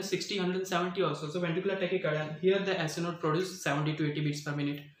 160, 170 also. So ventricular tachycardia, here the SI node produces 70 to 80 beats per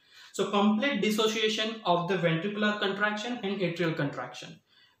minute. So complete dissociation of the ventricular contraction and atrial contraction.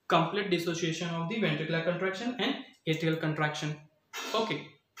 Complete dissociation of the ventricular contraction and atrial contraction. Okay.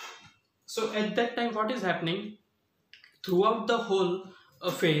 So at that time what is happening? Throughout the whole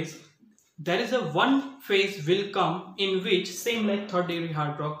phase, there is a one phase will come in which, same like third degree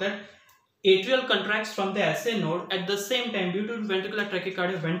heart block, that atrial contracts from the SA node. At the same time, due to ventricular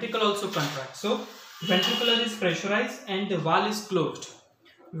tachycardia, ventricle also contracts. So ventricular is pressurized and the valve is closed.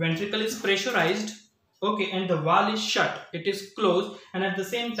 Ventricle is pressurized, okay, and the valve is shut, it is closed, and at the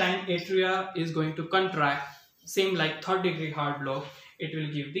same time atria is going to contract, same like third degree heart block, it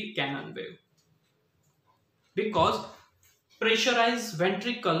will give the cannon wave. Because pressurized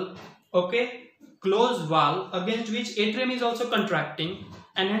ventricle, okay, closed valve against which atrium is also contracting,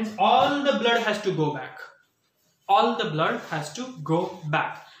 and hence all the blood has to go back. All the blood has to go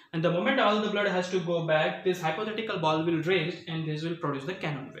back. And the moment all the blood has to go back, this hypothetical ball will raise and this will produce the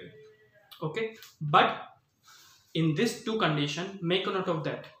cannon wave. Okay, but in these two conditions, make a note of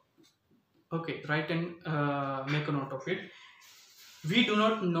that. Okay, write and make a note of it. We do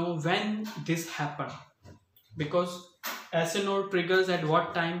not know when this happened, because SA node triggers at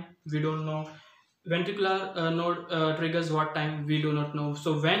what time, we don't know. Ventricular node triggers what time, we do not know.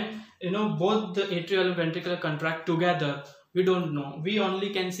 So when both the atrial and ventricular contract together, we don't know. We only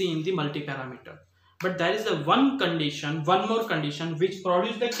can see in the multi-parameter. But there is a one more condition which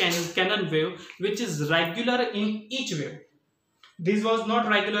produces the cannon wave, which is regular in each wave. This was not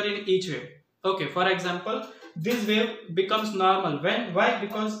regular in each wave. Okay, for example, this wave becomes normal. When? Why?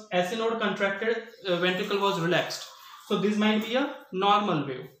 Because SA node contracted, ventricle was relaxed. So this might be a normal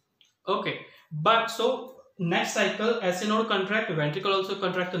wave. Okay, but so next cycle SA node contract, ventricle also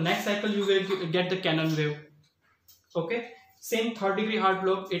contract. The next cycle you will get the cannon wave. Okay, same third degree heart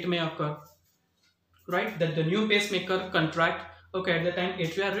block, it may occur, right? That the new pacemaker contract. Okay, at the time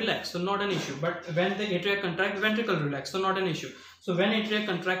atria relax, so not an issue. But when the atria contract, ventricle relax, so not an issue. So when atria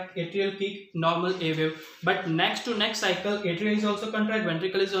contract, atrial peak, normal A wave. But next to next cycle, atria is also contract,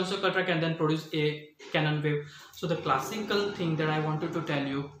 ventricle is also contract, and then produce a cannon wave. So the classical thing that I wanted to tell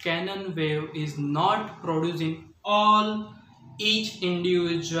you, cannon wave is not produced in each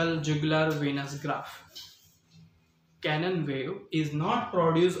individual jugular venous graph. Cannon wave is not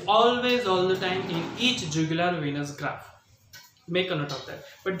produced always all the time in each jugular venous graph. Make a note of that.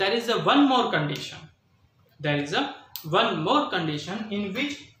 But there is a one more condition. There is a one more condition in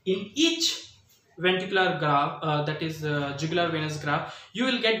which in each ventricular graph, that is jugular venous graph, you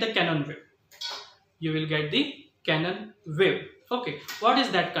will get the cannon wave. You will get the cannon wave. Okay, what is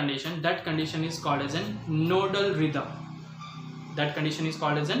that condition? That condition is called as a nodal rhythm. That condition is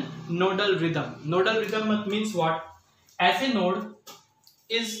called as a nodal rhythm. Nodal rhythm means what? As a node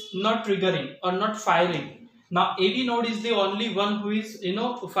is not triggering or not firing. Now AV node is the only one who is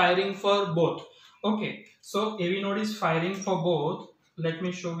firing for both. Okay, so AV node is firing for both. Let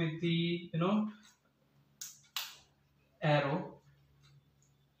me show with the arrow.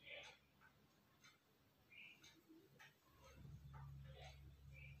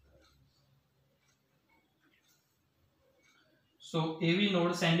 So AV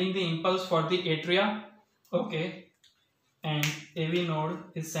node sending the impulse for the atria, okay, and AV node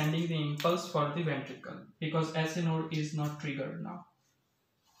is sending the impulse for the ventricle, because SA node is not triggered now.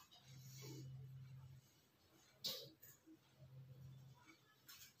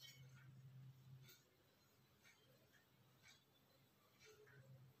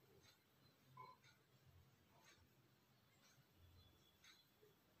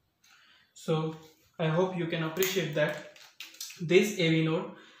 So I hope you can appreciate that this AV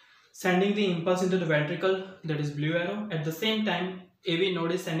node sending the impulse into the ventricle, that is blue arrow. At the same time, AV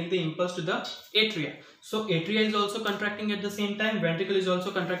node is sending the impulse to the atria. So atria is also contracting at the same time, ventricle is also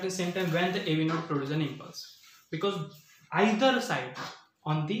contracting at the same time when the AV node produces an impulse. Because either side,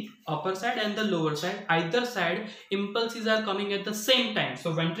 on the upper side and the lower side. Either side impulses are coming at the same time.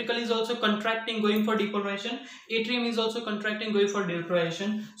 So ventricle is also contracting, going for depolarization. Atrium is also contracting, going for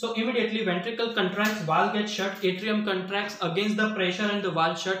depolarization. So immediately ventricle contracts, valve gets shut, atrium contracts against the pressure and the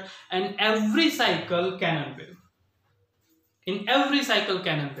valve shut, and every cycle cannon wave. In every cycle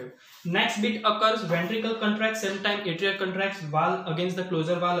cannon wave. Next bit occurs, ventricle contracts, same time atria contracts, valve against the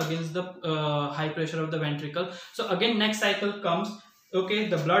closure valve against the high pressure of the ventricle. So again next cycle comes. Okay,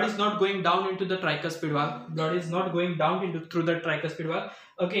 the blood is not going down into the tricuspid valve. Blood is not going down into through the tricuspid valve.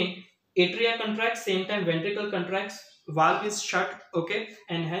 Again, atria contracts, same time ventricle contracts, valve is shut. Okay,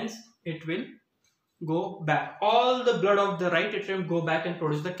 and hence it will go back. All the blood of the right atrium go back and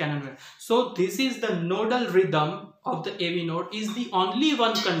produce the cannon wave. So this is the nodal rhythm of the AV node. Is the only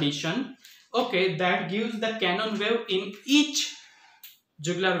one condition, okay, that gives the cannon wave in each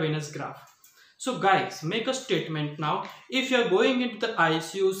jugular venous graph. So guys, make a statement now. If you are going into the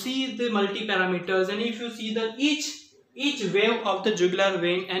ICU, see the multi-parameters, and if you see the each wave of the jugular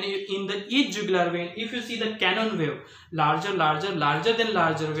vein, and in the each jugular vein, if you see the cannon wave, larger than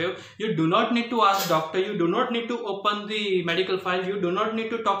larger wave, you do not need to ask doctor, you do not need to open the medical file, you do not need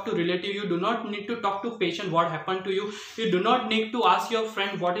to talk to relative, you do not need to talk to patient what happened to you, you do not need to ask your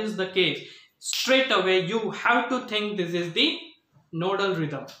friend what is the case. Straight away you have to think this is the nodal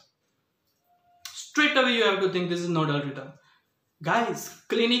rhythm. Straight away you have to think this is nodal rhythm. Guys,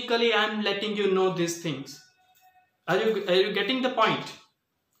 clinically I am letting you know these things. Are you getting the point?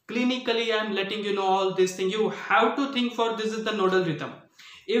 Clinically I am letting you know all these things. You have to think for this is the nodal rhythm.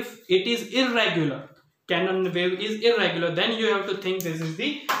 If it is irregular, cannon wave is irregular, then you have to think this is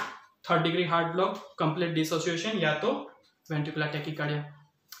the third degree heart block, complete dissociation, ya to ventricular tachycardia.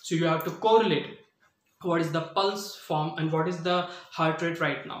 So you have to correlate what is the pulse form and what is the heart rate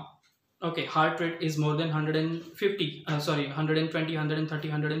right now. Okay, heart rate is more than 120, 130,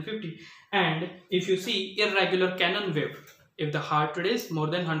 150. And if you see irregular cannon wave, if the heart rate is more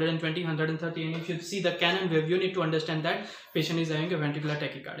than 120, 130, and if you see the cannon wave, you need to understand that patient is having a ventricular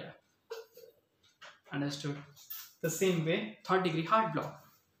tachycardia. Understood? The same way, third degree heart block.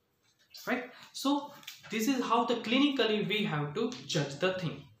 Right? So this is how the clinically we have to judge the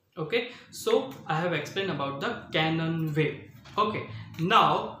thing. Okay, so I have explained about the cannon wave. Okay,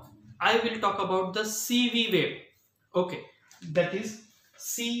 now I will talk about the CV wave. Okay, that is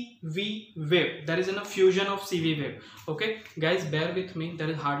CV wave. There is a fusion of CV wave. Okay, guys, bear with me. There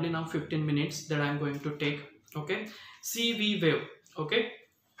is hardly now 15 minutes that I am going to take. Okay, CV wave. Okay,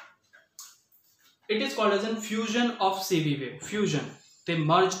 it is called as a fusion of CV wave. Fusion. They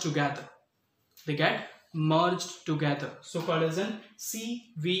merge together. They get merged together. So called as a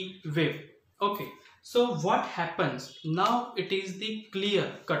CV wave. Okay, so what happens now? It is the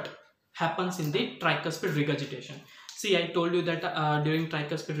clear cut happens in the tricuspid regurgitation. See, I told you that during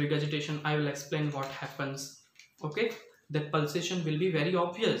tricuspid regurgitation I will explain what happens. Okay, that pulsation will be very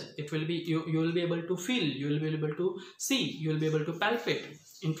obvious. It will be, you will be able to feel, you will be able to see, you will be able to palpate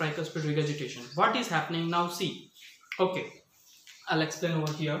in tricuspid regurgitation. What is happening now? See, okay, I'll explain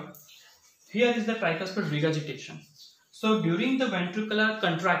over here. Here is the tricuspid regurgitation. So during the ventricular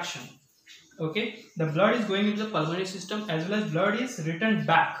contraction, okay, the blood is going into the pulmonary system, as well as blood is returned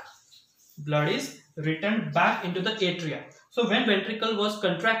back. Blood is returned back into the atria. So when ventricle was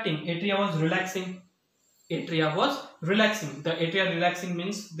contracting, atria was relaxing. Atria was relaxing. The atria relaxing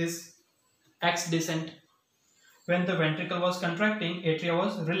means this X descent. When the ventricle was contracting, atria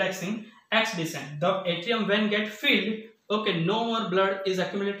was relaxing, X descent. The atrium when get filled, okay, no more blood is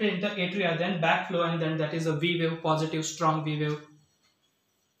accumulated in the atria, then backflow, and then that is a V wave, positive strong V wave.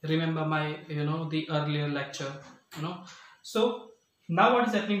 Remember my, the earlier lecture, So now what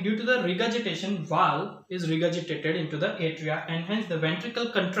is happening? Due to the regurgitation, valve is regurgitated into the atria, and hence the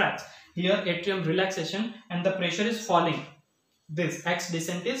ventricle contracts. Here atrium relaxation and the pressure is falling. This X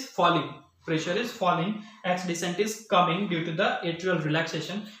descent is falling. Pressure is falling. X descent is coming due to the atrial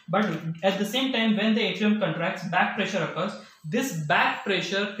relaxation. But at the same time, when the atrium contracts, back pressure occurs. This back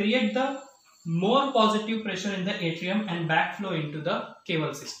pressure creates the more positive pressure in the atrium and backflow into the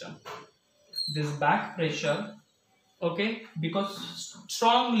caval system. This back pressure, okay, because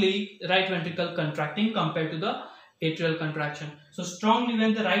strongly right ventricle contracting compared to the atrial contraction. So strongly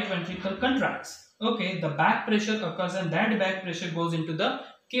when the right ventricle contracts, okay, the back pressure occurs, and that back pressure goes into the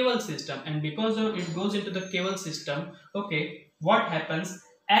caval system, and because of it goes into the caval system, okay, what happens?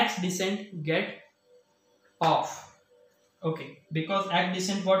 X descent get off. Okay, because X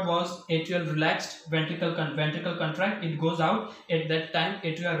descent what was? Atrial relaxed, ventricle contract, it goes out. At that time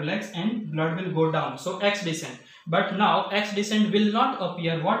atria relax and blood will go down. So X descent. But now X descent will not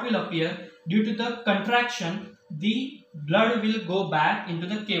appear. What will appear? Due to the contraction, the blood will go back into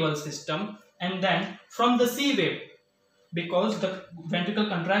the cable system, and then from the C wave, because the ventricle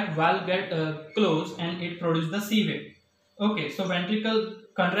contract valve get closed and it produces the C wave. Okay, so ventricle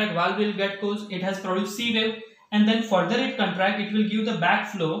contract valve will get closed, it has produced C wave, and then further it contract, it will give the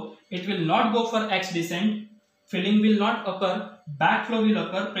backflow. It will not go for X descent, filling will not occur, backflow will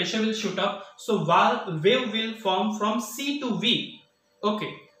occur, pressure will shoot up, so wave will form from C to V.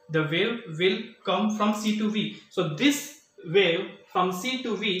 Okay, the wave will come from C to V. So this wave from C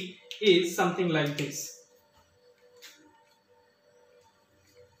to V is something like this.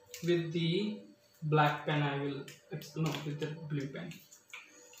 With the black pen I will, no, with the blue pen.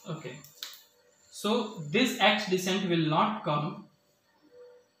 Okay, so this X descent will not come,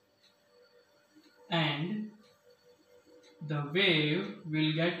 and the wave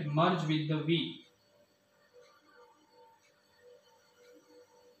will get merged with the V.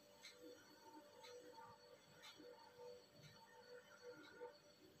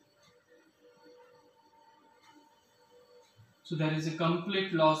 So there is a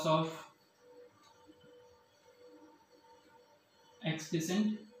complete loss of X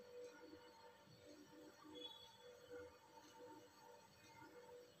descent.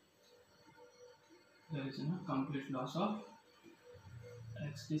 There is a complete loss of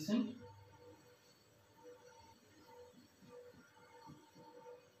X descent.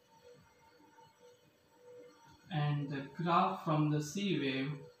 And the graph from the C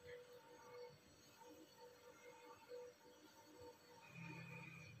wave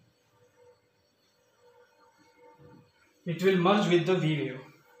it will merge with the V wave.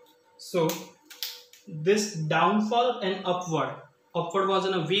 So this downfall and upward was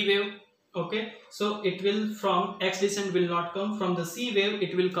in a V wave. Okay, so it will from X descent will not come, from the C wave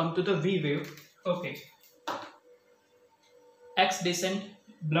it will come to the V wave. Okay, X descent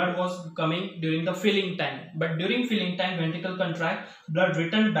blood was coming during the filling time, but during filling time ventricle contract, blood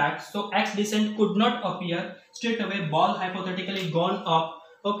returned back, so X descent could not appear straight away. Ball hypothetically gone up.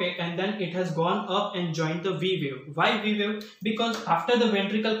 Okay, and then it has gone up and joined the V wave. Why V wave? Because after the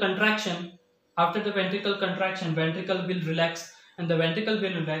ventricle contraction, ventricle will relax, and the ventricle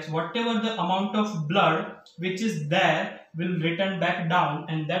will relax. Whatever the amount of blood which is there will return back down,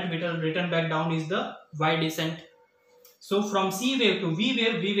 and that will return back down is the Y descent. So from C wave to V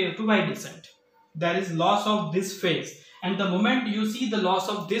wave to Y descent, there is loss of this phase. And the moment you see the loss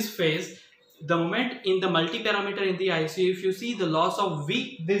of this phase, the moment in the multi-parameter in the ICU, if you see the loss of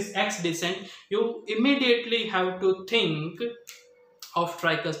this X descent, you immediately have to think of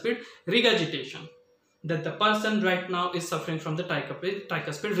tricuspid regurgitation, that the person right now is suffering from the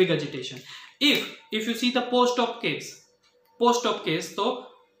tricuspid regurgitation. If you see the post-op case, so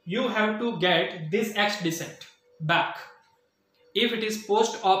you have to get this X descent back. If it is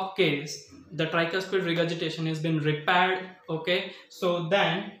post-op case, the tricuspid regurgitation has been repaired. Okay, so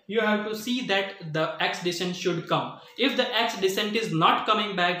then you have to see that the X descent should come. If the X descent is not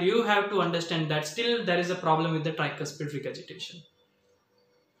coming back, you have to understand that still there is a problem with the tricuspid regurgitation.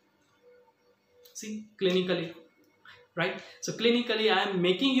 See, clinically, right? So clinically I am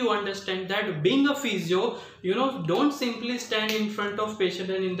making you understand that being a physio, don't simply stand in front of patient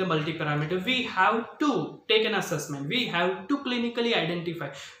and in the multi-parameter. We have to take an assessment. We have to clinically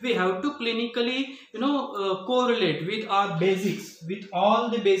identify. We have to clinically, correlate with our basics, with all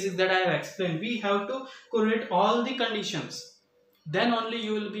the basics that I have explained. We have to correlate all the conditions. Then only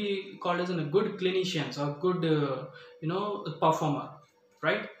you will be called as a good clinician or good, performer,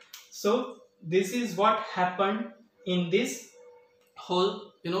 right? So this is what happened in this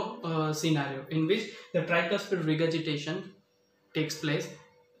whole scenario, in which the tricuspid regurgitation takes place.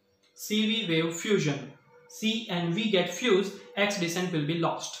 CV wave fusion, C and V get fused, X descent will be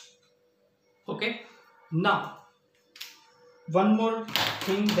lost. Okay, now one more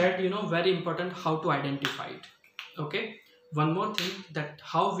thing that very important, how to identify it. Okay, one more thing that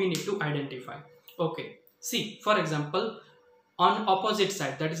how we need to identify. Okay, see, for example, on opposite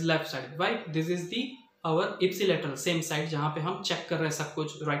side, that is left side, right? This is the our ipsilateral, same side जहाँ पे हम check कर रहे हैं सब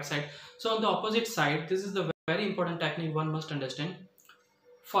कुछ, right side. So on the opposite side, this is the very important technique one must understand.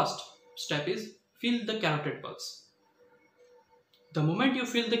 First step is feel the carotid pulse. The moment you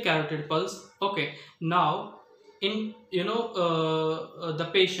feel the carotid pulse, okay, now in the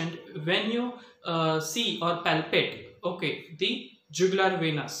patient, when you see or palpate, okay, the jugular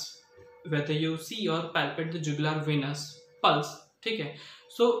venous, whether you see or palpate the jugular venous pulse, okay.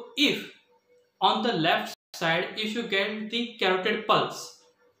 So if on the left side, if you get the carotid pulse,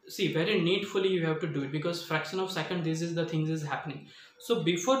 see, very needfully you have to do it, because fraction of second this is the things is happening. So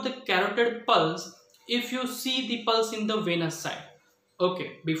before the carotid pulse, if you see the pulse in the venous side,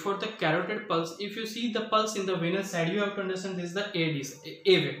 Okay, before the carotid pulse, if you see the pulse in the venous side, you have to understand this is the A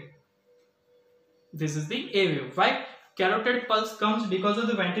wave. This is the A wave. Why? Carotid pulse comes because of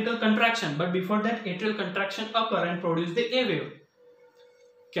the ventricle contraction, but before that atrial contraction occur and produce the A wave.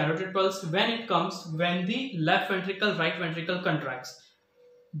 Carotid pulse, when it comes, when the left ventricle, right ventricle contracts,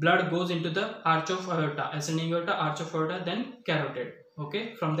 blood goes into the arch of aorta, ascending aorta, arch of aorta, then carotid.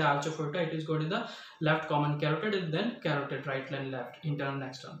 Okay, from the arch of aorta it is going to the left common carotid and then carotid, right and left, internal and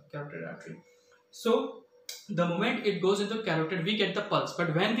external carotid artery. So the moment it goes into carotid, we get the pulse.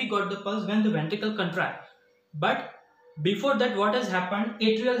 But when we got the pulse, when the ventricle contract, but before that what has happened,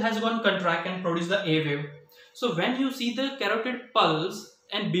 atrial has gone contract and produce the A wave. So when you see the carotid pulse,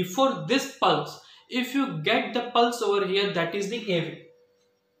 and before this pulse, if you get the pulse over here, that is the A wave.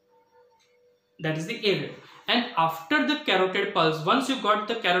 That is the A wave. And after the carotid pulse, once you got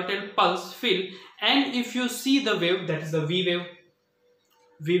the carotid pulse feel, and if you see the wave, that is the V wave.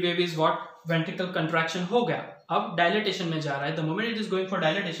 V wave is what? Ventricle contraction हो गया, अब dilatation में जा रहा है. The moment it is going for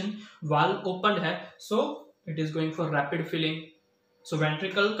dilatation, valve opened है, so it is going for rapid filling. So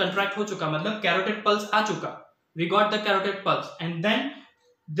ventricle contract हो चुका, मतलब carotid pulse आ चुका. We got the carotid pulse, and then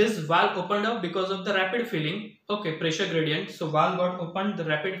this valve opened up because of the rapid filling. Okay, pressure gradient. So valve got opened, the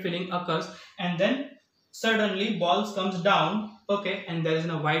rapid filling occurs, and then suddenly balls comes down. Okay, and there is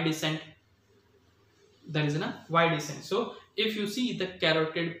a Y descent. There is a Y descent. So if you see the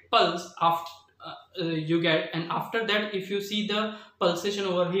carotid pulse after you get, and after that if you see the pulsation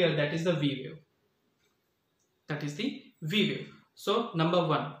over here, that is the V wave. That is the V wave. So number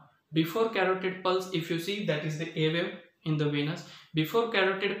one, before carotid pulse, if you see, that is the A wave in the venous. Before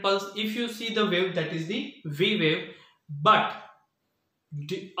carotid pulse, if you see the wave, that is the V wave. But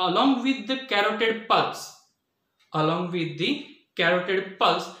along with the carotid pulse,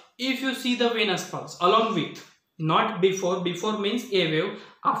 if you see the venous pulse, along with, not before. Before means A wave,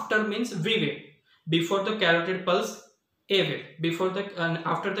 after means V wave. Before the carotid pulse, A wave. Before the and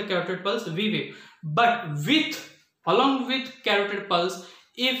after the carotid pulse, V wave. But along with carotid pulse,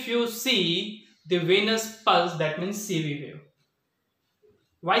 if you see the venous pulse, that means CV wave.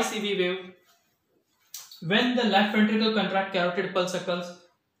 Why CV wave? When the left ventricle contract, carotid pulse occurs.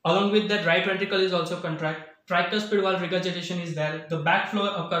 Along with that, right ventricle is also contract. Tricuspid valve regurgitation is there. The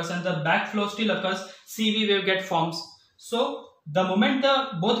backflow occurs, and the backflow still occurs. CV wave get forms. So the moment the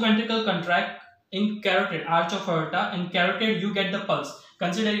both ventricle contract in carotid, arch of aorta, in carotid you get the pulse.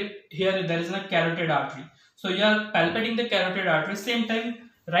 Consider here there is a carotid artery. So you are palpating the carotid artery. Same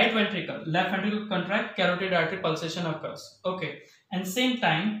time, right ventricle, left ventricle contract, carotid artery pulsation occurs. Okay, and same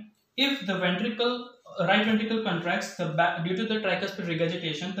time, if the ventricle, right ventricle contracts, the back, due to the tricuspid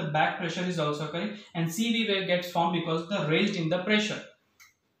regurgitation, the back pressure is also occurring, and CV wave gets formed because the raised in the pressure.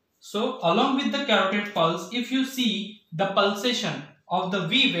 So along with the carotid pulse, if you see the pulsation of the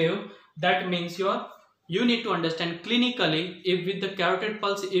V wave, that means you need to understand clinically, if with the carotid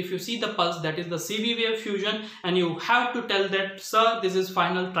pulse, if you see the pulse, that is the CV wave fusion, and you have to tell that, sir, this is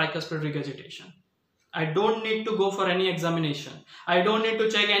final tricuspid regurgitation. I don't need to go for any examination. I don't need to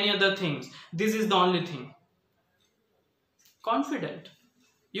check any other things. This is the only thing. Confident.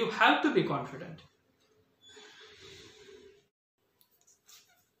 You have to be confident.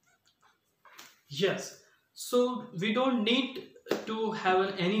 Yes. So we don't need to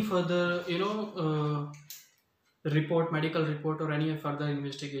have any further, medical report or any further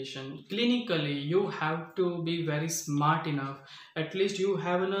investigation. Clinically, you have to be very smart enough. At least you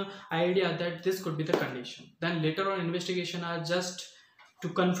have an idea that this could be the condition. Then later on investigation are just to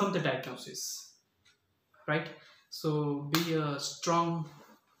confirm the diagnosis, right? So be a strong,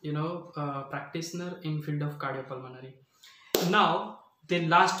 practitioner in field of cardiopulmonary. Now the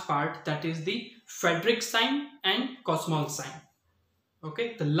last part, that is the Frederick sign and Cosmol sign.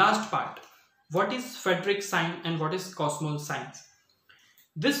 Okay, the last part. What is Frederick sign and what is Cosmol signs?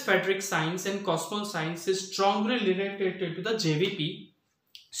 This Frederick signs and Cosmol signs is strongly related to the JVP.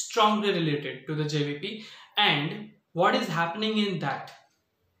 And what is happening in that?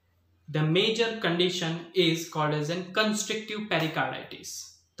 The major condition is called as a constrictive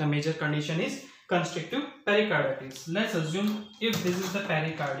pericarditis. The major condition is constrictive pericarditis. Let's assume if this is the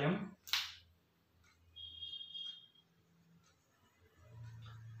pericardium,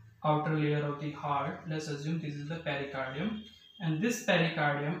 outer layer of the heart, let's assume this is the pericardium, and this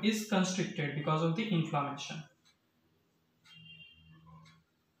pericardium is constricted because of the inflammation.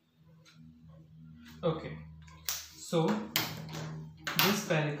 Okay, so this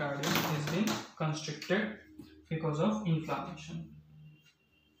pericardium has been constricted because of inflammation.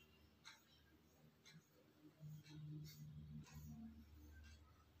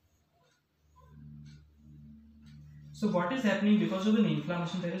 So what is happening because of an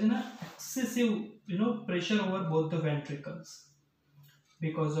inflammation? There is an excessive, pressure over both the ventricles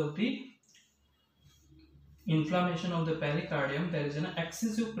because of the inflammation of the pericardium. There is an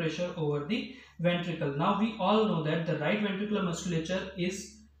excessive pressure over the ventricle. Now we all know that the right ventricular musculature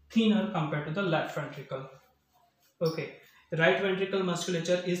is thinner compared to the left ventricle. Okay, the right ventricle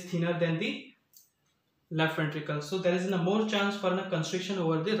musculature is thinner than the left ventricle, so there is a more chance for a constriction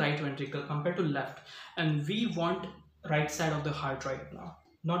over the right ventricle compared to left, and we want right side of the heart right now,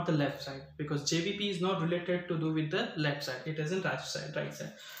 not the left side, because JVP is not related to do with the left side, it is in right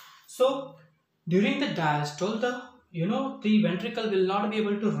side. So during the diastole, the ventricle will not be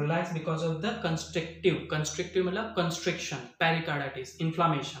able to relax because of the constriction, pericarditis,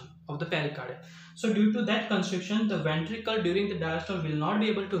 inflammation of the pericardium. So due to that constriction, the ventricle during the diastole will not be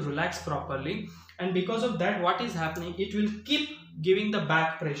able to relax properly, and because of that, what is happening, it will keep giving the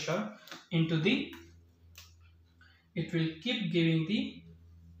back pressure into the, it will keep giving the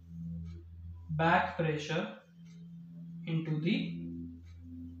back pressure into the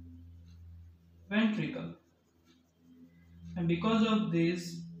ventricle, and because of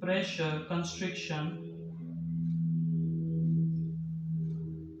this pressure constriction,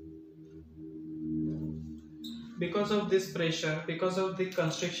 because of the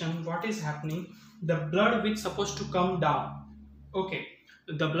constriction, what is happening, the blood which supposed to come down, okay,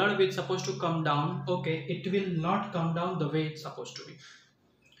 the blood which supposed to come down, okay, it will not come down the way it's supposed to be.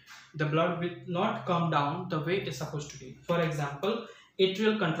 The blood will not come down the way it is supposed to be. For example,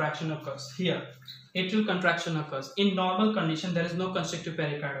 atrial contraction occurs here. Atrial contraction occurs. In normal condition, there is no constrictive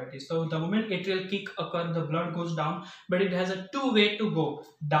pericarditis. So the moment atrial kick occurs, the blood goes down, but it has a two-way to go,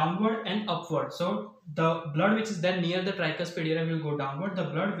 downward and upward. So the blood which is there near the tricuspid area will go downward. The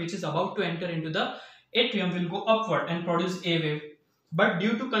blood which is about to enter into the atrium will go upward and produce a wave. But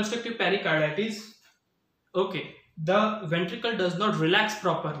due to constrictive pericarditis, okay, the ventricle does not relax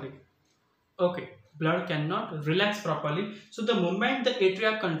properly. Okay, blood cannot relax properly. So the moment the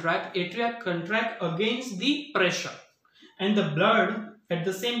atria contract against the pressure, and the blood at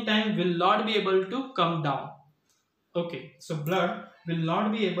the same time will not be able to come down. Okay, so blood will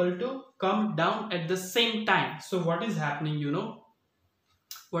not be able to come down at the same time. So what is happening,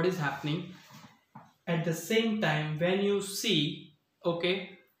 what is happening at the same time, when you see,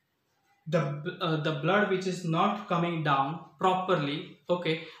 okay, the blood which is not coming down properly,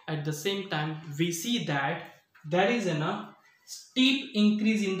 okay, at the same time we see that there is a steep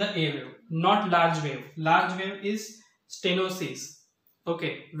increase in the A wave, not large wave. Large wave is stenosis,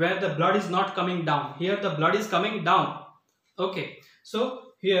 okay, where the blood is not coming down. Here the blood is coming down. Okay,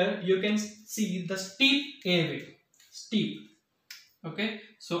 so here you can see the steep A wave, steep. Okay,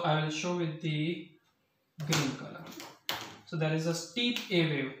 so I will show with the green color. So there is a steep A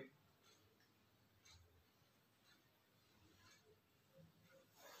wave.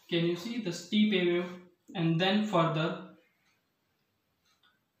 Can you see the steep A wave? And then further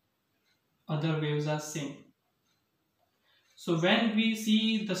other waves are same. So when we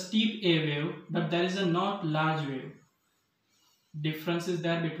see the steep A wave, but there is a not large wave, difference is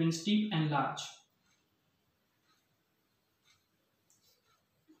there between steep and large.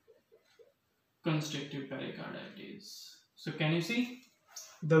 Constrictive pericarditis. So can you see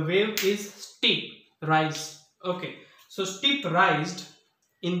the wave is steep rise? Okay, so steep rise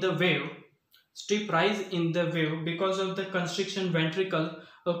in the wave, because of the constriction ventricle.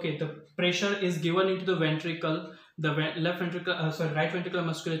 Okay, the pressure is given into the ventricle. The right ventricular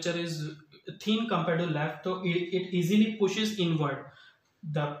musculature is thin compared to left, so it easily pushes inward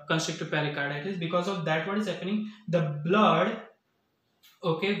the constrictive pericarditis. Because of that, what is happening, the blood,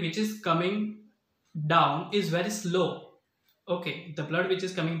 okay, which is coming down is very slow. Okay, the blood which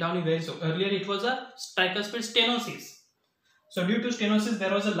is coming down is very slow. Earlier it was a tricuspid stenosis. So due to stenosis,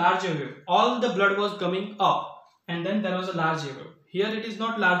 there was a larger wave. All the blood was coming up, and then there was a larger wave. Here it is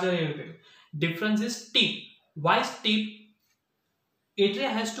not larger wave. Difference is steep. Why steep? Atria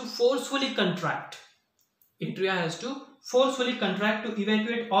has to forcefully contract. Atria has to forcefully contract to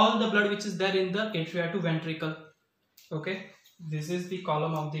evacuate all the blood which is there in the atria to ventricle. Okay, this is the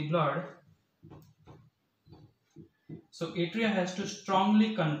column of the blood. So atria has to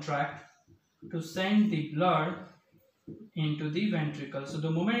strongly contract to send the blood into the ventricle. So the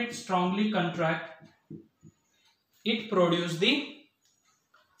moment it strongly contract, it produces the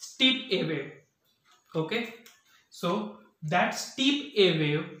steep A wave. Okay, so that steep A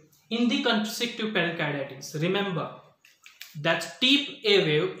wave in the constrictive pericarditis, remember that steep A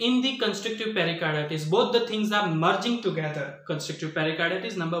wave in the constrictive pericarditis, both the things are merging together. Constrictive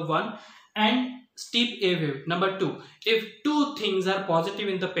pericarditis number 1 and steep A wave number 2. If two things are positive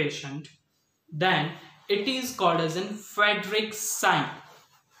in the patient, then it is called as an Friedrich sign.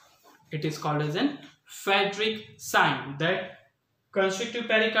 It is called as an Friedrich sign, that constrictive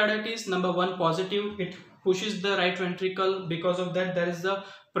pericarditis, number one, positive, it pushes the right ventricle. Because of that, there is the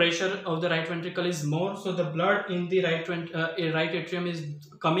pressure of the right ventricle is more, so the blood in the right atrium is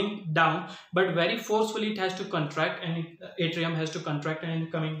coming down, but very forcefully it has to contract, and atrium has to contract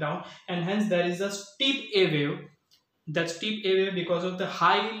and coming down, and hence there is a steep A wave. That steep A wave because of the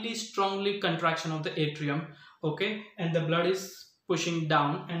highly strongly contraction of the atrium, okay, and the blood is pushing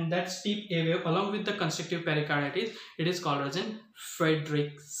down, and that steep A wave along with the constrictive pericarditis, it is called as an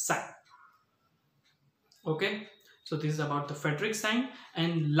Friedrich sign. Okay, so this is about the Friedrich sign.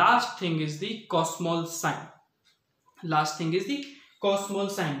 And last thing is the Cosmal sign. Last thing is the Cosmal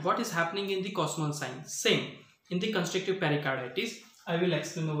sign. What is happening in the Cosmal sign? Same in the constrictive pericarditis. I will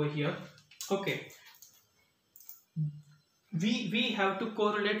explain over here. Okay, we have to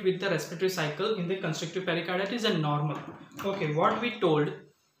correlate with the respiratory cycle in the constrictive pericarditis and normal. Okay, what we told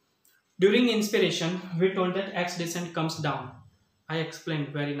during inspiration, we told that X descent comes down. I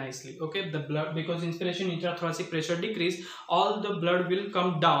explained very nicely. Okay, the blood, because inspiration intrathoracic pressure decrease, all the blood will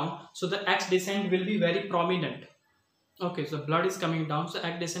come down, so the X descent will be very prominent. Okay, so blood is coming down, so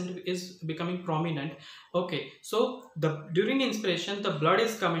X descent is becoming prominent. Okay, so during inspiration the blood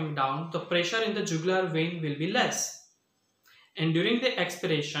is coming down, the pressure in the jugular vein will be less, and during the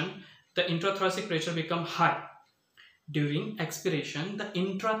expiration the intrathoracic pressure become high. During expiration the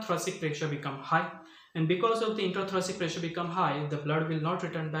intrathoracic pressure become high, and because of the intrathoracic pressure become high, the blood will not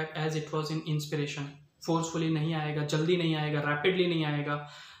return back as it was in inspiration. Forcefully nahi aayega, jaldi nahi aayega, rapidly nahi aayega.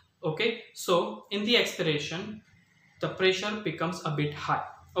 Okay, so in the expiration the pressure becomes a bit high.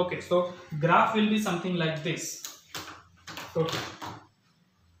 Okay, so graph will be something like this. Okay,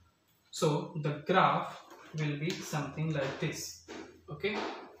 so the graph will be something like this. Okay,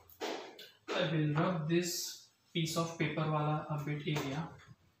 I will rub this piece of paper wala a bit area.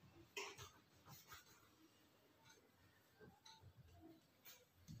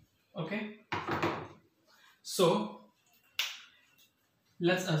 Okay, so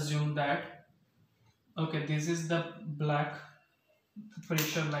let's assume that, okay, this is the black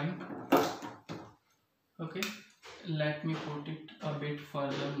pressure line. Okay, let me put it a bit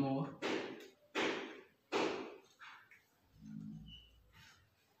further more.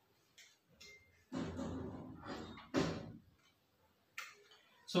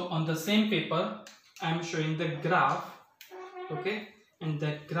 So on the same paper I am showing the graph. Okay, and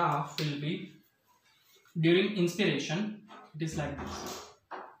that graph will be during inspiration, it is like this.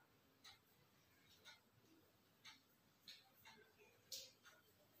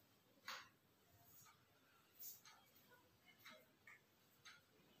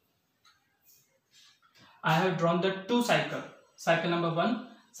 I have drawn the two cycle number 1,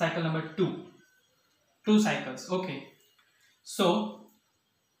 cycle number 2, two cycles. Okay, so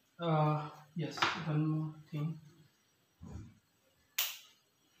yes, one more thing.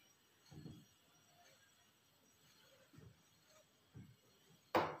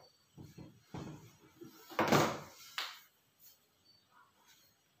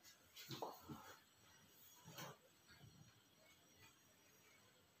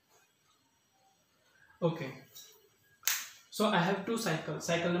 Okay, so I have two cycles.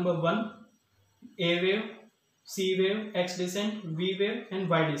 Cycle number 1, A wave, C wave, X descent, V wave and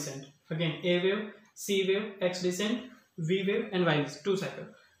Y descent. Again, A wave, C wave, X descent, V wave and Y descent. Two cycles.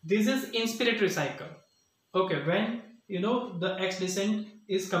 This is inspiratory cycle. Okay, when the X descent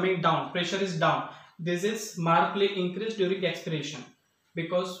is coming down, pressure is down. This is markedly increased during expiration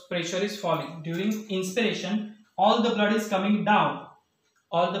because pressure is falling. During inspiration, all the blood is coming down.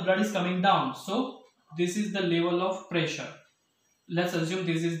 All the blood is coming down. So this is the level of pressure. Let's assume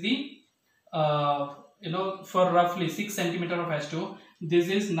this is the for roughly 6 centimeter of H2. This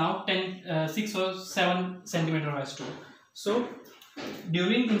is now 6 or 7 centimeter of H2. So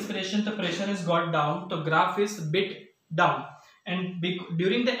during inspiration the pressure is got down, the graph is bit down, and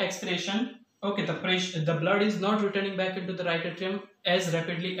during the expiration, okay, the blood is not returning back into the right atrium as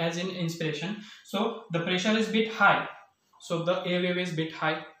rapidly as in inspiration. So the pressure is bit high. So the A wave is bit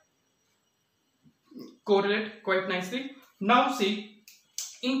high. Correlate quite nicely. Now see,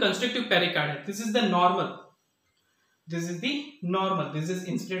 in constrictive pericarditis, this is the normal. This is the normal. This is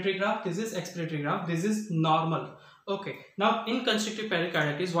inspiratory graph. This is expiratory graph. This is normal. Okay. Now in constrictive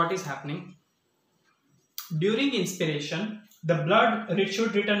pericarditis, what is happening? During inspiration, the blood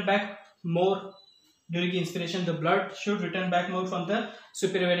should return back more. During inspiration, the blood should return back more from the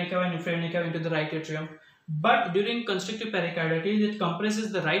superior vena cava and inferior vena cava into the right atrium. But during constrictive pericarditis, it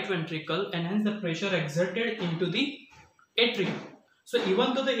compresses the right ventricle and hence the pressure exerted into the atrium. So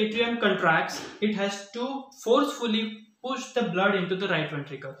even though the atrium contracts, it has to forcefully push the blood into the right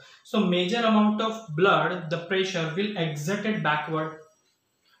ventricle. So major amount of blood, the pressure will exerted backward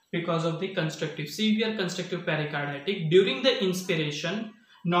because of the severe constrictive pericarditis. During the inspiration,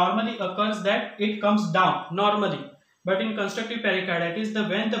 normally occurs that it comes down normally. But in constrictive pericarditis,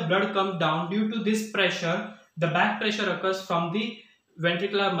 when the blood comes down due to this pressure, the back pressure occurs from the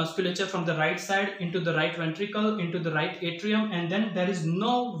ventricular musculature from the right side into the right ventricle, into the right atrium, and then there is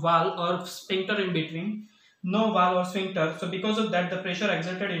no valve or sphincter in between, no valve or sphincter. So because of that, the pressure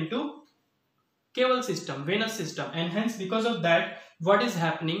exerted into caval system, venous system, and hence because of that, what is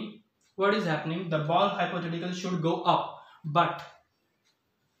happening? The ball hypothetically should go up, but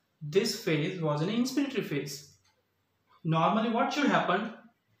this phase was an inspiratory phase. Normally what should happen?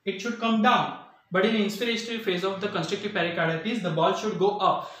 It should come down. But in the inspiratory phase of the constrictive pericarditis, the ball should go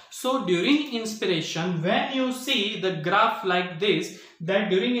up. So during inspiration, when you see the graph like this, that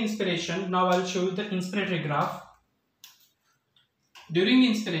during inspiration, now I'll show you the inspiratory graph. During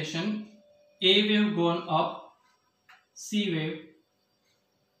inspiration, A wave gone up, C wave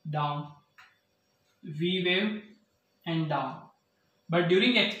down, V wave and down. But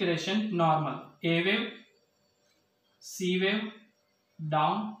during expiration, normal. A wave, C wave,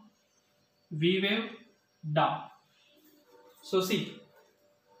 down, V wave, down. So see,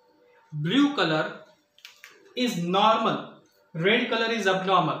 blue color is normal, red color is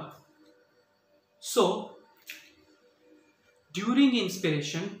abnormal. So during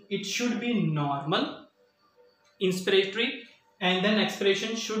inspiration, it should be normal, inspiratory, and then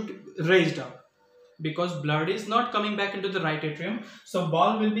expiration should raised up, because blood is not coming back into the right atrium. So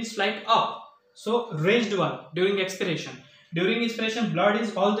ball will be slight up, so raised one during expiration. During inspiration, blood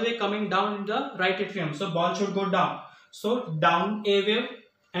is all the way coming down in the right atrium, so ball should go down. So down A wave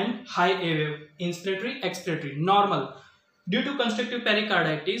and high A wave, inspiratory, expiratory, normal. Due to constrictive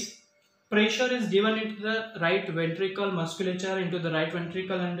pericarditis, pressure is given into the right ventricle musculature, into the right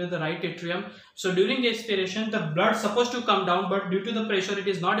ventricle, into the right atrium. So during expiration, the blood supposed to come down, but due to the pressure, it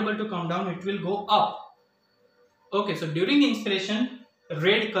is not able to come down, it will go up. Okay, so during inspiration,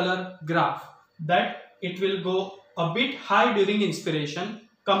 red color graph, that it will go a bit high during inspiration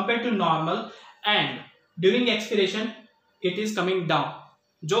compared to normal, and during expiration it is coming down,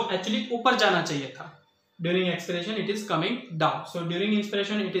 जो actually ऊपर जाना चाहिए था. During expiration it is coming down. So during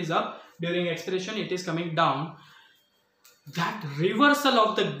inspiration it is up, during expiration it is coming down. That reversal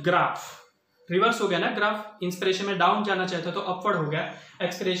of the graph, reverse हो गया ना graph. Inspiration में down जाना चाहिए था तो अपवर्ड हो गया,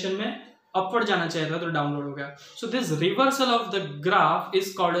 एक्सपिरेशन में upward जाना चाहिए था तो डाउनवर्ड हो गया. So this reversal of the graph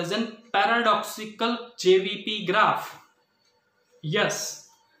is called as an paradoxical JVP graph. Yes,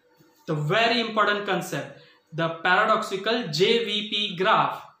 the very important concept, the paradoxical JVP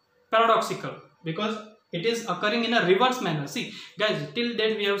graph. Paradoxical because it is occurring in a reverse manner. See guys, till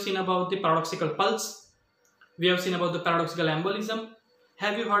date we have seen about the paradoxical pulse, we have seen about the paradoxical embolism.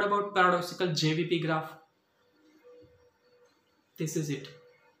 Have you heard about paradoxical JVP graph? This is it.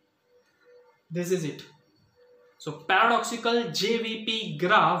 This is it. So paradoxical JVP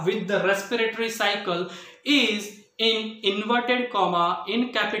graph with the respiratory cycle is in inverted comma,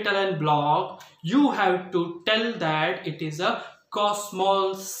 in capital and block. You have to tell that it is a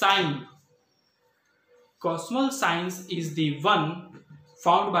cosmol sign. Cosmol signs is the one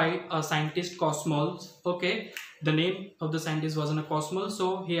found by a scientist, Cosmol. Okay, the name of the scientist wasn't a Cosmol,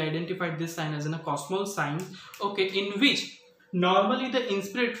 so he identified this sign as a cosmol sign. Okay, in which normally the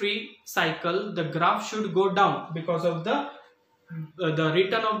inspiratory cycle, the graph should go down because of the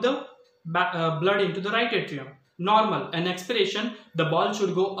return of the blood into the right atrium, normal. And expiration, the ball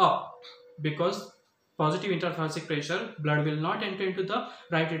should go up because positive intrathoracic pressure, blood will not enter into the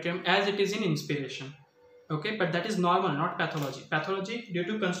right atrium as it is in inspiration. Okay, but that is normal, not pathology. Pathology, due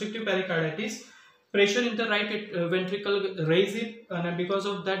to constrictive pericarditis, pressure in the right ventricle raise it, and because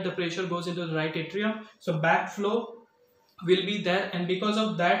of that the pressure goes into the right atrium, so backflow will be there, and because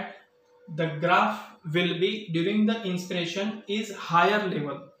of that the graph will be during the inspiration is higher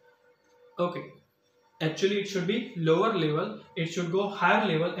level. Okay, actually it should be lower level, it should go higher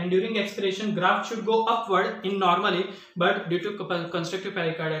level, and during expiration graph should go upward in normally, but due to constrictive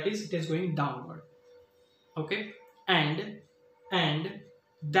pericarditis it is going downward. Okay, and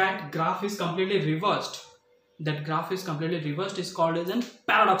that graph is completely reversed. That graph is completely reversed is called as a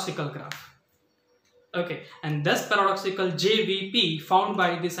paradoxical graph. Okay, and this paradoxical JVP found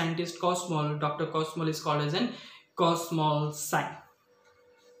by the scientist Cosmol, Dr. Cosmol, is called as an cosmol sign.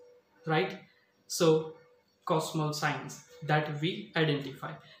 Right? So cosmol signs that we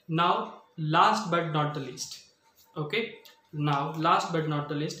identify. Now last but not the least. Okay, now last but not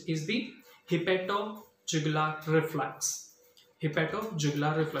the least is the hepatojugular reflex.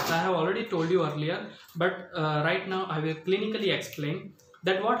 hepatojugular reflex. I have already told you earlier, but right now I will clinically explain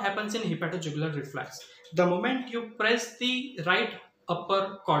that what happens in hepatojugular reflex. The moment you press the right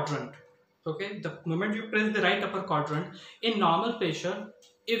upper quadrant, okay, the moment you press the right upper quadrant in normal patient,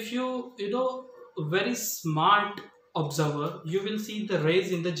 if you very smart observer, you will see the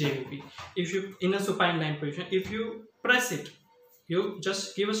raise in the JVP. If you in a supine line position, if you press it, you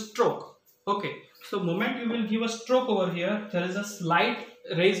just give a stroke. Okay, so moment you will give a stroke over here, there is a slight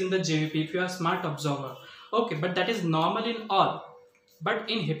raise in the JVP if you are a smart observer. Okay, but that is normal in all. But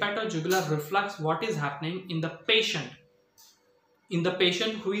in hepatojugular reflux, what is happening in the patient? In the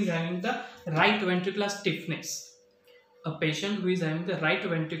patient who is having the right ventricular stiffness, a patient who is having the right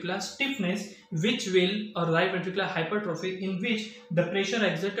ventricular stiffness, which will, or right ventricular hypertrophy, in which the pressure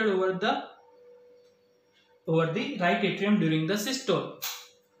exerted over the right atrium during the systole.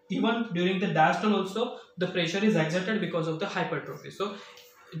 Even during the diastole also, the pressure is exerted because of the hypertrophy. So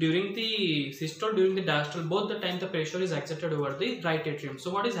during the systole, during the diastole, both the time the pressure is exerted over the right atrium.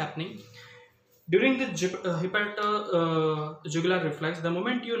 So what is happening? During the hepatojugular reflex, the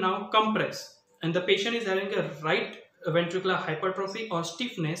moment you now compress and the patient is having a right ventricular hypertrophy or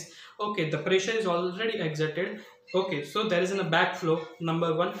stiffness, okay, the pressure is already exerted. Okay, so there is a backflow,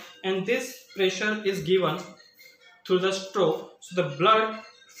 number one, and this pressure is given through the stroke. So the blood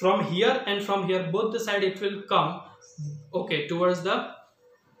from here and from here, both the side, it will come, okay, towards the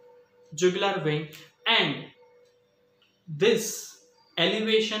jugular vein, and this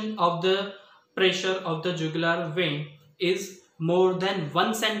elevation of the pressure of the jugular vein is more than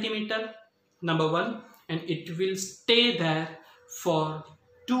 1 centimeter, number one, and it will stay there for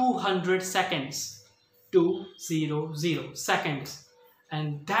 200 seconds, 200 seconds,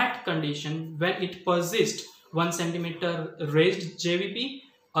 and that condition, when it persists 1 centimeter raised JVP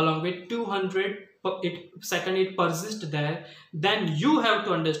along with 200 second it persists there, then you have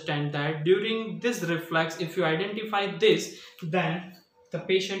to understand that during this reflex, if you identify this, then the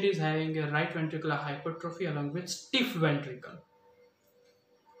patient is having a right ventricular hypertrophy along with stiff ventricle.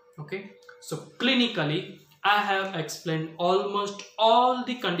 Okay, so clinically I have explained almost all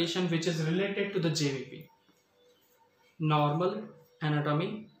the condition which is related to the JVP: normal,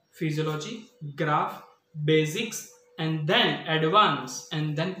 anatomy, physiology, graph, basics, and then advanced,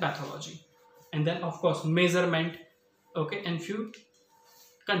 and then pathology, and then of course measurement, okay, and few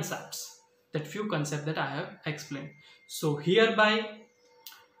concepts that I have explained. So hereby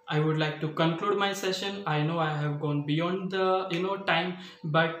I would like to conclude my session. I know I have gone beyond the time,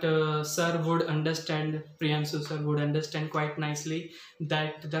 but sir would understand, Priyanshu sir would understand quite nicely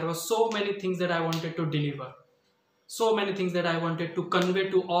that there were so many things that I wanted to deliver, so many things that I wanted to convey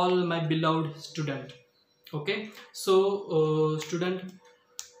to all my beloved student. Okay, so student,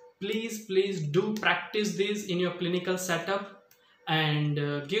 please do practice this in your clinical setup, and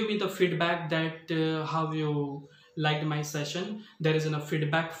give me the feedback that how you liked my session. There is a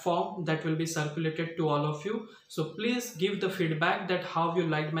feedback form that will be circulated to all of you, so please give the feedback that how you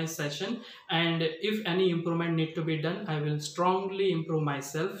liked my session, and if any improvement need to be done, I will strongly improve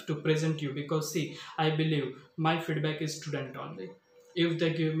myself to present you, because see, I believe my feedback is student only. If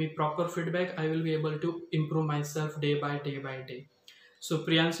they give me proper feedback, I will be able to improve myself day by day. So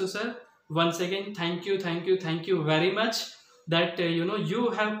Priyanshu sir, once again, thank you very much that you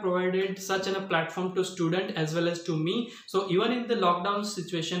have provided such a platform to student as well as to me. So even in the lockdown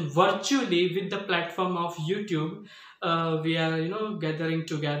situation, virtually with the platform of YouTube, we are gathering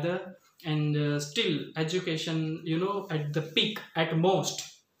together, and still education at the peak, at most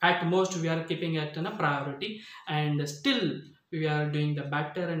we are keeping it a priority, and still we are doing the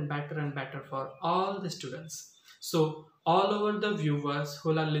better and better for all the students. So all over the viewers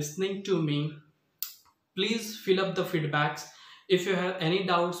who are listening to me, please fill up the feedbacks. If you have any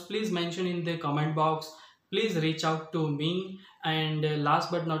doubts, please mention in the comment box. Please reach out to me. And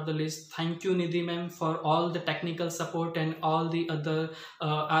last but not the least, thank you Nidhi ma'am for all the technical support and all the other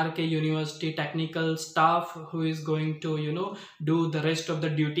RK University technical staff who is going to do the rest of the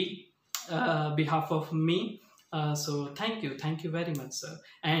duty behalf of me. So thank you very much sir.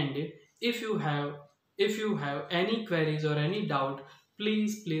 And if you have any queries or any doubt,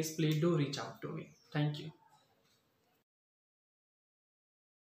 please do reach out to me. Thank you.